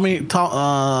llama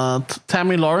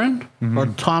Tammy Lauren or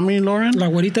Tommy Lauren. La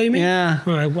güerita, you mean? Yeah.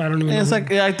 Oh, I don't even know. It's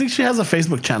like I think she has a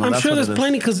Facebook channel. I'm That's sure what there's it is.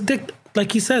 plenty because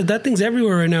like he says, that thing's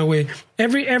everywhere right now. Way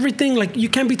everything, like you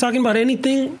can't be talking about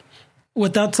anything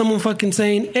without someone fucking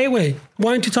saying, "Hey, wait,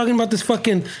 why aren't you talking about this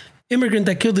fucking immigrant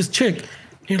that killed this chick?"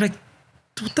 And you're like,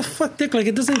 "What the fuck, dick? Like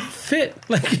it doesn't fit."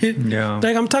 Like,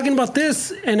 like I'm talking about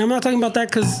this, and I'm not talking about that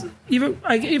because even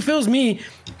like if it was me,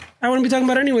 I wouldn't be talking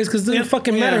about it anyways because it doesn't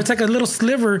fucking matter. Yeah. It's like a little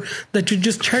sliver that you're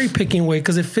just cherry picking away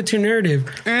because it fits your narrative.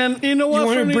 And you know what? You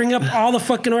want for to me- bring up all the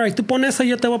fucking, all right, tú pones esa,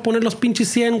 yo te voy a poner los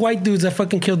pinches 100 white dudes that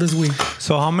fucking killed this week.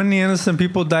 So how many innocent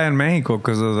people die in Mexico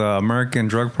because of the American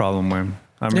drug problem, man?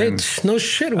 I mean, No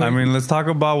shit, I güey. mean, let's talk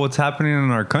about what's happening in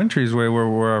our countries where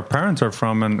our parents are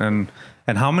from and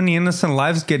how many innocent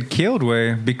lives get killed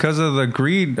way because of the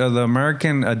greed of the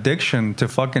American addiction to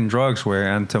fucking drugs way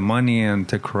and to money and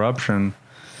to corruption.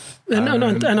 And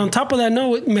on top of that,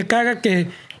 no, me caga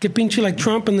que pinche like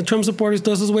Trump and the Trump supporters,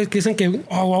 todos esos güeyes que dicen que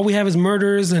all we have is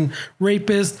murders and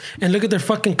rapists and look at their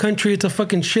fucking country, it's a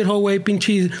fucking shithole way,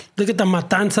 pinche, look at the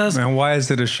matanzas. And why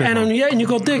is it a shit? And you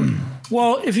go, dig.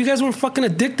 Well, if you guys weren't fucking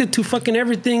addicted to fucking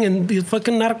everything and the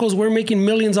fucking narcos were making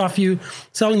millions off you,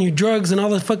 selling you drugs and all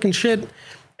that fucking shit,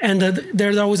 and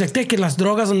they're always like, take it, las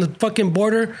drogas on the fucking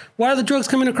border. Why are the drugs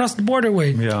coming across the border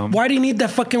way? Yeah. Why do you need that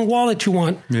fucking wall that you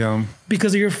want? Yeah.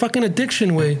 Because of your fucking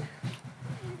addiction way.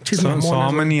 So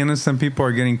how many innocent people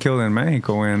are getting killed in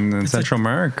Mexico and in Central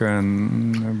America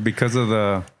and because of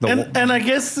the and I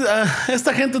guess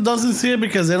esta gente doesn't see it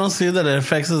because they don't see that it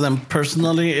affects them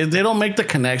personally. They don't make the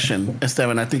connection,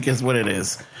 Esteban, I think is what it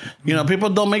is. People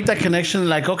don't make that connection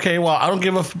like, okay, well, I don't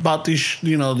give a about these,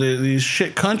 these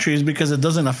shit countries because it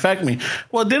doesn't affect me.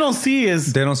 What they don't see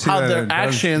is They don't see how that their it does.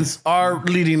 actions are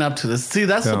leading up to this. See,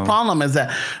 that's the Yeah. problem is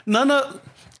that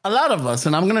a lot of us,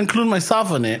 and I'm going to include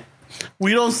myself in it,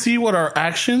 we don't see what our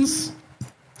actions,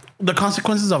 the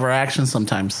consequences of our actions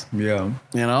sometimes. yeah.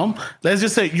 Let's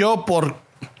just say,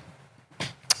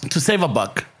 to save a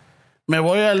buck, me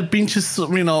voy al pinches,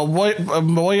 me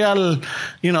voy al,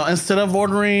 instead of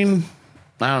ordering,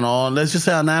 I don't know, let's just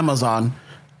say on Amazon,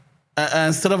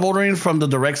 instead of ordering from the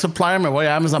direct supplier, me voy a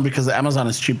Amazon because Amazon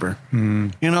is cheaper.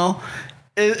 You know,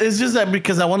 it's just that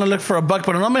because I want to look for a buck,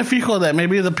 pero no me fijo that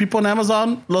maybe the people in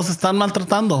Amazon los están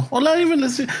maltratando. Or not even,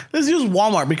 let's use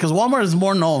Walmart because Walmart is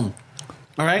more known.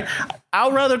 All right.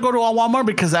 I'd rather go to a Walmart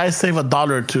because I save $1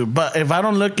 or $2. But if I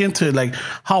don't look into like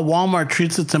how Walmart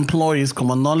treats its employees,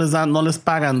 como no les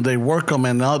pagan, they work them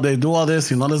and they do all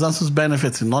this, y no les dan sus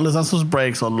benefits, y no les dan sus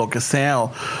breaks, or lo que sea, or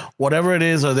whatever it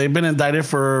is, or they've been indicted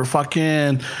for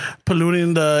fucking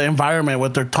polluting the environment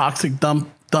with their toxic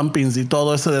dumpings y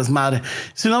todo ese desmadre.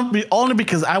 So, only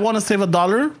because I want to save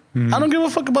 $1, I don't give a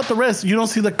fuck about the rest. You don't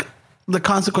see the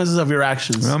consequences of your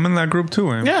actions. I'm in that group too,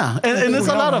 man. Yeah, and it's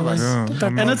a lot of us. Yeah.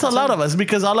 And it's a lot of us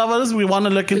because all of us, we want to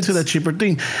look into the cheaper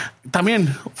thing. También,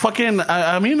 fucking,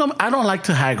 I mean, I don't like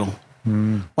to haggle.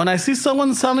 When I see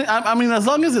someone selling, I mean, as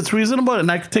long as it's reasonable and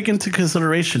I take into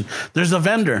consideration, there's a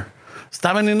vendor.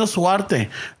 Está vendiendo su arte.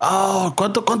 Oh,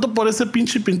 ¿cuánto por ese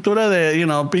pinche pintura de,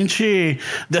 pinche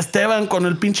de Esteban con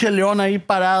el pinche león ahí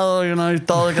parado, y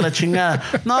todo, que la chingada?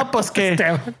 No, pues que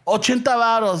 80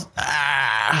 varos.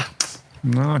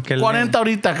 No, que 40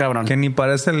 ahorita, cabrón. Que ni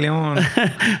parece león.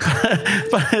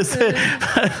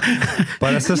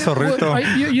 Parece zorrito.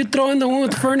 You throw in the one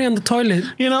with Fernie on the toilet.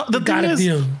 The thing is,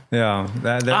 yeah,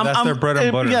 that's their bread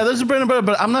and butter. Yeah, that's their bread and butter.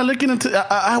 But I'm not looking into.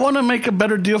 I want to make a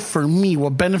better deal for me,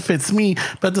 what benefits me.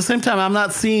 But at the same time, I'm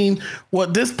not seeing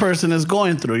what this person is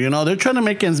going through. They're trying to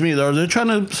make ends meet, or they're trying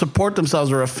to support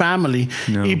themselves or a family.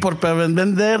 No. Y por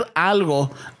vender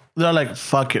algo, they're like,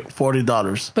 fuck it,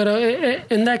 $40. But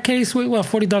in that case, well,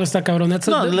 $40 está cabrón. That's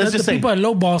the people at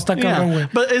low ball está cabrón. Yeah,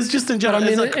 but it's just in general.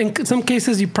 But I mean, in some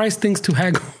cases, you price things to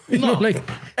haggle.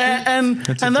 And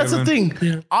that's the thing.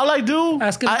 Yeah. All I do,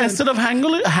 instead of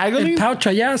haggling. El pouch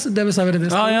allá, debes saber de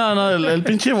esto. Oh, yeah, no, el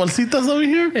pinche bolsitas over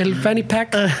here. El fanny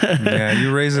pack. Yeah,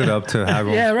 you raise it up to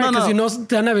haggle. Yeah, right, because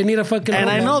te van a venir a fucking... And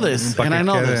I know this.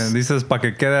 Dices pa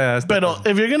que quede. Pero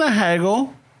if you're going to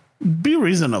haggle, be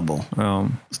reasonable.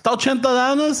 Está 80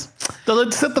 danas, te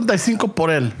doy 75 por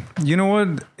él. You know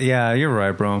what? Yeah, you're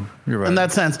right, bro. You're right. In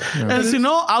that sense. Yeah. And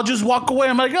I'll just walk away.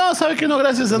 I'm like, oh, sabe que no,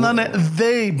 gracias. And then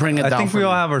they bring it down. I think we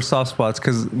all have our soft spots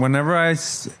because whenever I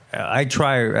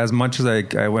try as much as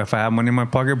if I have money in my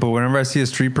pocket, but whenever I see a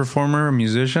street performer, a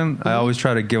musician, I always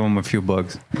try to give them a few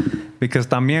bucks. Because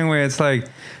también, güey, it's like,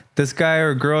 this guy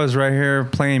or girl is right here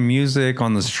playing music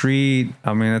on the street.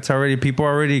 I mean, people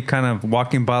are already kind of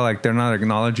walking by like they're not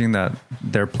acknowledging that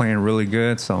they're playing really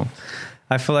good. So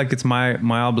I feel like it's my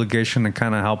obligation to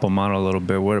kind of help them out a little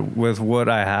bit with what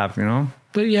I have,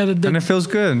 But yeah, and it feels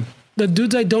good. The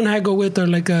dudes I don't haggle with are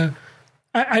like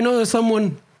I know there's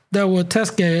someone that will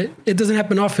test it doesn't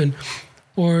happen often.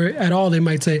 Or at all, they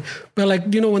might say. But like,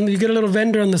 when you get a little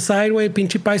vendor on the sideway,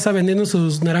 pinche paisa vendiendo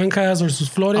sus naranjas or sus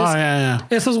flores. Oh, yeah.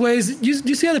 Esos güeyes,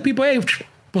 you see other people, hey,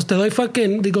 pues te doy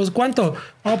fucking, digo, ¿cuánto?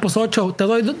 Oh, pues 8, te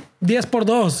doy 10 por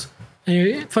 2. And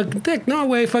you're fucking thick. No,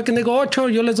 güey, fucking digo 8,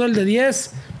 yo les doy el de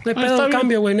 10. No hay pedo de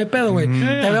cambio, güey, no hay pedo, güey.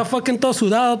 Te veo fucking todo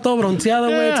sudado, todo bronceado,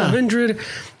 güey, it's 100.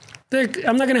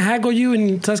 I'm not going to haggle you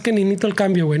and sabes que ni necesito el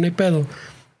cambio, güey, no hay pedo.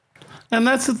 And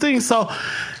that's the thing, so...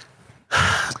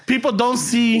 People don't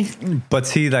see,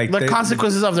 like the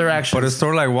consequences of their actions. But a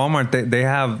store like Walmart, they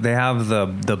have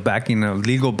the backing, of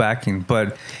legal backing.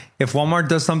 But if Walmart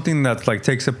does something that's like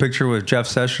takes a picture with Jeff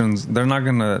Sessions,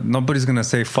 nobody's gonna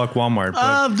say fuck Walmart.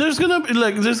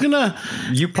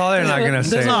 You probably are not gonna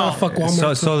say fuck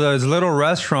Walmart. So there's a little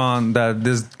restaurant that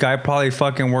this guy probably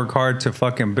fucking worked hard to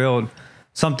fucking build.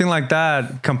 Something like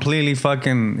that, completely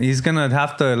fucking. He's gonna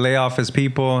have to lay off his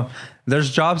people.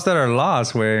 There's jobs that are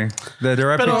lost, way. Their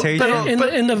reputation.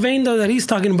 In the vein though that he's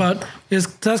talking about is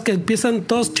sabes que empiezan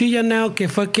todos chillan now que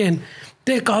fucking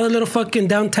dick all the little fucking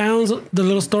downtowns, the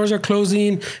little stores are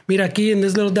closing. Mira aquí in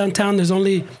this little downtown there's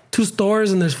only 2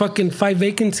 stores and there's fucking 5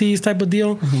 vacancies type of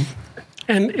deal. Mm-hmm.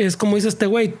 And it's como dice este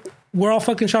güey, we're all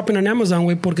fucking shopping on Amazon,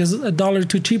 way porque it's $1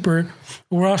 too cheaper.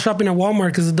 We're all shopping at Walmart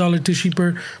because it's $1 too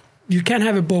cheaper. You can't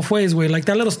have it both ways, way. Like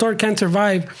that little store can't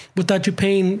survive without you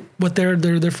paying what they're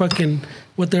fucking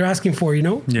what they're asking for,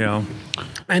 Yeah.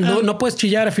 And no puedes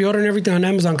chillar if you order everything on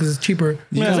Amazon because it's cheaper.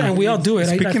 Yeah. And we all do it.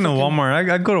 Speaking of Walmart,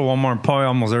 I go to Walmart probably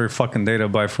almost every fucking day to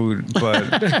buy food. But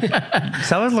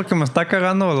 ¿sabes lo que me está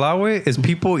cagando el agua? Is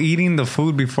people eating the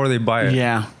food before they buy it.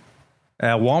 Yeah.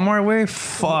 At Walmart, way?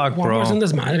 Fuck, bro. Walmart's in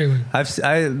this madre,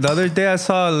 the other day I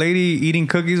saw a lady eating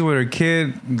cookies with her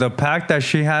kid. The pack that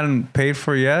she hadn't paid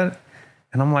for yet,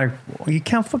 And I'm like, well, you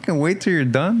can't fucking wait till you're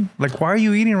done. Like, why are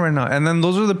you eating right now? And then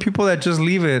those are the people that just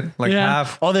leave it like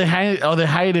half. Oh, they hide it. They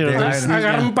hide it.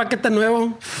 Agarra un paquete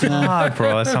nuevo. Ah,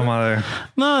 bro, esa madre.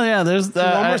 No, yeah, there's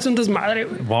Walmart's un desmadre,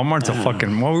 güey. Walmart's a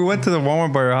fucking. Well, we went to the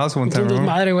Walmart by your house one Es un time.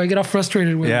 Remember? desmadre, güey. I get all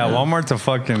frustrated with Yeah, Walmart's a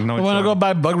fucking. No I want to go joke.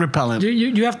 buy bug repellent.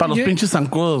 You have Para los to. pinches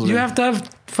zancudos. You güey. have to have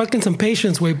fucking some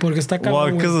patience, güey, porque está Well,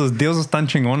 cabrón, because güey. those deals están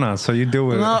chingonas, so you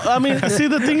do it. No, I mean, see,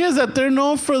 the thing is that they're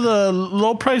known for the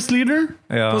low price leader.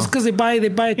 Yeah. Pues because they buy.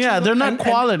 Yeah, they're not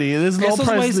quality. It is low esos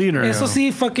price güeyes- leader. Eso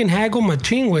sí, fucking haggle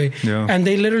machine, güey. Yeah. And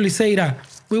they literally say, "Ira,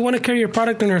 we want to carry your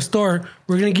product in our store.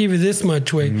 We're going to give you this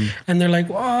much, way." And they're like,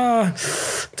 "Oh,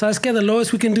 sabes que the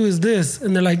lowest we can do is this."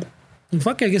 And they're like,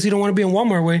 "Fuck, I guess you don't want to be in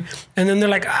Walmart, way." And then they're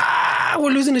like, we're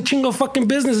losing a chingo fucking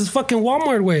business. It's fucking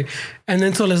Walmart, way. And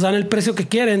then so les dan el precio que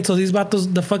quieren. So these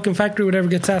vatos, the fucking factory, whatever,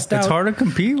 gets asked It's out. hard to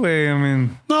compete, way. I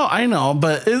mean, No, I know,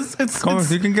 but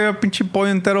you can get a pinche pollo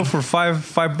entero for $5,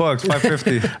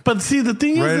 $5.50. But see, the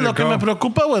thing Ready is, to lo que go. me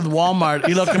preocupa with Walmart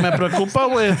y lo que me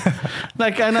preocupa with,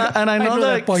 like, and I know know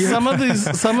that that pollo. some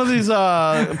of these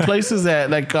places that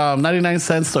like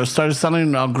 99-cent stores started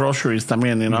selling groceries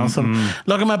también, you know. So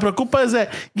lo que me preocupa is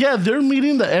that they're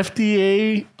meeting the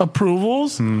FDA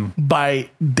approvals by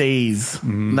days.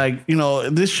 Like, you know,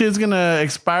 this shit's gonna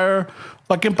expire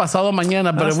fucking pasado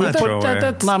mañana. But That's if we not put true,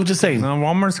 way. no, I'm just saying. No,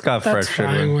 Walmart's got That's fresh shit.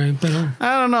 fine, way. güey. Pero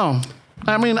I don't know.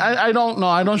 I mean, I don't know.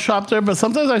 I don't shop there, but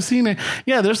sometimes I've seen it.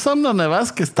 Yeah, there's some donde vas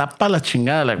que está pa la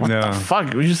chingada. Like, what the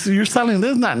fuck? You're selling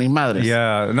this? Not ni madres.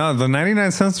 Yeah, no, the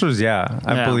 99-cent stores, I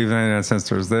Yeah. believe 99-cent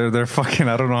stores. They're fucking,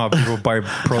 I don't know how people buy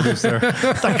produce there.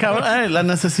 Está cabrón. Hey, la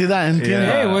necesidad, entiendo.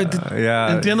 Hey, what-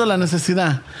 yeah. Entiendo la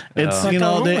necesidad. It's, you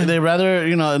know, they rather,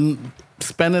 you know,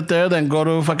 spend it there than go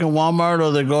to fucking Walmart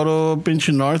or they go to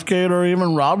pinche Northgate or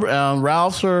even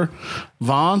Ralph's or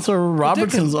Vaughn's or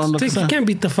Robertson's. On you the can't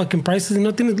beat the fucking prices.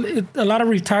 A lot of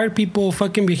retired people,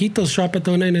 fucking viejitos, shop at the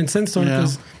 99-cent store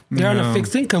because they're on a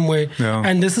fixed income way. Yeah.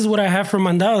 And this is what I have for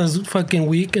mandado this fucking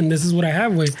week, and this is what I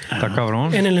have way. Está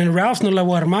cabrón. And in Ralph's no la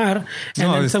voy a armar. And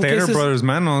No, in the some Stater cases, Brothers,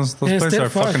 manos, those places Stater are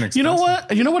fuck. fucking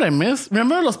expensive. You know what I miss?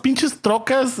 Remember los pinches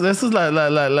trocas? Esas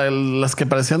las que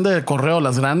parecían de correo,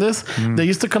 las grandes. They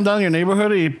used to come down in your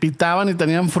neighborhood y pitaban y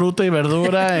tenían fruta y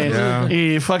verdura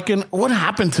y fucking. What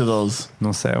happened to those?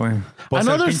 No sé, güey. Pues I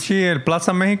know el there's- pinche, el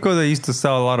Plaza Mexico, they used to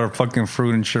sell a lot of fucking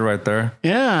fruit and shit right there.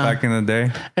 Yeah. Back in the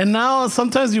day. And now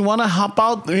sometimes you want to hop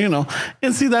out, you know.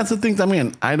 And see, that's the thing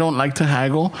también. I don't like to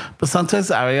haggle, but sometimes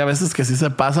hay a veces que sí se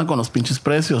pasan con los pinches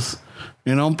precios.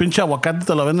 You know, un pinche aguacate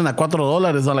te lo venden a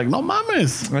 $4. I'm like, no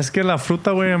mames. Es que la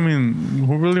fruta, güey, I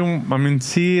mean,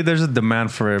 see, there's a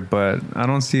demand for it, but I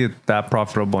don't see it that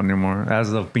profitable anymore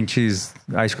as the pinches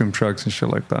ice cream trucks and shit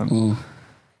like that.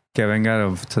 Que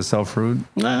venga to sell fruit.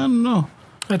 I don't know.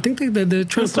 I think they're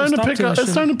trying It's starting to pick up. It's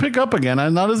starting to pick up again. I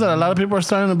noticed that a lot of people are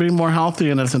starting to be more healthy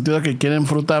en el sentido que quieren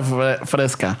fruta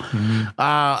fresca.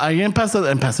 Ahí en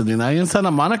Pasadena, ahí en Santa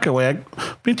Monica, güey,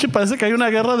 pinche parece que hay una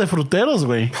guerra de fruteros,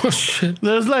 güey. Oh, shit.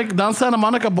 There's like down Santa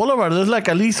Monica Boulevard. There's like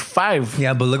at least 5.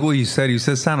 Yeah, but look what you said. You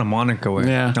said Santa Monica, güey.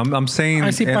 Yeah. I'm saying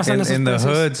I see pasan esos in the precios.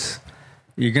 hoods,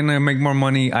 you're going to make more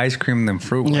money ice cream than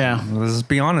fruit. güey. Yeah. Let's just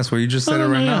be honest. Well, you just said it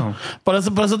right now. Por eso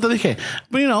te dije.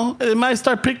 But, you know, it might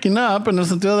start picking up in the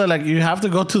sentido that, like, you have to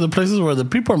go to the places where the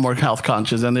people are more health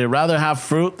conscious and they rather have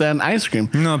fruit than ice cream.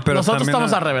 No, pero Nosotros también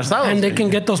estamos arreversados. And they güey. can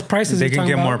get those prices. They you're can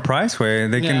talking get more about. price, way.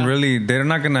 They can Yeah. really, they're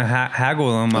not going to haggle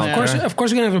them out there. Of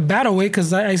course, you're going to have a battle, way,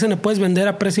 because ahí se le puedes vender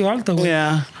a precio alto, güey.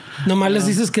 Yeah. Nomás les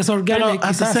dices que es But organic.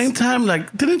 at the quizás. same time,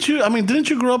 like, didn't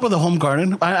you grow up with a home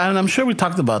garden? And I'm sure we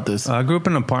talked about this. I grew up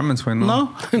in apartments, güey.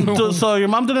 No? So your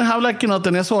mom didn't have, like, you know,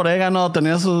 tenía su orégano,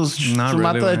 tenía su Not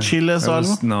mata really, de güey. chiles It o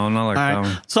was- algo? No, not like All that right.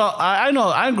 one. So I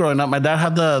know, I'm growing up. My dad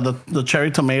had the cherry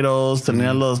tomatoes,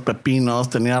 tenía los pepinos,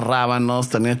 tenía rábanos,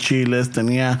 tenía chiles,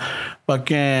 tenía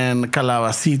fucking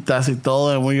calabacitas y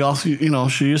todo. And we also, you know,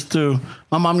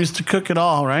 my mom used to cook it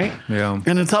all, right? Yeah.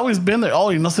 And it's always been there. Oh,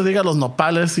 y no se diga los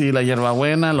nopales y la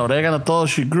hierbabuena, el orégano, todo.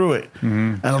 She grew it.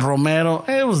 El romero,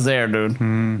 it was there, dude.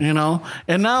 You know?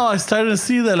 And now I started to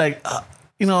see that, like,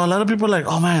 you know, a lot of people are like,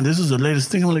 oh man, this is the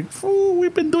latest thing. I'm like, fool,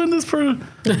 we've been doing this for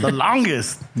the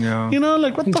longest. Yeah. You know,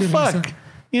 like, what the Pinche fuck? raza.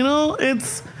 You know,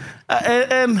 it's...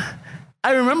 and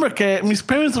I remember que mis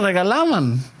parents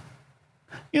regalaban.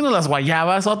 You know, las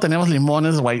guayabas. Oh, teníamos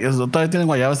limones. Todavía tienen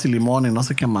guayabas y limón y no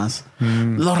sé qué más.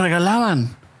 Lo regalaban.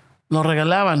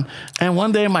 And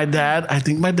one day I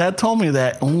think my dad told me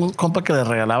that un compa que le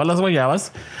regalaba las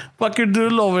guayabas, fucking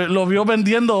dude lo vio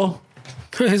vendiendo.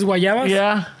 His guayabas.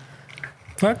 Yeah.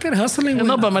 Fucking hustling.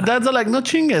 No, güey. but my dad's like, no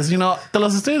chingues, you know, te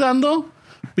los estoy dando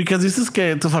Because dices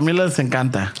que tu familia les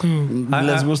encanta.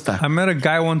 Les gusta. I met a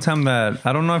guy one time that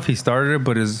I don't know if he started it,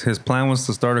 but his plan was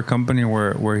to start a company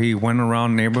where he went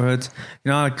around neighborhoods.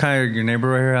 You know, kind of your neighbor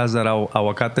right here has that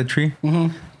aguacate tree.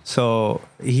 Mm-hmm. So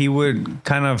he would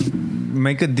kind of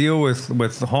make a deal with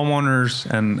homeowners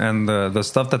and the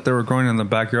stuff that they were growing in the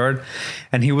backyard,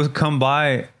 and he would come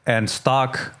by and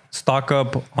stock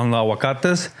up on the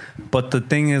aguacates. But the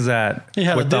thing is that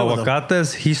with the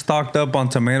aguacates, he stocked up on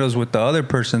tomatoes with the other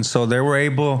person, so they were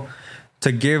able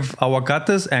to give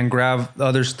aguacates and grab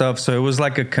other stuff. So it was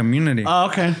like a community. Oh,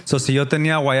 okay. So si yo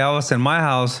tenía guayabas in my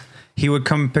house, he would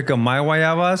come pick up my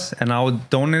guayabas and I would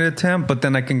donate it to him, but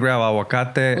then I can grab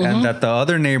aguacate and that the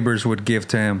other neighbors would give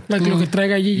to him. Like lo que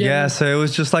traiga allí. Yeah, so it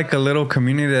was just like a little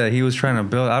community that he was trying to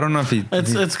build. I don't know if he...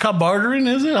 It's called bartering,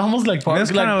 is it? Almost like bartering.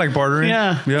 It's kind of like bartering.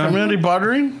 Yeah. Community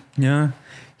bartering. Yeah.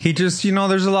 He just, you know,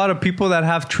 there's a lot of people that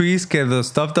have trees que the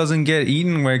stuff doesn't get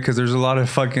eaten away because there's a lot of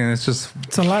fucking, it's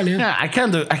a lot, yeah. Yeah, I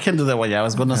can't do the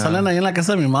guayabas. Cuando salen ahí en la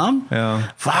casa de mi mom,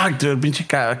 fuck, dude, pinche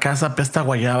casa pesta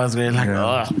guayabas, güey. Like,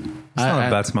 it's not a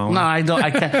bad smell. No, I don't.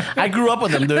 I can't. I grew up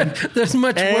with them, dude. There's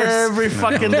much worse. Every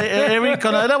fucking day.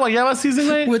 Cuando era guayaba season,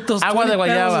 güey. With those agua de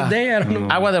guayaba. A day, I don't know.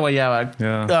 Agua de guayaba.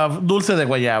 Yeah. Dulce de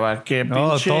guayaba. Que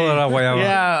pinche. Todo era guayaba.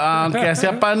 Yeah, que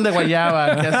hacía pan de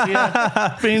guayaba. Que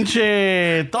hacía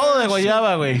pinche. Todo de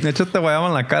guayaba, güey. Échate guayaba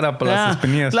en la cara para las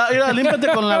espinillas. Mira, límpiate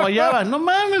con la guayaba. No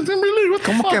mames, really.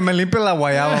 ¿Cómo que me limpie la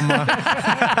guayaba, ma?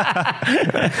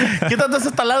 Quítate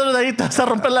ese taladro de ahí, te vas a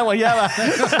romper la guayaba.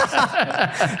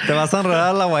 Te vas a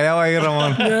enredar la guayaba ahí,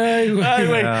 Ramón. Ay,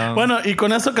 güey. Bueno, y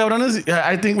con eso, cabrones,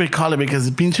 I think we call it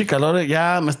because pinche calor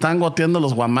ya me están goteando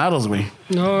los guamaros, güey.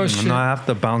 No, shit. No, I have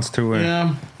to bounce to it.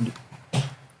 Yeah.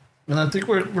 And I think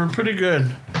we're pretty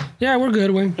good. Yeah, we're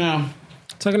good, güey. Yeah.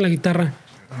 Sacan la guitarra.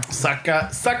 Saca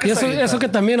y eso que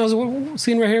también I was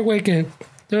seeing right here, güey, que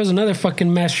there was another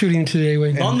fucking mass shooting today,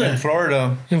 güey. ¿Dónde? In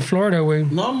Florida. In Florida, güey.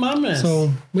 No mames.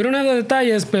 So, we don't have the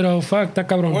detalles, pero fuck, está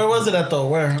cabrón. Where was it at, though?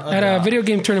 Where? At a video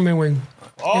game tournament, güey.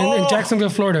 In Jacksonville,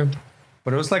 Florida.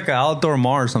 But it was like an outdoor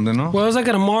mall or something, no? Well, it was like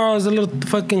at a mall. It was a little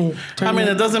fucking tournament. I mean,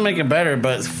 it doesn't make it better,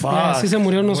 but fuck. Yeah, sí se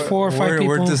murieron unos 4 or 5 people.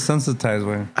 We're desensitized,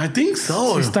 güey. I think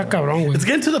so. Sí está cabrón, güey. It's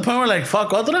getting to the point where, like,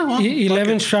 fuck, otra? Huh?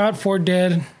 11 shot, 4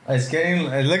 dead. It's getting...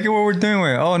 Look at what we're doing,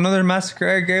 güey. Oh, another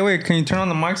massacre. Hey, wait, can you turn on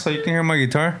the mic so you can hear my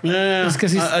guitar? Yeah.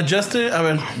 Adjust it. I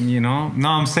mean... You know? No,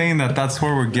 I'm saying that's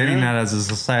where we're getting at as a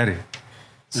society.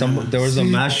 There was a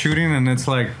mass shooting, and it's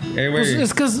like, hey, wait.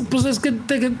 It's because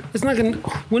it's not gonna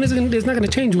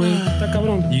change, güey. Está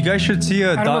cabrón. You guys should see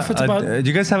do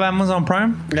you guys have Amazon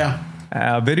Prime? Yeah.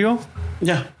 A video?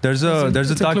 Yeah. There's a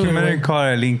documentary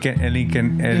called El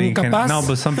Incapaz. No,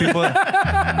 but some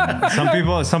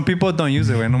people don't use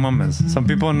it, güey. No mames. Some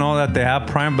people know that they have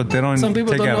Prime, but they don't take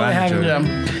advantage of it. Yeah.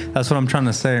 That's what I'm trying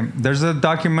to say. There's a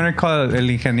documentary called El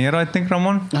Ingeniero, I think,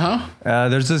 Ramon.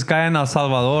 There's this guy in El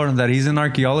Salvador that he's an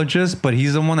archaeologist, but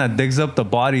he's the one that digs up the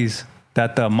bodies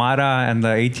that the Mara and the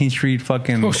 18th Street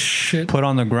fucking put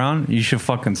on the ground. You should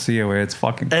fucking see it, güey. It's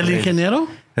fucking crazy. El Ingeniero?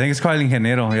 I think it's called El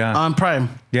Ingeniero, yeah. On Prime.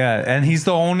 Yeah, and he's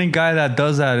the only guy that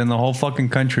does that in the whole fucking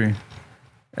country.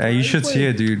 You should see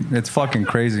it, dude. It's fucking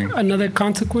crazy. Another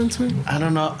consequence, man? I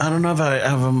don't know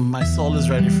if my soul is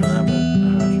ready for that, but...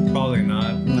 Probably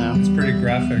not. No. It's pretty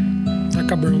graphic.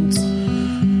 Cabrons.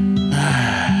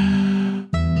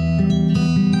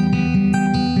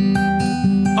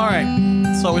 All right,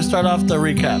 so we start off the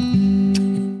recap.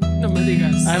 No me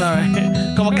digas. I know,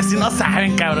 right? Como que si no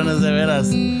saben, cabrones, de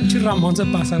veras. Ramón se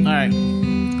pasa. All right.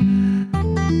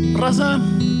 Raza,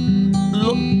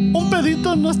 un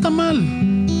pedito no está mal.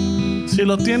 Si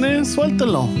lo tiene,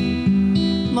 suéltelo.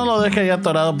 No lo deje ahí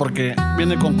atorado porque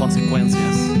viene con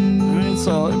consecuencias.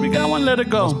 So, if you got one, let it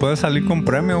go. Pues puede salir con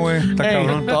premio, güey. Está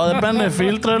cabrón. Todo depende.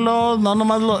 Filtrelo. No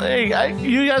nomás lo... Hey,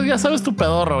 ya sabes tu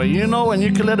pedorro, güey. You know when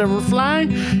you can let it fly,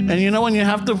 and you know when you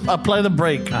have to apply the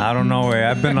brake. I don't know, güey.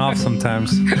 I've been off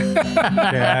sometimes.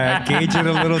 Yeah, I gauge it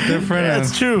a little different.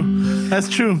 That's true. That's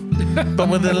true. But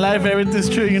within life, everything's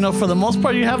true. You know, for the most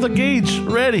part, you have the gauge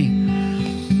ready.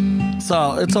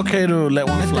 So, it's okay to let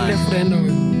one fly.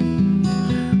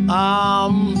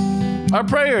 Our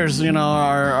prayers, you know,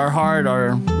 our heart,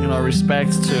 our, you know,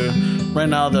 respects to right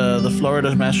now the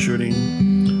Florida mass shooting.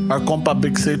 Our compa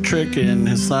Big Citric and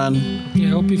his son. Yeah,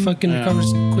 I hope he fucking recovers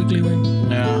quickly, güey.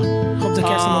 Yeah. Hope they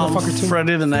catch the motherfucker too.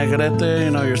 Freddy the Negrete,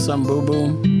 you know, your son Boo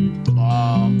Boo.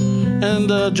 And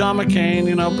John McCain,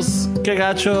 you know, pues que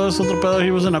gacho, es otro pedo.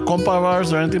 He wasn't a compa of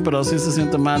ours or anything, pero sí se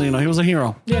siente mal, you know, he was a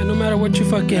hero. Yeah, no matter what you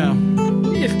fucking,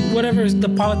 if whatever the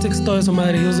politics, todo eso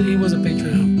madre, he was a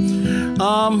patriot.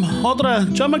 Otra,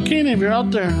 John McCain, if you're out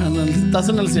there and estás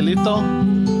en el cielito,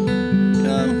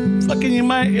 fucking, you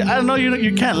might, I don't know,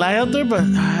 you can't lie out there, but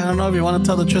I don't know if you want to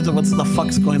tell the truth of what's the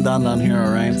fuck's going down here,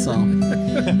 all right? So,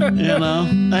 you know,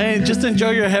 hey, just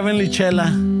enjoy your heavenly chela.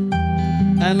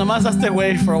 And nomás hazte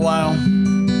way for a while.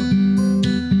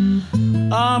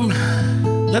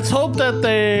 Let's hope that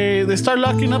they start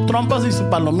locking up trompas y su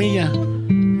palomilla.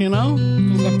 You know?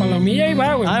 Pues la palomilla ahí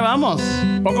va, güey. Ahí vamos.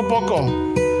 Poco a poco.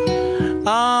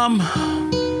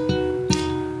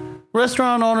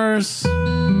 Restaurant owners,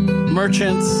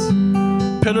 merchants,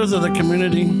 pillars of the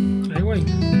community. Ahí, güey.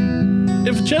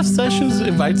 If Jeff Sessions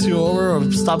invites you over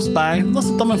or stops by, no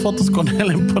se tomen fotos con él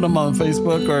and put them on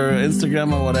Facebook or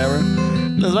Instagram or whatever.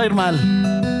 Les va a ir mal.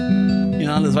 You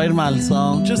know, les va a ir mal.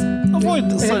 So just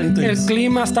avoid certain El things.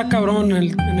 clima está cabrón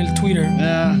en el Twitter.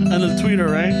 Yeah, and the Twitter,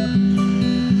 right?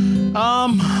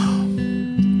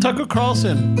 Tucker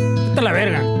Carlson. Vete a la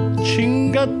verga.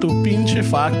 Chinga tu pinche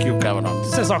fuck you, cabrón.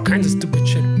 Says all kinds of stupid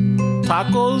shit.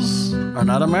 Tacos are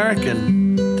not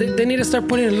American. They need to start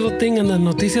putting a little thing in the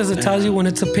noticias that tells you when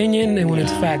it's opinion and when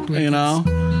it's fact, güey. You know?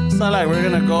 It's not like we're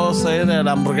gonna go say that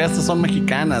hamburguesas son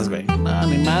mexicanas, güey. No,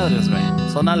 ni madres, güey.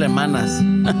 Son alemanas.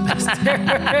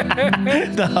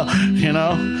 No, you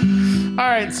know?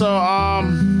 Alright, so,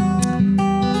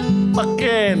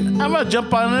 fucking, I'm gonna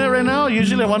jump on it right now.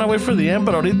 Usually I wanna wait for the end,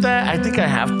 but ahorita I think I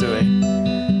have to, eh.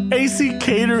 AC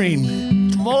Catering.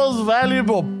 Most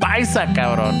valuable paisa,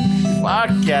 cabrón.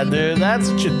 Fuck yeah, dude. That's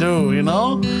what you do, you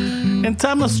know? In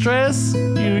time of stress,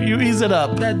 you ease it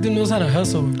up. That dude knows how to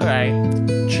hustle. All right.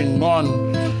 Chingón.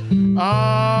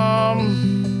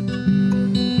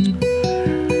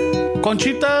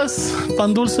 Conchitas,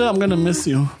 pan dulce, I'm gonna miss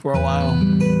you for a while.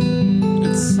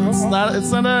 It's not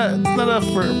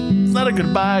a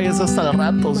goodbye. It's hasta de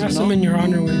ratos, Have you some know. in your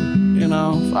honor, güey. You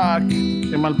know, fuck,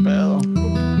 qué mal pedo.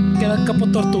 Queda a couple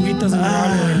tortuguitas in your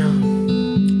honor right now.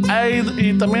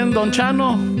 Y también Don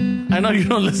Chano. I know you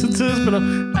don't listen to this, pero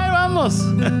ahí vamos.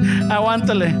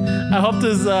 Aguántale. I hope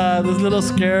this little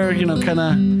scare, you know, kind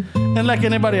of, and like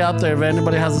anybody out there, if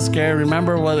anybody has a scare,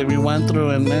 remember what we went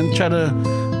through, and then try to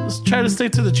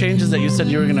stick to the changes that you said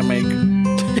you were gonna make.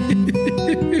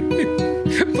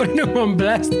 Putting him on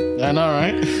blast. I know,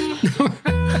 right?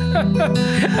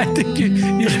 I think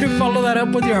you should follow that up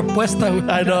with your apuesta, güey.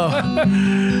 I know.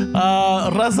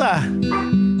 Raza,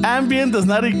 ambient does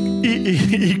not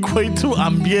equate to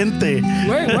ambiente.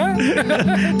 Wait, what?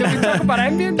 Did we talk about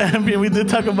ambient? Ambient, we did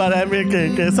talk about ambient.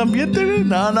 Que es ambiente, güey?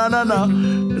 No.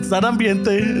 It's not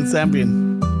ambiente, it's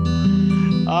ambient.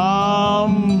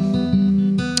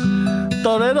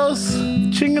 Toreros,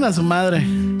 chinguen a su madre.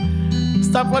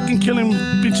 Stop fucking killing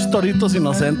pinches toritos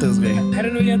inocentes, güey. I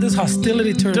didn't know you had this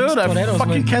hostility towards Dude, I toreros,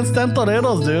 fucking güey. can't stand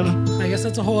toreros, dude. I guess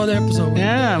that's a whole other episode, güey.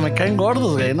 Yeah, me caen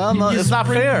gordos, güey. No, You it's not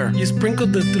fair. You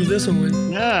sprinkled through this one,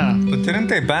 güey. Yeah. But didn't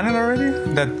they ban it already?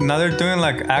 That now they're doing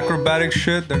like acrobatic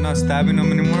shit. They're not stabbing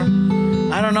them anymore.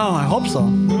 I don't know. I hope so.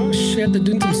 Oh, shit. They're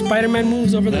doing some Spider-Man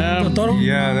moves over Yeah. the toro.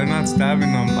 Yeah, they're not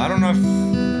stabbing them. I don't know if.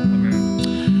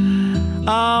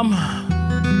 I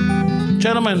mean,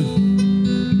 Gentlemen,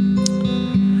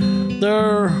 there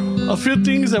are a few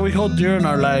things that we hold dear in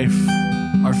our life: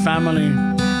 our family,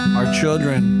 our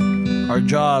children, our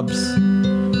jobs,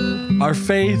 our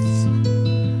faith,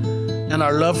 and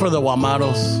our love for the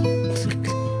Guamaros.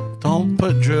 Don't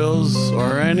put drills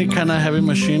or any kind of heavy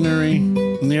machinery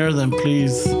near them,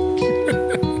 please.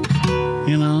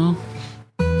 You know,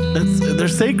 they're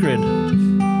sacred.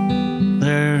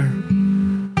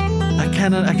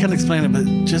 I can't explain it, but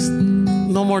just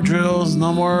no more drills,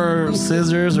 no more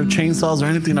scissors or chainsaws or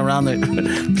anything around it,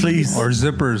 please. or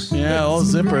zippers. Yeah, all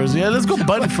zippers. Yeah, let's go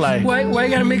button fly. Why you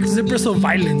gotta make zippers so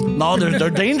violent? No, they're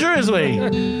dangerous, way.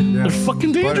 They're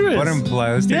fucking dangerous. Button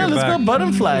fly. Let's take Yeah, it let's back. go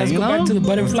button fly. Let's you go know? back to the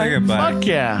button Let's fly. take it back. Fuck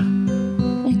yeah.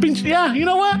 Yeah, you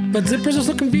know what? But zippers are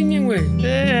so convenient, way.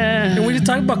 Yeah. And we just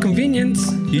talk about convenience.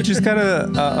 You just gotta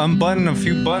unbutton a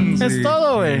few buttons. Es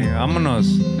todo, güey.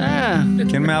 Vámonos. Ah,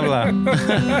 ¿Quién me habla?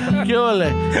 qué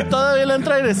ole. Todavía le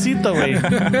entra airecito, güey.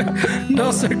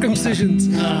 No circumcisions.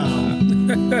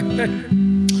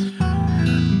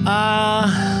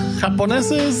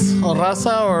 Japoneses or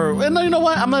raza or... No, you know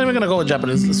what? I'm not even going to go with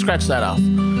Japanese. Let's scratch that off.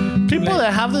 People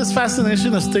that have this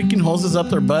fascination of sticking hoses up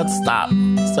their butts, stop.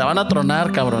 Se van a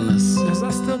tronar, cabrones. Is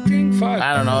that still a thing? Fuck.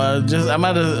 I don't know. I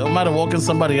might have woken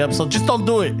somebody up, so just don't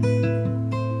do it.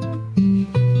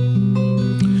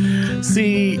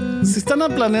 Si están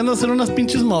planeando hacer unas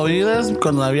pinches movidas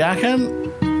cuando viajan,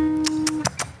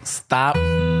 stop.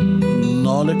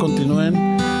 No le continúen.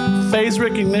 Face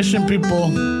recognition, people.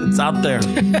 It's out there.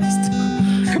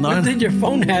 I think your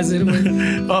phone has it.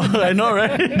 Güey. Oh, I know,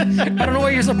 right? I don't know why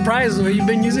you're surprised. Güey. You've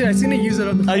been using it. I've seen it use it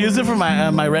on the phone. I use it for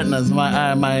my retinas, my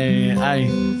eye.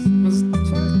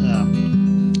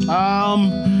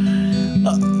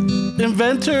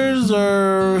 Inventors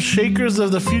or shakers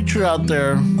of the future out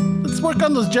there. Let's work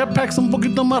on those jetpacks un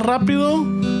poquito más rápido.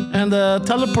 And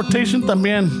teleportation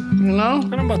también. You know? I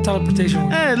don't know about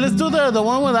teleportation. Hey, let's do the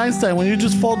one with Einstein when you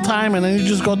just fold time and then you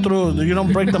just go through. You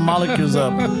don't break the molecules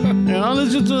up. You know,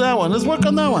 let's just do that one. Let's work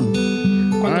on that one.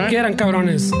 Cuando quieran,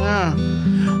 cabrones. Yeah.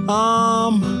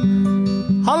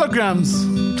 Holograms.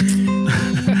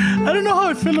 I don't know how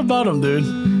I feel about them, dude.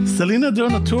 Selena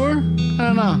doing a tour? I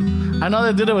don't know. I know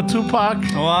they did it with Tupac.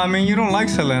 Well, I mean, you don't like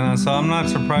Selena, so I'm not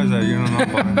surprised that you don't know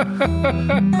about it.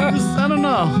 I don't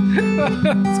know.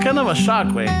 It's kind of a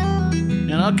shock, way.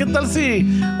 You know, ¿qué tal si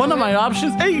one of my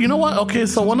options? Hey, you know what? Okay,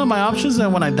 so one of my options,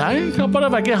 and when I die, how about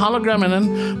if I get hologram and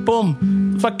then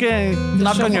boom, fucking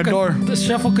knock on your door? The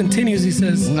shuffle continues, he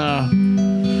says. No.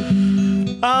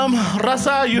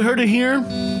 Raza, you heard it here.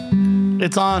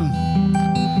 It's on.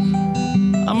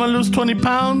 I'm gonna lose 20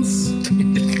 pounds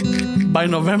by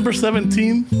November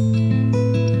 17th.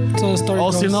 So the story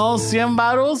O goes. si no, 100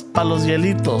 varos para los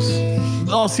hielitos.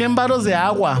 O 100 varos de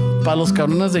agua para los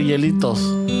cabrones de hielitos.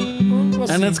 We'll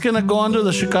And see. it's gonna go under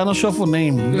the Chicano Shuffle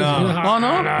name. No. Oh,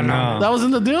 no? No. That was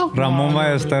in the deal? Ramon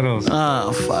Ballesteros.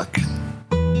 Oh, fuck.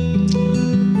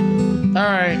 All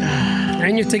right.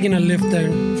 And you're taking a lift there.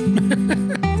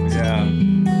 Yeah.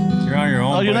 You're on your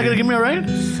own. Oh, you're not buddy. gonna give me a ride?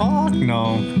 Fuck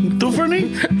no. Two for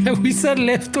me? We said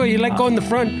lift where you like go in the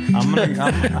front.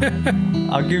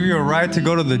 I'll give you a ride to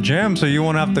go to the gym so you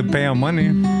won't have to pay him money.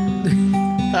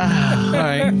 All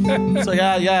right. So,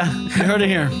 yeah. You heard it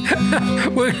here.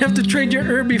 We're gonna have to trade your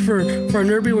Irby for an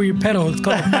Irby where you pedal. It's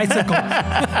called a bicycle.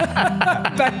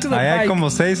 Back to the Ahí hay bike. como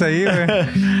 6 ahí, güey.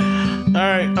 All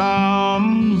right.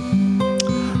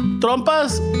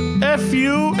 Trompas, F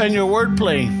you and your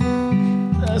wordplay.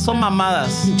 Son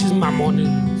mamadas. Pinches mamones.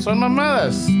 Son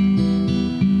mamadas.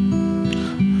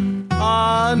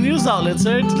 News outlets,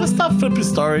 eh? Let's stop flipping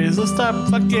stories. Let's stop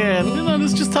fucking,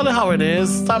 let's just tell it how it is.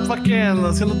 Stop fucking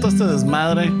haciendo todo este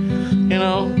desmadre. You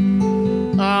know?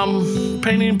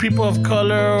 Painting people of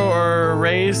color or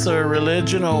race or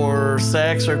religion or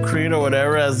sex or creed or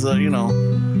whatever as a,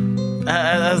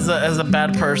 as a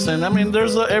bad person. I mean,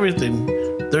 there's everything.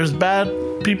 There's bad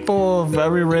people of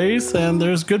every race and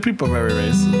there's good people of every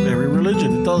race, every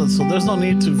religion. So there's no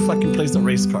need to fucking place the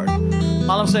race card.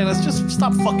 All I'm saying is just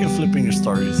stop fucking flipping your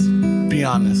stories. Be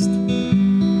honest.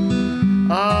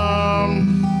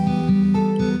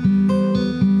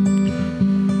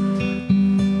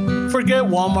 Forget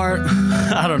Walmart.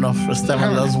 I don't know if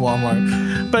Esteban loves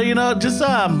Walmart, but just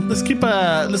let's keep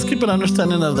an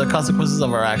understanding of the consequences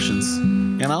of our actions.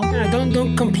 You know? Yeah,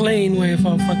 don't complain if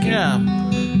I fucking. Yeah.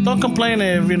 Don't complain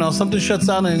if something shuts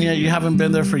down and yet you haven't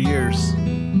been there for years.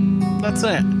 That's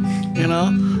it.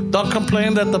 Don't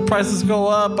complain that the prices go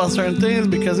up on certain things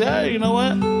because you know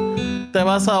what? Te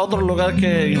vas a otro lugar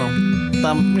que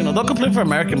don't complain for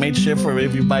American-made shit for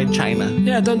if you buy China.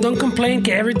 Yeah, don't complain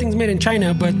that everything's made in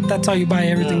China, but that's how you buy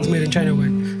everything's made in China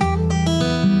with.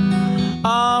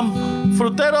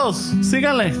 Fruteros,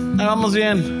 síganle. Ahí vamos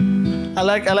bien. I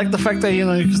like the fact that you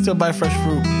can still buy fresh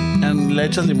fruit. And le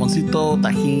echas limoncito,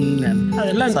 tajín, and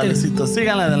Adelante. salecito.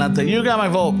 Síganle adelante. You got my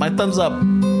vote. My thumbs up.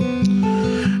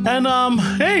 And,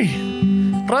 hey,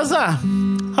 Raza,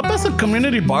 how about some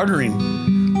community bartering?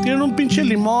 Tienen un pinche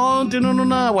limón, tienen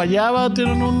una guayaba,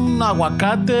 tienen un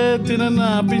aguacate, tienen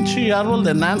un pinche árbol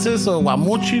de nances o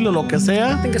guamuchil o lo que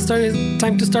sea. I think it's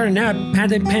time to start an app,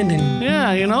 Patent Pending.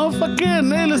 Yeah,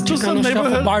 fucking, hey, let's do some Chicano Shuffle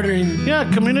neighborhood bartering. Yeah,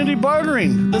 community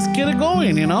bartering. Let's get it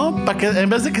going, Para que en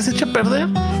vez de que se eche a perder,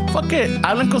 fuck it,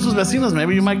 hablen con sus vecinos.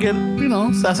 Maybe you might get,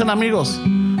 se hacen amigos.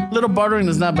 Little bartering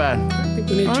is not bad. I think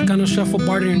we need Chicano Shuffle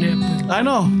bartering app. I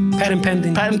know. Patent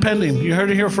Pending. Patent pending. You heard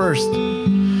it here first.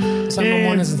 Some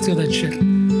mamones and steal that shit.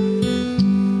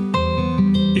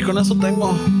 Y con eso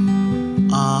tengo.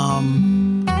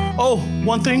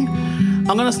 One thing.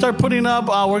 I'm going to start putting up,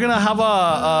 we're going to have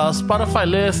a Spotify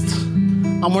list.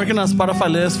 I'm working on a Spotify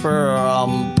list for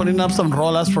putting up some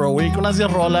rolas for a week. Unas 10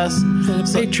 rolas. For the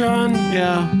Patreon.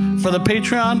 Yeah, for the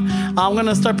Patreon. I'm going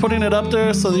to start putting it up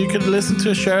there so that you can listen to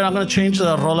it, share it. I'm going to change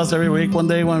the rolas every week. One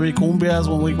day might be cumbias,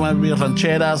 one week might be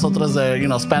rancheras, otras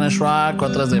de, Spanish rock,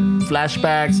 otras de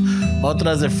flashbacks,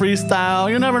 otras de freestyle.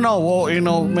 You never know.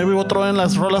 Well, maybe we'll throw in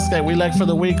las rolas that we like for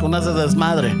the week. Unas de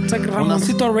desmadre. It's like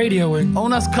Ramoncito Radio, güey.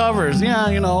 Unas covers, yeah,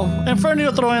 And Fernie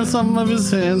will throw in some of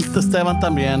his hints. Esteban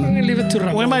también. I'm gonna leave it to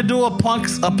Ramon. We might do a punk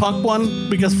one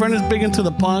because Fernie's big into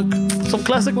the punk. Some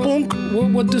classic punk.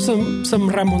 We'll do some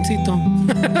Ramoncito.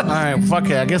 All right, fuck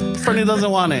it. I guess Fernie doesn't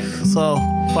want it, so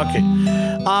fuck it.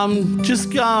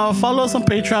 Just follow us on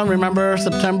Patreon. Remember,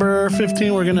 September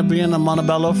 15th, we're gonna be in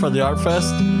Montebello for the Art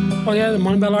Fest. Oh yeah, the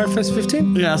Montebello Art Fest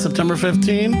 15. Yeah, September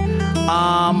 15.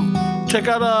 Check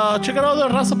out all the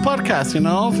Raza podcast, you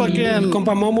know, fucking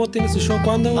Compa Momo tiene su show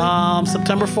cuando.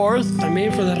 September 4th.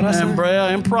 También for the raza. And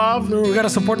Brea Improv. We gotta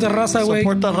support the raza, güey.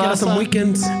 Support the Get us some raza.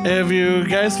 weekends. If you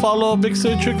guys follow Big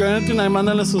Citric or anything, ahí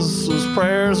mándale sus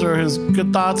prayers or his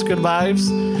good thoughts, good vibes.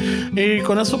 Y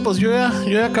con eso, pues yo ya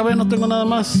acabé, no tengo nada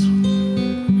más.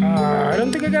 I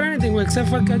don't think I got anything, güey, except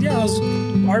for, yeah, it was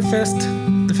Art Fest,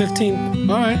 the 15th.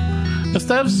 All right.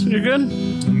 Steps, you good?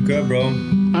 I'm good, bro.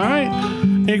 All right.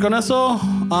 Y con eso,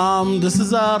 this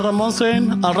is Ramon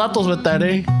saying, a ratos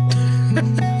vetaré.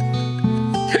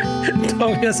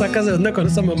 Todavía sacas de onda con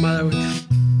esa mamada, güey.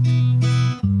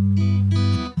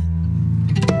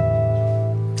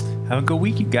 Have a good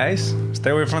week, you guys.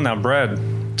 Stay away from that bread.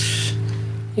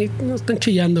 Y no están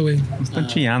chillando, güey. No están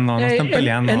chillando, no están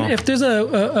peleando. And if there's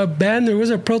a ban, there was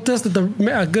a protest at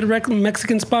a good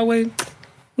Mexican spot, güey.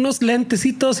 Unos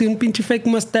lentecitos y un pinche fake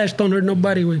mustache don't hurt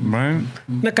nobody, güey. Right?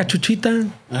 Una cachuchita.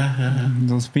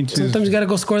 Those pinches. Sometimes you gotta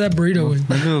go score that burrito, güey.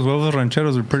 Maybe those huevos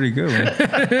rancheros are pretty good,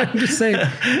 güey. Just saying.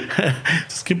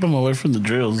 Just keep them away from the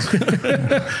drills.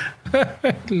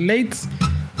 Lates.